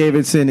like, Pete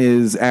Davidson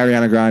is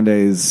Ariana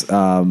Grande's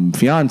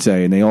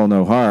fiance, and they all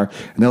know her.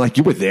 And they're like,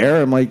 you were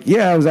there? I'm like,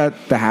 yeah, I was at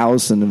the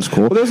house, and it was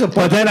cool.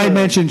 But then I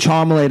mentioned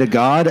Charmelay to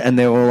God, and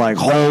they were like,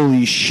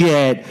 holy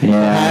shit.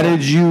 Yeah. How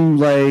did you,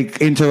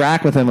 like,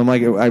 interact with him? I'm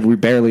like, we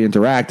barely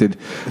interacted.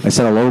 I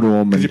said hello to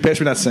him. Could you pass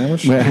me that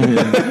sandwich?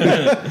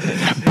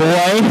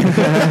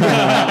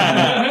 Boy.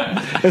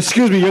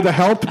 Excuse me, you're the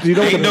help? You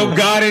know Ain't no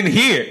God in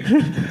here.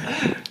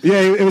 Yeah,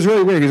 it was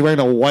really weird. He's wearing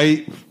a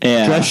white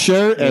dress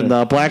shirt and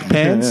black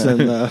pants.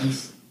 And He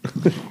was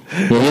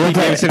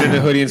sitting in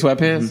a hoodie and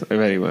sweatpants? I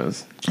bet he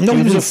was. no,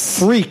 he was a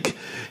freak.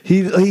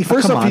 He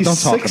first come off, on, he's don't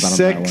talk about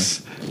him that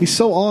 6'6". He's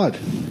so odd.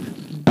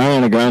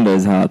 Ariana Grande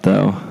is hot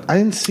though. I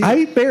didn't see.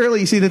 I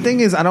barely see. The thing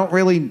is, I don't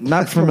really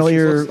not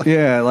familiar.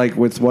 Like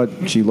with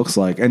what she looks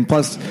like, and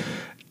plus,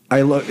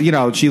 I look.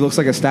 She looks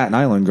like a Staten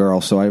Island girl,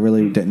 so I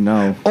really didn't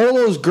know. All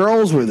those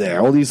girls were there.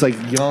 All these like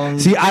young.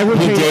 See, I would.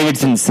 Pete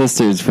Davidson's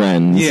sister's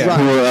friends, Yeah.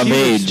 who were of She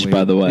was age, sweet.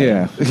 by the way.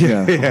 Yeah.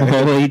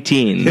 All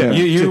 18. Yeah.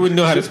 You wouldn't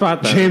know how to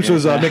spot that. James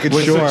was making So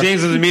sure.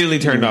 James was immediately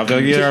turned off.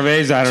 They're like, either of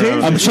age, I don't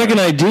know. I'm checking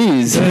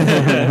IDs.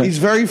 He's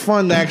very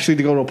fun actually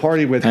to go to a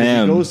party with. I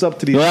am. He goes up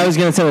to these. Well, I was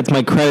going to say that's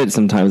my credit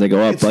sometimes. I go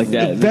up It's like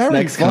that. This very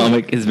next fun.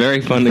 comic is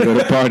very fun to go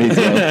to parties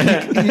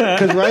with.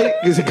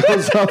 Because he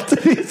goes up to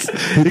these.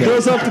 He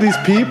goes up to these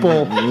people.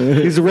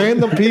 These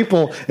random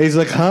people. And he's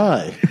like,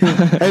 "Hi,"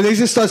 and he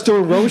just starts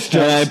doing roast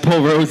And I jokes.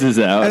 pull roses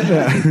out.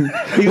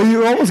 Well,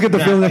 you almost get the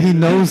feeling that he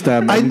knows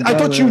them. I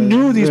thought you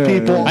knew these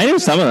people, I knew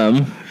some of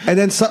them. and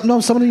then some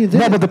of them you No,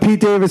 didn't. but the Pete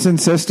Davidson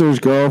sisters'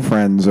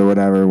 girlfriends or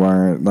whatever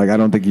weren't like. I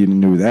don't think you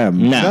knew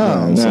them.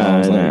 No, So I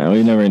was like- no,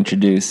 we never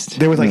introduced.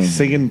 They were like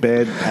singing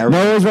bad.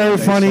 No, it was very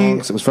Arabic funny.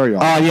 songs. It was very Oh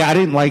awesome. yeah, I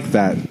didn't like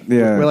that.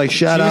 Yeah, We're like,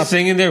 shut She was up.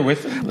 singing there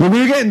with him? when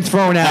we were getting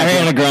thrown out.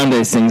 Ariana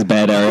Grande sings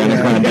bad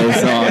Ariana Grande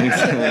songs.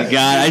 Oh my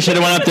God, I should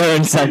have went up there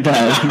and said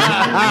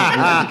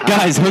that.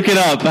 Guys, hook it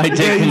up. I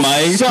take the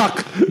mic.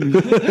 Suck.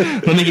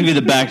 Let me give you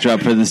the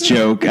backdrop for this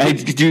joke. I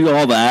do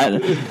all that,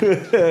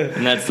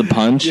 and that's the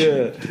punch.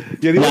 Yeah,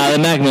 Nah, the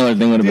Mac Miller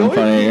thing would have the been only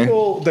funnier.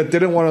 people that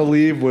didn't want to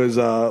leave was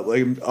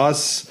like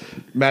us,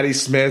 Maddie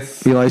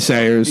Smith. Eli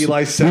Sayers.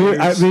 Eli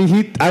I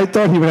mean, I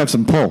thought he would have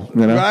some pull.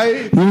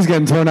 Right? He was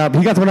getting thrown out.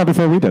 He got thrown out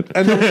before we did.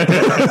 And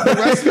the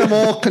rest of them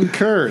all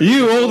concurred.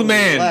 You old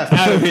man. Left.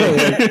 Out of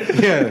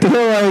here. Yeah.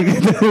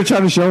 They were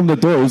trying to show him the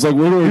door. He was like,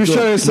 "Where do I He was go?"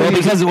 trying to say,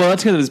 Well,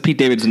 that's because it was Pete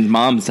Davidson's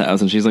mom's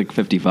house, and she's like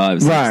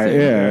 55. 60. Right?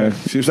 Yeah.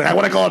 she was like, I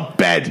want to go to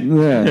bed.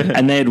 Yeah.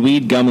 And they had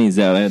weed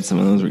gummies out. I had some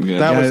of those. Were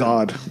good. That was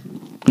odd.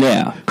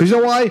 Yeah. Because you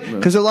know why?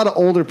 Because there are a lot of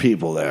older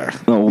people there.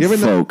 Old You ever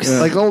know- folks.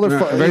 like older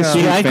Very folks.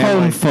 sweet. See, I call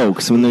family. them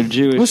folks when they're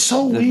Jewish. It was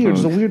so They're weird. It was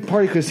a folks. weird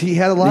party because he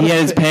had a lot He of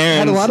had his parents.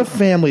 had a lot of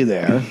family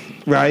there,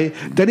 right?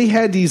 Then he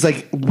had these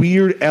like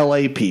weird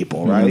LA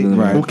people, right?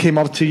 Right. Who came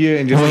up to you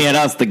and just Well, he had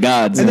us, the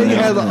gods. and then you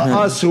had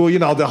us who,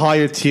 the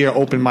higher tier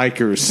open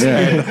micers.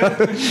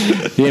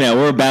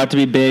 we're about to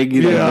be big.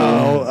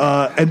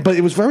 But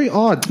it was very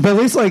odd. But at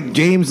least like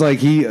James,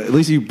 like at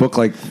least you book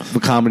like the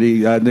comedy,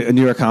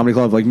 New York Comedy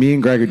Club. Like me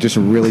and Greg just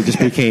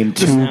became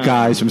two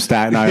guys from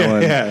Staten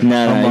Island. yeah.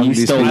 No, among you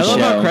these stole people. I love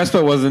how show.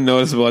 Crespo wasn't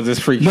noticeable as this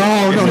freak. No,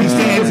 he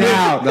stands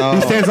out. No.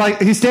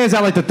 He stands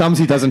out like the thumbs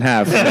he doesn't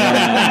have. He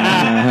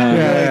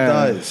really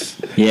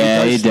does.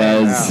 Yeah, he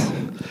stand does. out.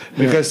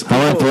 Because I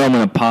want to throw him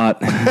in a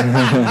pot.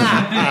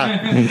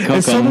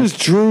 and so does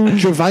Drew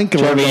Javanka.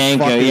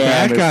 Javanka,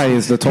 yeah. That guy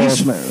is the tallest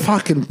He's man.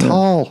 fucking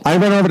tall. I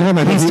went over to him.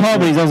 And He's tall,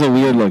 but he's also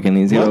weird looking.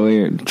 He's got a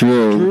weird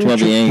Drew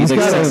Trevian. He's like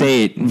got a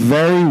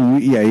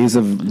 6'8". He's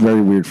a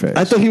very weird face.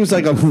 I thought he was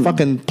like a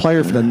fucking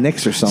player for the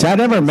Knicks or See, something. I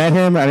never met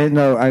him. I didn't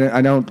know.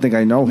 I don't think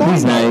I know him.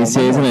 He's nice.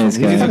 He's a nice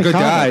guy. He's a good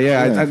guy.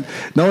 Yeah.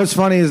 No, what's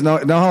funny is know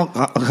how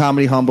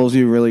comedy humbles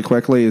you really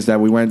quickly is that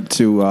we went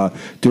to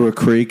do a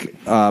Creek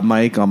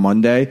mic on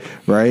Monday,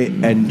 right?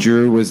 And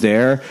Drew was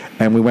there,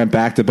 and we went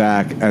back to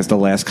back as the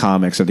last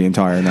comics of the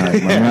entire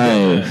night.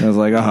 Right. I was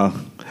like,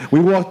 We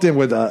walked in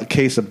with a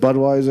case of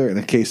Budweiser and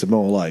a case of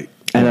Miller Lite.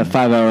 And a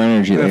 5-hour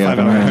energy. They got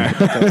going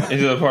on.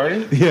 Into the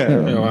party? Yeah.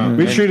 Oh, wow.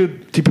 We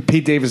treated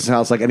Pete Davis'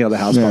 house like any other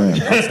house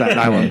party on Staten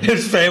Island.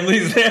 His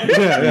family's there.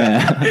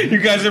 Yeah. You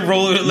guys are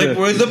rolling it like,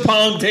 where's the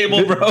pong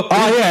table, bro?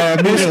 oh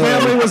yeah, His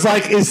family was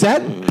like, "Is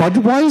that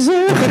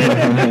Budweiser?"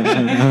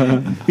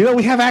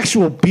 We have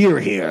actual beer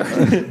here.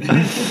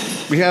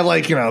 We have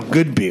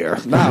good beer.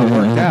 no, it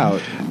worked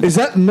out. Is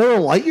that Miller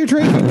Lite you're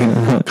drinking?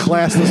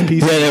 Classless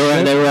piece.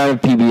 Yeah, they were out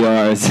of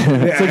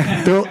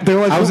PBRs. They're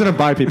like, I was gonna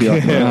buy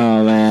PPL.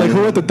 Oh man. like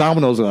who at the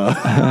Domino's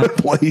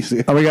place?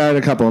 Oh, we got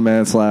a couple of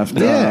minutes left.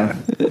 Yeah.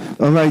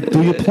 I'm like,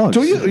 do your plugs.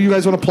 Do you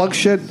guys want to plug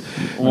shit?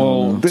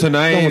 Well,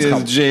 tonight Someone's is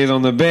coming. Jay's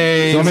on the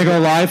Bay. Do you want me to go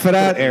live for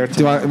that? Air Do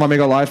you want me to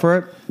go live for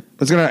it?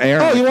 It's gonna air.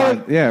 Oh, in you like want?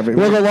 five- Yeah, You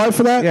want to go live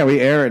for that? Yeah, we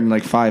air it in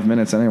like 5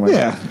 minutes anyway.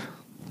 Yeah.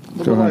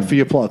 Go live for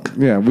your plug.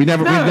 Yeah, we've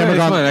never it's gone.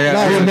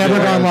 fine. We've never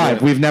gone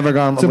live. We've never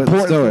gone. It's Let's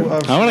important. do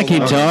it. I want to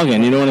keep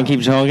talking. You don't want to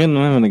keep talking?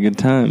 I'm having a good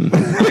time.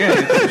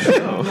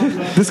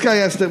 This guy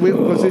has to.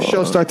 Because this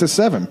show starts at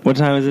 7. What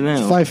time is it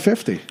now?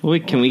 5:50.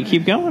 Wait, can we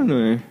keep going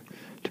or do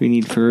we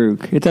need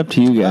Farouk? It's up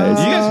to you guys.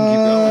 You guys can keep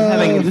going.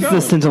 This is a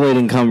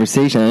scintillating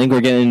conversation. I think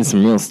we're getting into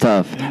some real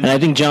stuff. And I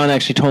think John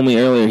actually told me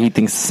earlier he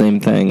thinks the same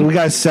thing. We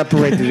guys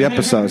separated the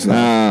episodes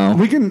now. Oh.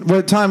 We can.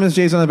 What time is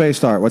Jason on the Bay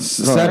start? What's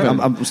 7?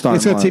 I'm starting.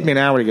 It's going to take me an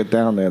hour to get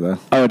down there, though.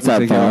 Oh, it's that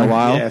Take you far. a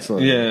while. Yeah, so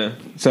Yeah.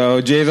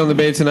 So Jay's on the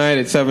Bay tonight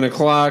at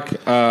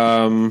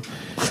 7:00.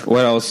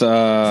 What else?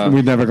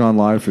 We've never gone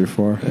live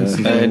before.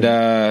 And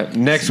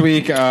next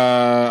week,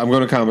 I'm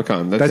going to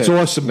Comic-Con. That's it.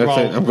 awesome, That's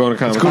bro. it. I'm going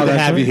to It's Comic-Con. good to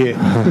have you here.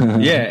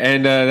 Yeah,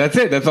 and that's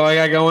it. That's all I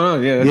got going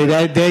on. Yeah.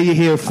 That's There you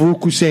hear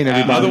Farouk Hussein,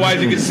 everybody.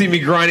 otherwise, you can see me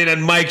grinding on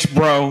mics,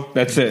 bro.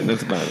 That's it.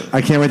 That's about it.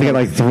 I can't wait to get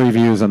like 3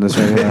 views on this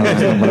right now.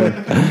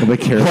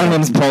 Nobody cares. One of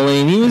them's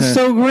Pauline. He was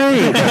so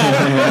great.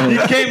 He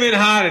came in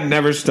hot and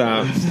never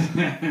stopped.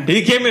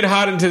 He came in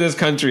hot into this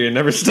country and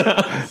never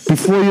stopped.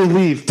 Before you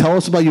leave, tell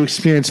us about your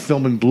experience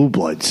filming Blue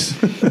Bloods.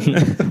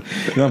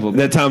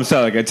 That Tom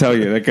Selleck, I tell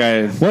you, that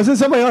guy. Wasn't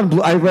somebody on?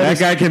 That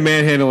guy can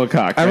manhandle a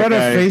cock. I read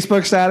That a guy-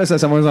 Facebook status that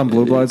someone was on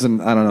Blue Bloods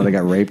and I don't know, they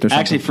got raped or something.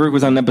 Actually, Farouk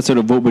was on an episode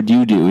of What Would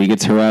You Do? He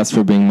gets harassed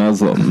for being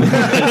Muslim.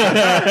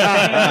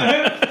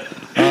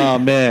 Oh,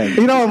 man.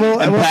 You know,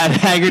 And Pat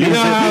Haggerty's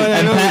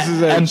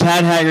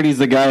Pat Haggerty's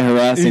the guy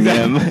harassing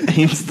him.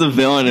 He's the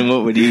villain in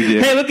What Would You Do?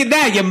 Hey, look at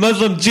that, you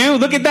Muslim Jew!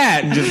 Look at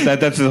that! And just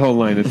that's his whole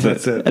line.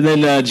 That's it. And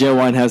then Joe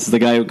Winehouse is the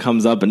guy who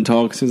comes up and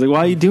talks. He's like, "Why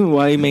are you doing?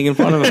 Why are you making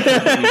fun of him?"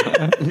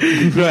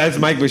 No, that's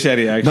Mike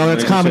Bichetti. Actually, No,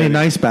 that's Mike Comedy Bichetti.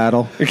 Nice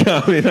Battle.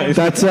 Comedy Nice.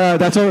 That's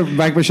what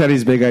Mike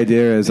Bichetti's big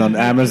idea is on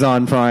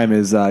Amazon Prime.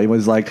 Is he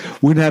was like,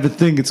 we're gonna have a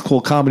thing. It's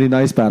called Comedy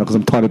Nice Battle because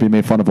I'm tired of being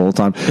made fun of all the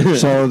time.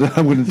 So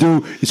I'm gonna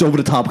do it's over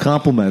the top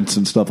compliments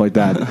and stuff like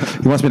that.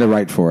 He wants me to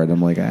write for it.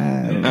 I'm like,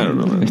 I don't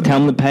know. Tell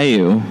him to pay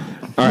you.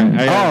 All right,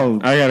 I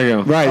gotta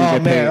go. Right, you Oh,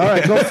 get man. paid. All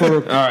right, go for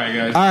it. All right,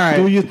 guys. All right,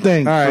 Do your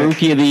thing. all right.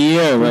 Rookie of the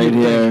year, right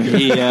here.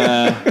 He,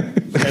 yeah.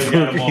 That's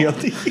very funny.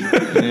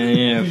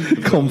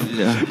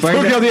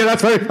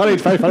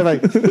 It's very funny.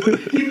 He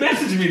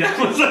messaged me that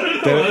one.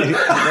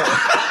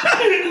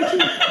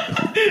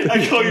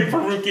 I call you for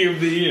Rookie of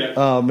the Year.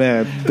 Oh,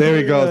 man. There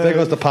we go. There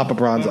goes the Papa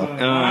Bronzo. All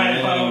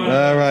right,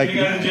 All right.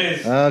 You guys,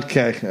 Jace.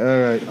 Okay.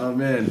 All right. Oh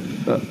man.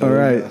 All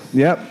right.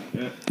 Yep.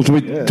 Do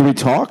we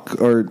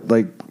talk or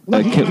like?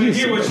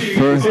 Hear what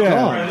you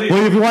Well,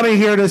 if you want to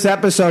hear this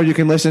episode, you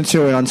can listen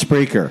to it on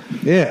Spreaker.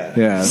 Yeah.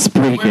 Yeah.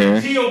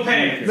 Spreaker. T.O.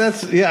 Pants.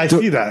 That's I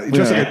see that.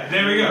 Just like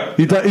There we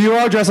go. You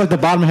are dressed like the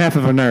bottom half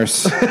of a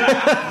nurse. there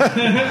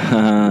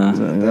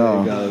it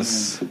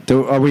goes.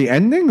 Are we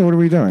ending or what are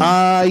we doing?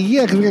 Yeah,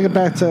 because we gotta get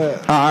back to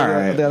all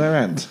right. the other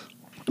end.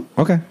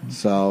 Okay.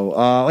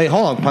 So wait,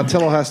 hold on.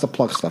 Pontillo has to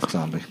plug stuff,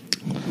 Zombie.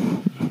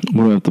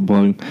 What do I have to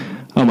plug?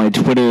 Oh, my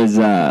Twitter is.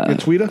 Your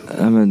Twitter?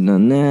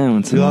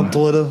 You on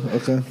Twitter?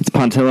 Okay. It's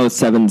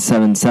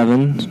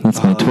Pontillo777.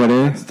 That's my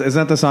Twitter. Isn't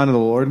that the sign of the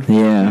Lord?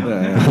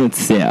 Yeah.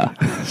 It's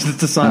It's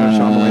the sign of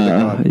Sean the way to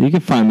God. You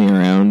can find me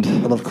around.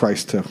 I love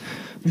Christ too.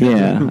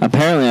 Yeah.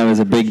 Apparently, I was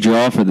a big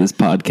draw for this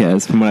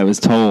podcast, from what I was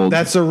told.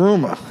 That's a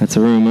rumor. That's a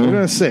rumor. We're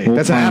gonna see. We'll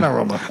That's an find- Anna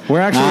rumor. We're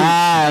actually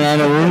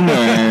Anna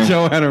rumor.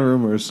 Joanna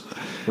rumors.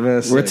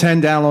 We're We're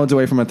 10 downloads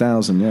away from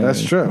 1,000. Yeah,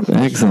 That's true.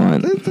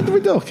 Excellent. We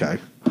do okay.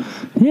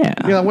 Yeah.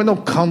 You know, we're no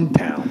cum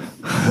town.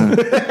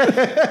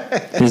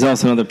 There's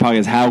also another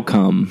podcast, How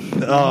Come?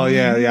 Oh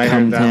yeah, I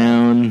Come heard that.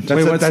 Town. Wait,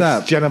 what's that's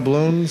that? Jenna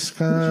Bloom's.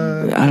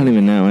 I don't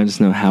even know. I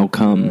just know How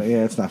Come.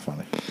 Yeah, it's not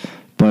funny.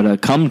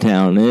 But Come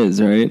Town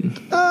is, right?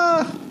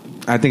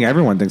 I think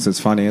everyone thinks it's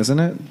funny, isn't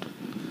it?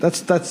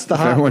 That's the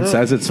hot. Everyone room.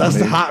 says it's That's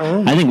funny. the hot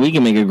room. I think we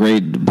can make a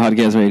great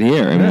podcast right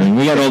here. I mean,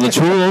 we got all the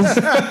tools.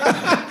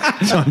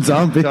 John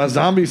Zombie.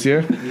 Zombies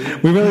here.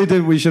 We really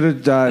did. We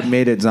should have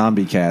made it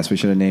Zombie Cast. We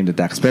should have named it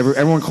that. 'Cause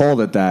everyone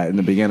called it that in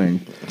the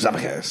beginning.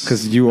 Zombie cast.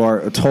 Because you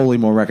are totally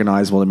more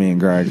recognizable than me and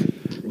Greg.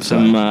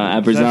 Some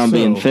Upper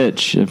Zombie and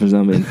Fitch. Upper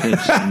Zombie and Fitch.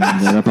 I'm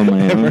that up on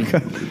my own.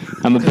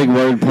 I'm a big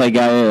wordplay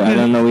guy. I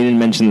don't know. We didn't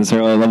mention this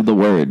earlier. I love the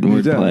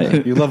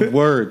wordplay. You love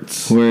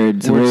words.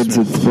 Words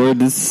with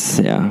words.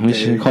 Yeah, we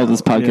should call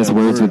this podcast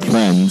Words with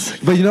Friends.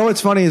 But you know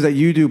what's funny is that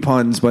you do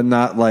puns, but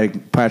not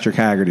like Patrick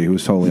Haggerty,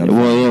 who's totally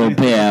unfunny.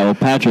 Well,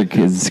 Patrick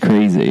is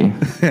crazy.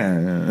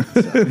 Yeah.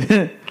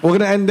 We're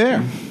gonna end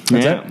there.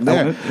 Yeah.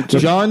 There.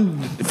 John,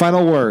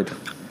 final word.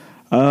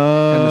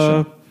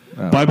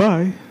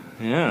 Bye-bye.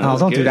 Yeah. No,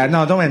 don't do that.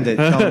 No, don't end it.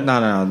 No.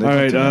 All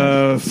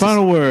right,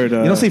 final word.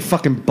 You don't say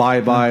fucking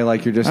bye-bye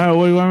like you're just... All right,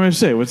 what do you want me to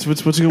say? What's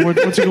a good word?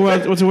 What's a good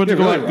word? What's a word to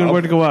go out? Good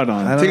word to go out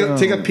on?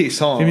 Take a piece.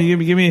 Hold on. Give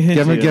me a hint.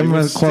 Give here. him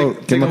a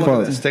quote. Give him a look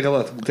quote. at this. Take a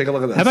look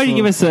at this. How about you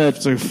give us a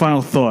It's like a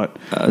final thought.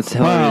 Hillary,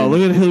 Wow,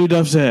 look at Hillary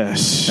Duff's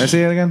ass. Can I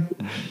say it again?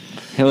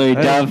 Hillary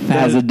Duff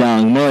has a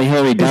dong. Millie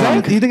Hillary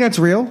Dunk. Do you think that's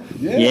real?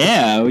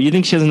 Yeah, you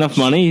think she has enough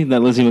money,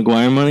 that Lizzie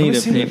McGuire money,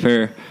 to pay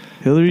for?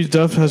 Hillary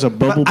Duff has a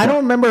bubble. I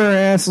don't remember her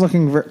ass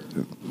looking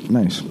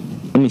nice.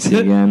 Let me see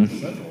again.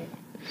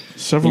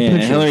 Several Yeah,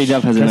 pictures. Hillary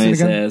Duff has a Can I see it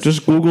nice again? ass.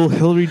 Just Google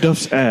Hillary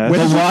Duff's ass.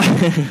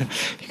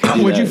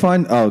 What'd you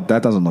find? Oh,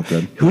 that doesn't look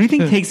good. Who do you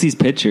think takes these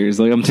pictures?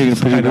 Like, I'm taking a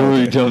picture of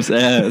Hillary Duff's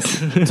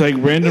ass. It's like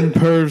random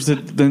pervs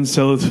that then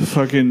sell it to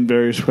fucking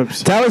various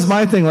websites. That was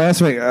my thing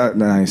last week.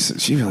 Nice.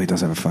 She really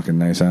does have a fucking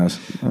nice ass.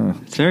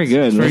 It's very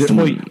good. very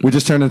toy. We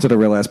just turned into the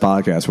real ass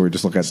podcast where we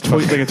just look at Toy,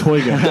 like a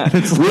toy guy.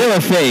 Real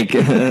or fake?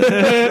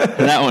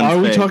 That one's Are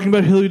we fake. talking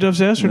about Hillary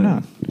Duff's ass or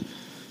not?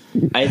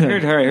 I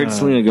heard her. I heard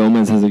Selena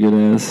Gomez has a good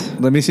ass.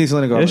 Let me see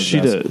Selena Gomez. Yes, she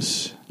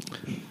does.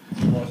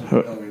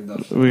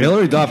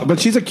 Hillary Duff, but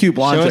she's a cute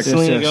blonde Show chick. us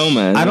Selena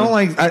Gomez. I don't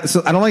like. I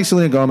don't like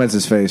Selena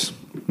Gomez's face.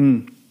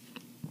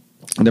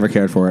 I never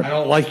cared for it. I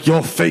don't like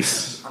your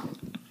face.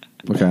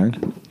 Okay.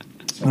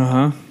 Uh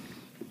huh.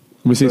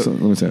 Let me see. Let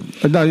me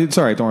see. No, it's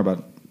all right. Don't worry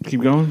about it.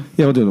 Keep going.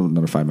 Yeah, we'll do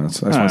another 5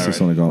 minutes. I just want to see All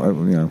Selena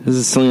Gomez. You know. This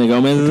is Selena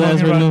Gomez's ass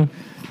Talking right about- now.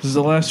 This is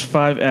the last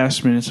 5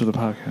 ass minutes of the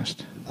podcast.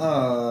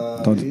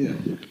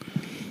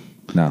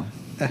 No,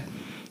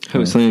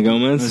 Who, Selena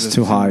Gomez? it's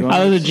too high.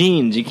 Oh, the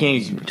jeans. You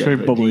can't very judge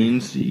by bubbly.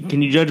 jeans.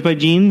 Can you judge by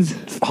jeans?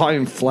 High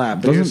and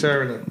flat. Doesn't- Biggest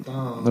hair in the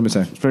Let me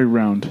say. It's very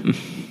round.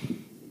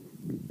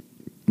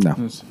 No,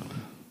 It's-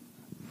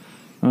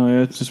 oh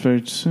yeah, it's just very.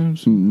 It's no.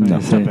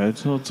 not bad.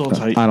 It's all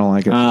tight. I don't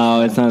like it.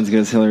 Oh, it's not as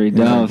good as Hillary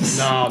Duff's.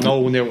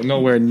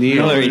 nowhere near.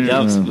 Hillary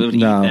Duff's would eat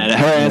No. that.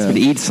 Her ass Yeah. would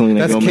eat Selena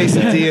That's Gomez.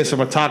 quesadillas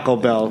from a Taco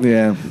Bell.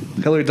 Yeah.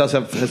 Hillary does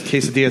have has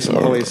quesadillas from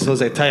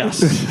Jose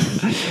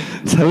Tejas.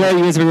 So, yeah,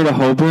 you guys ever go to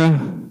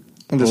Hobra?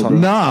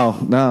 No.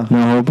 No,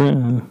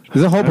 Hobra?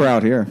 There's a Hopper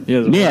out here.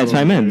 Yeah, Yeah, that's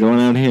what I meant. The one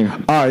out here.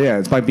 Oh yeah,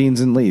 it's by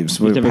Beans and Leaves.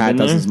 Where never Pat been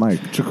does there? his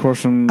mic. It's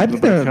across from I've the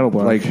been there. Kettle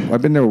Black. Like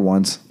I've been there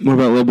once. What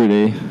about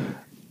Liberty?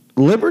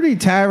 Liberty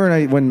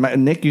Tavern. When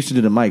Nick used to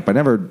do the mic, but I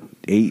never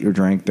ate or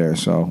drank there.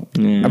 So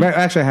Yeah. I mean,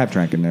 actually, I have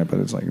drank in there, but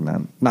it's like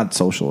not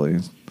socially.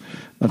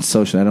 Not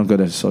socially. I don't go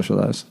to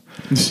socialize.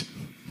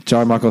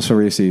 John Marcos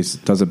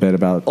Farisi does a bit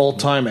about. Old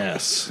time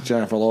ass.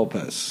 Jennifer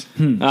Lopez.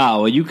 Oh,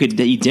 well, you could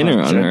eat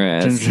dinner on her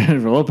ass.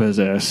 Jennifer Lopez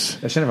ass.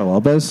 Jennifer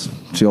Lopez.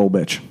 She's an old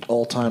bitch.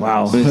 Old time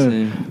Wow. ass. Let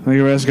me see. Like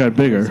your ass got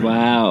bigger.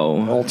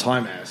 Wow. Old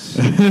time ass.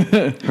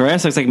 Her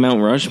ass looks like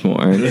Mount Rushmore.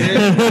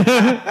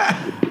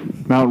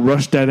 Mount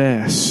Rush that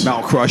ass.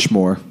 Mount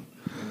Crushmore.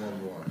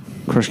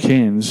 Crush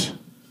cans.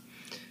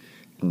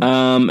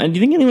 And do you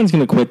think anyone's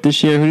going to quit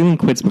this year? Who do you think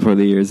quits before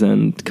the year's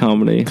end?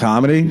 Comedy.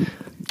 Comedy.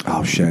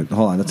 Oh shit!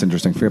 Hold on, that's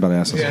interesting. Forget about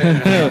asses.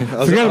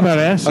 Forgot about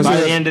ass. By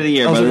the end of the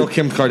year. I was by a the-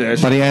 Kim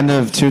Kardashian. By the end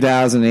of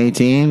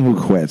 2018,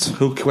 who quits?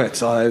 Who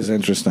quits? Oh, that is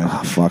interesting.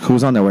 Oh, fuck,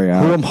 who's on their way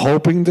out? Who I'm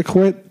hoping to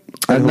quit?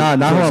 Not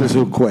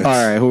who quits. All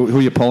right, who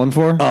you pulling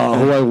for? Who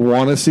I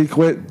want to see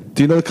quit?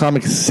 Do you know the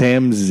comic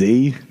Sam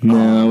Z?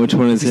 No, which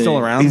one is he? still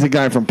around? He's a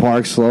guy from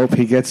Park Slope.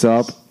 He gets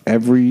up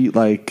every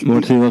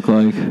What's he look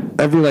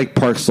like?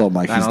 Park Slope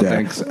mic. He's don't there.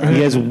 think so. He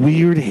has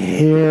weird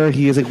hair.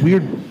 He has like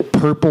weird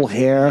purple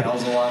hair.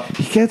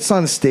 He gets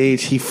on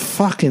stage. He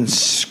fucking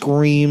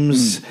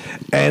screams,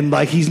 and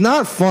like he's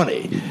not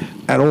funny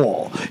at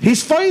all.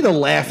 He's funny to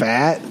laugh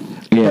at.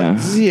 Yeah. But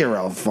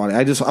zero funny.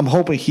 I'm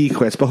hoping he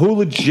quits. But who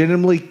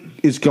legitimately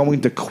is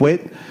going to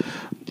quit?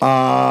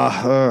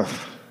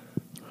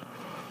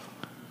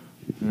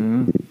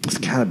 It's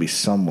gotta be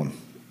someone.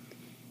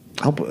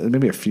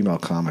 Maybe a female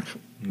comic.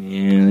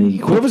 Yeah, he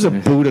quit. Whoever's a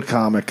Buddha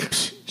comic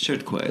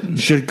Should quit.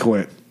 should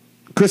quit.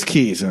 Chris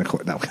Key is gonna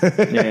quit. No,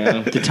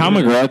 Yeah. Did Tom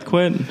McGrath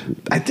quit?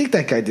 I think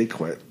that guy did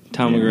quit.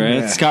 Tom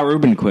McGrath? Yeah. Scott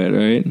Rubin quit,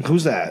 right?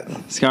 Who's that?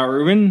 Scott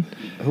Rubin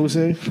Who's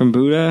he? from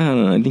Buddha? I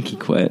don't know. I think he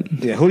quit.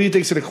 Yeah, who do you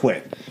think's gonna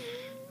quit?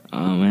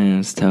 Oh, man,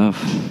 it's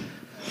tough.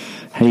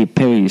 How do you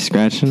pivot? You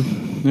scratching?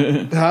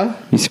 Huh?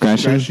 You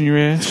scratching? Scratching your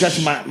ass.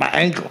 Scratching my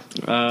ankle.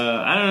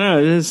 I don't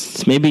know.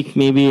 It's maybe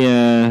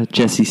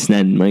Jesse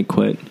Snedden might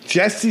quit.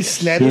 Jesse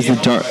Snedden. He's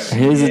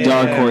a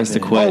dark horse to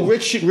quit. Oh,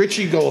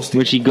 Richie Goldstein.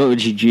 Richie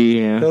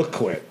G, yeah. He'll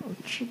quit.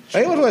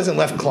 Anyone who hasn't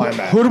left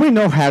Climax. Who do we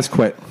know has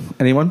quit?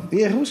 Anyone?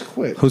 Yeah, who's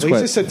quit? Who's He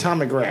quit? just said Tom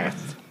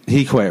McGrath.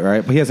 He quit,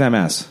 right? But he has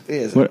MS. He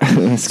is. What,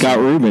 Scott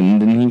Rubin,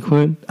 didn't he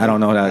quit? I don't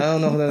know that. I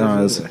don't know who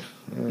that is. Either.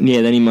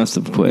 Yeah, then he must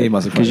have quit. He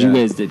must have quit, Because you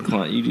yeah. guys did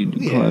climb. You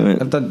did Yeah. climb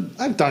it. I've done.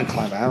 I've done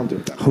Climax. I don't do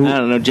that. I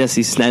don't know.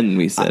 Jesse Snedden,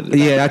 we said.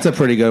 Yeah, that's a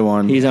pretty good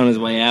one. He's on his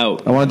way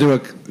out. I want to do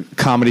a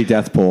comedy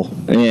death pool.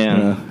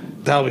 Yeah.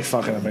 That'll be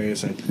fucking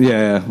amazing.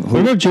 Yeah.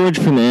 What about George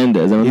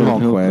Fernandez? I don't He know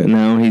won't if he'll quit.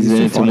 No, he's He's in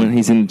too it to funny. win.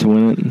 He's in it to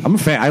win it. I'm a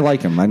fan. I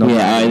like him. I know.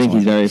 Yeah, I think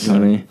he's very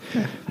funny.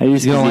 I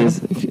just You don't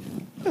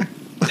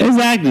like his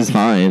act is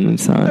fine.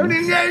 It's fine.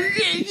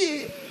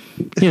 He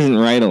doesn't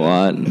write a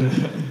lot.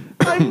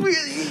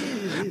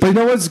 But you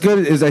know what's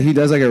good is that he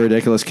does like a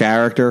ridiculous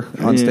character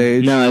on Yeah.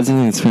 stage. No, I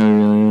think it's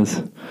funny. Really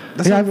is.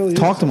 Yeah, I've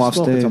talked to him off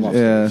stage.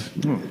 Yeah.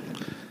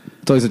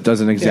 So he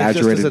does an Yeah, just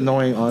exaggerated. as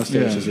annoying on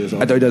stage as he is. I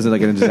thought he does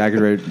like an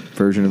exaggerated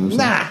version of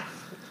himself.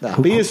 Nah,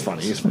 but he is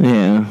funny. He's funny.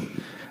 Yeah.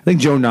 I think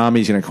Joe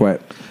Nami's gonna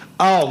quit.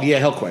 Oh yeah,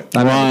 he'll quit.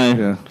 I don't Why?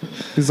 know. Yeah.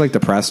 He's like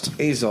depressed.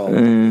 He's all.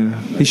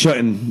 He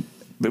shouldn't.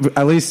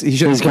 At least he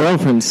shouldn't. His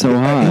girlfriend's so He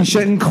hot.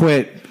 shouldn't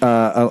quit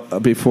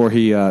before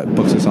he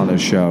books us on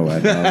his show.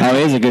 At, Oh,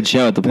 he has a good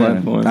show at the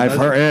platform. I've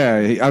heard.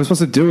 Yeah, I was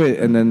supposed to do it,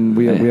 and then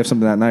we have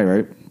something that night,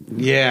 right?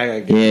 Yeah,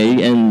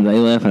 and they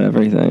laugh at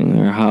everything.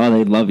 Or how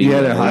they love you.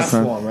 Yeah, they're high that's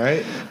one,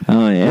 right?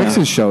 Oh yeah.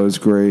 Wix's show is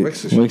great.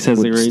 Wix Wix has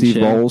a with great Steve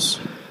show. Bowles.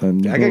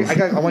 And I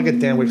want to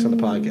get Dan Wicks on the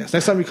podcast.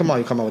 Next time you come on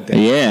with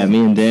Dan. Yeah, me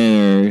and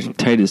Dan are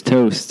tight as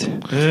toast.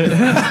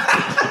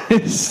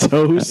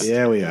 toast.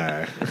 Yeah, we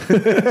are.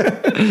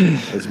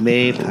 It's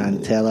me,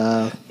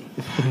 Pontillo.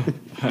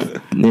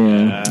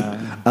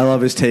 Yeah. I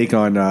love his take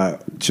on.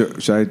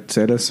 Should I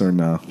say this or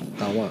no?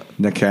 What?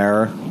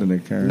 Nicara. The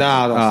Nicara.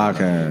 No, don't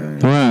say okay.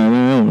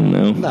 Well,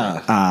 no.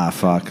 Nah.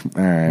 Fuck.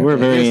 All right. We're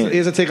very. He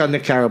has a take on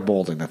Nick Cara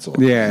balding. That's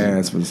all. Yeah,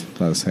 that's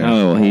what I was saying.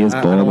 Oh, he is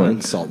I don't want to bald.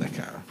 insult Nick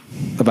Cara.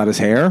 About his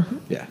hair?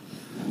 Yeah.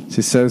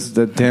 She says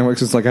that Dan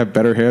Wicks is like, I have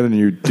better hair than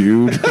you,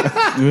 dude.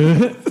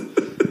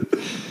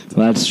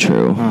 That's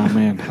true. Oh,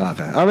 man. Not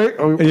bad. All right.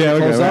 Yeah,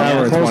 okay.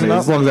 Hour and 20. Up?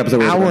 As long as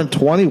episode Hour and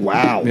 20?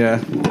 Wow.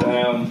 Yeah.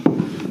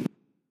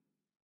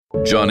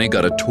 Johnny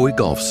got a toy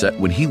golf set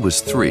when he was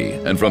 3,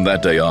 and from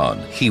that day on,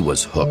 he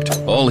was hooked.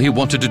 All he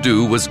wanted to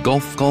do was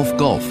golf, golf,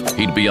 golf.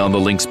 He'd be on the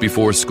links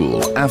before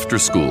school, after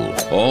school.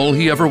 All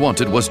he ever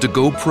wanted was to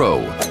go pro.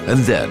 And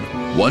then,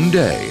 one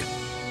day,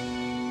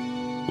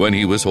 when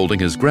he was holding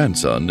his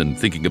grandson and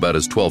thinking about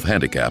his 12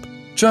 handicap,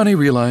 Johnny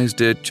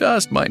realized it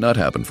just might not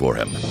happen for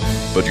him.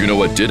 But you know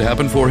what did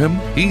happen for him?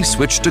 He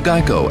switched to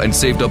Geico and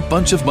saved a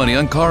bunch of money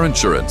on car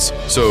insurance.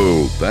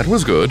 So that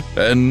was good,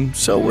 and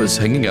so was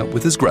hanging out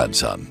with his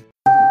grandson.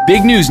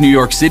 Big news, New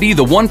York City.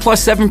 The OnePlus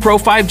 7 Pro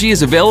 5G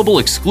is available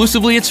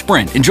exclusively at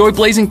Sprint. Enjoy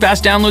blazing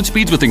fast download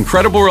speeds with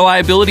incredible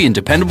reliability and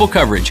dependable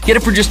coverage. Get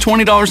it for just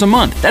 $20 a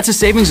month. That's a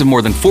savings of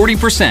more than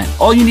 40%.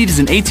 All you need is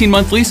an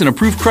 18-month lease and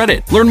approved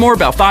credit. Learn more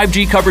about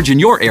 5G coverage in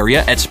your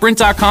area at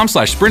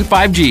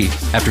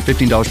sprint.com/sprint5G. After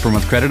 $15 per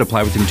month credit,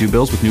 apply within 2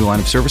 bills with new line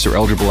of service or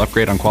eligible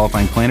upgrade on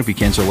qualifying plan. If you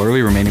cancel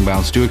early, remaining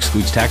balance due,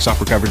 excludes tax.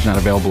 Offer coverage not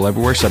available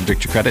everywhere,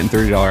 subject to credit and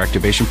 $30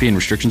 activation fee and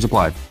restrictions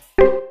apply.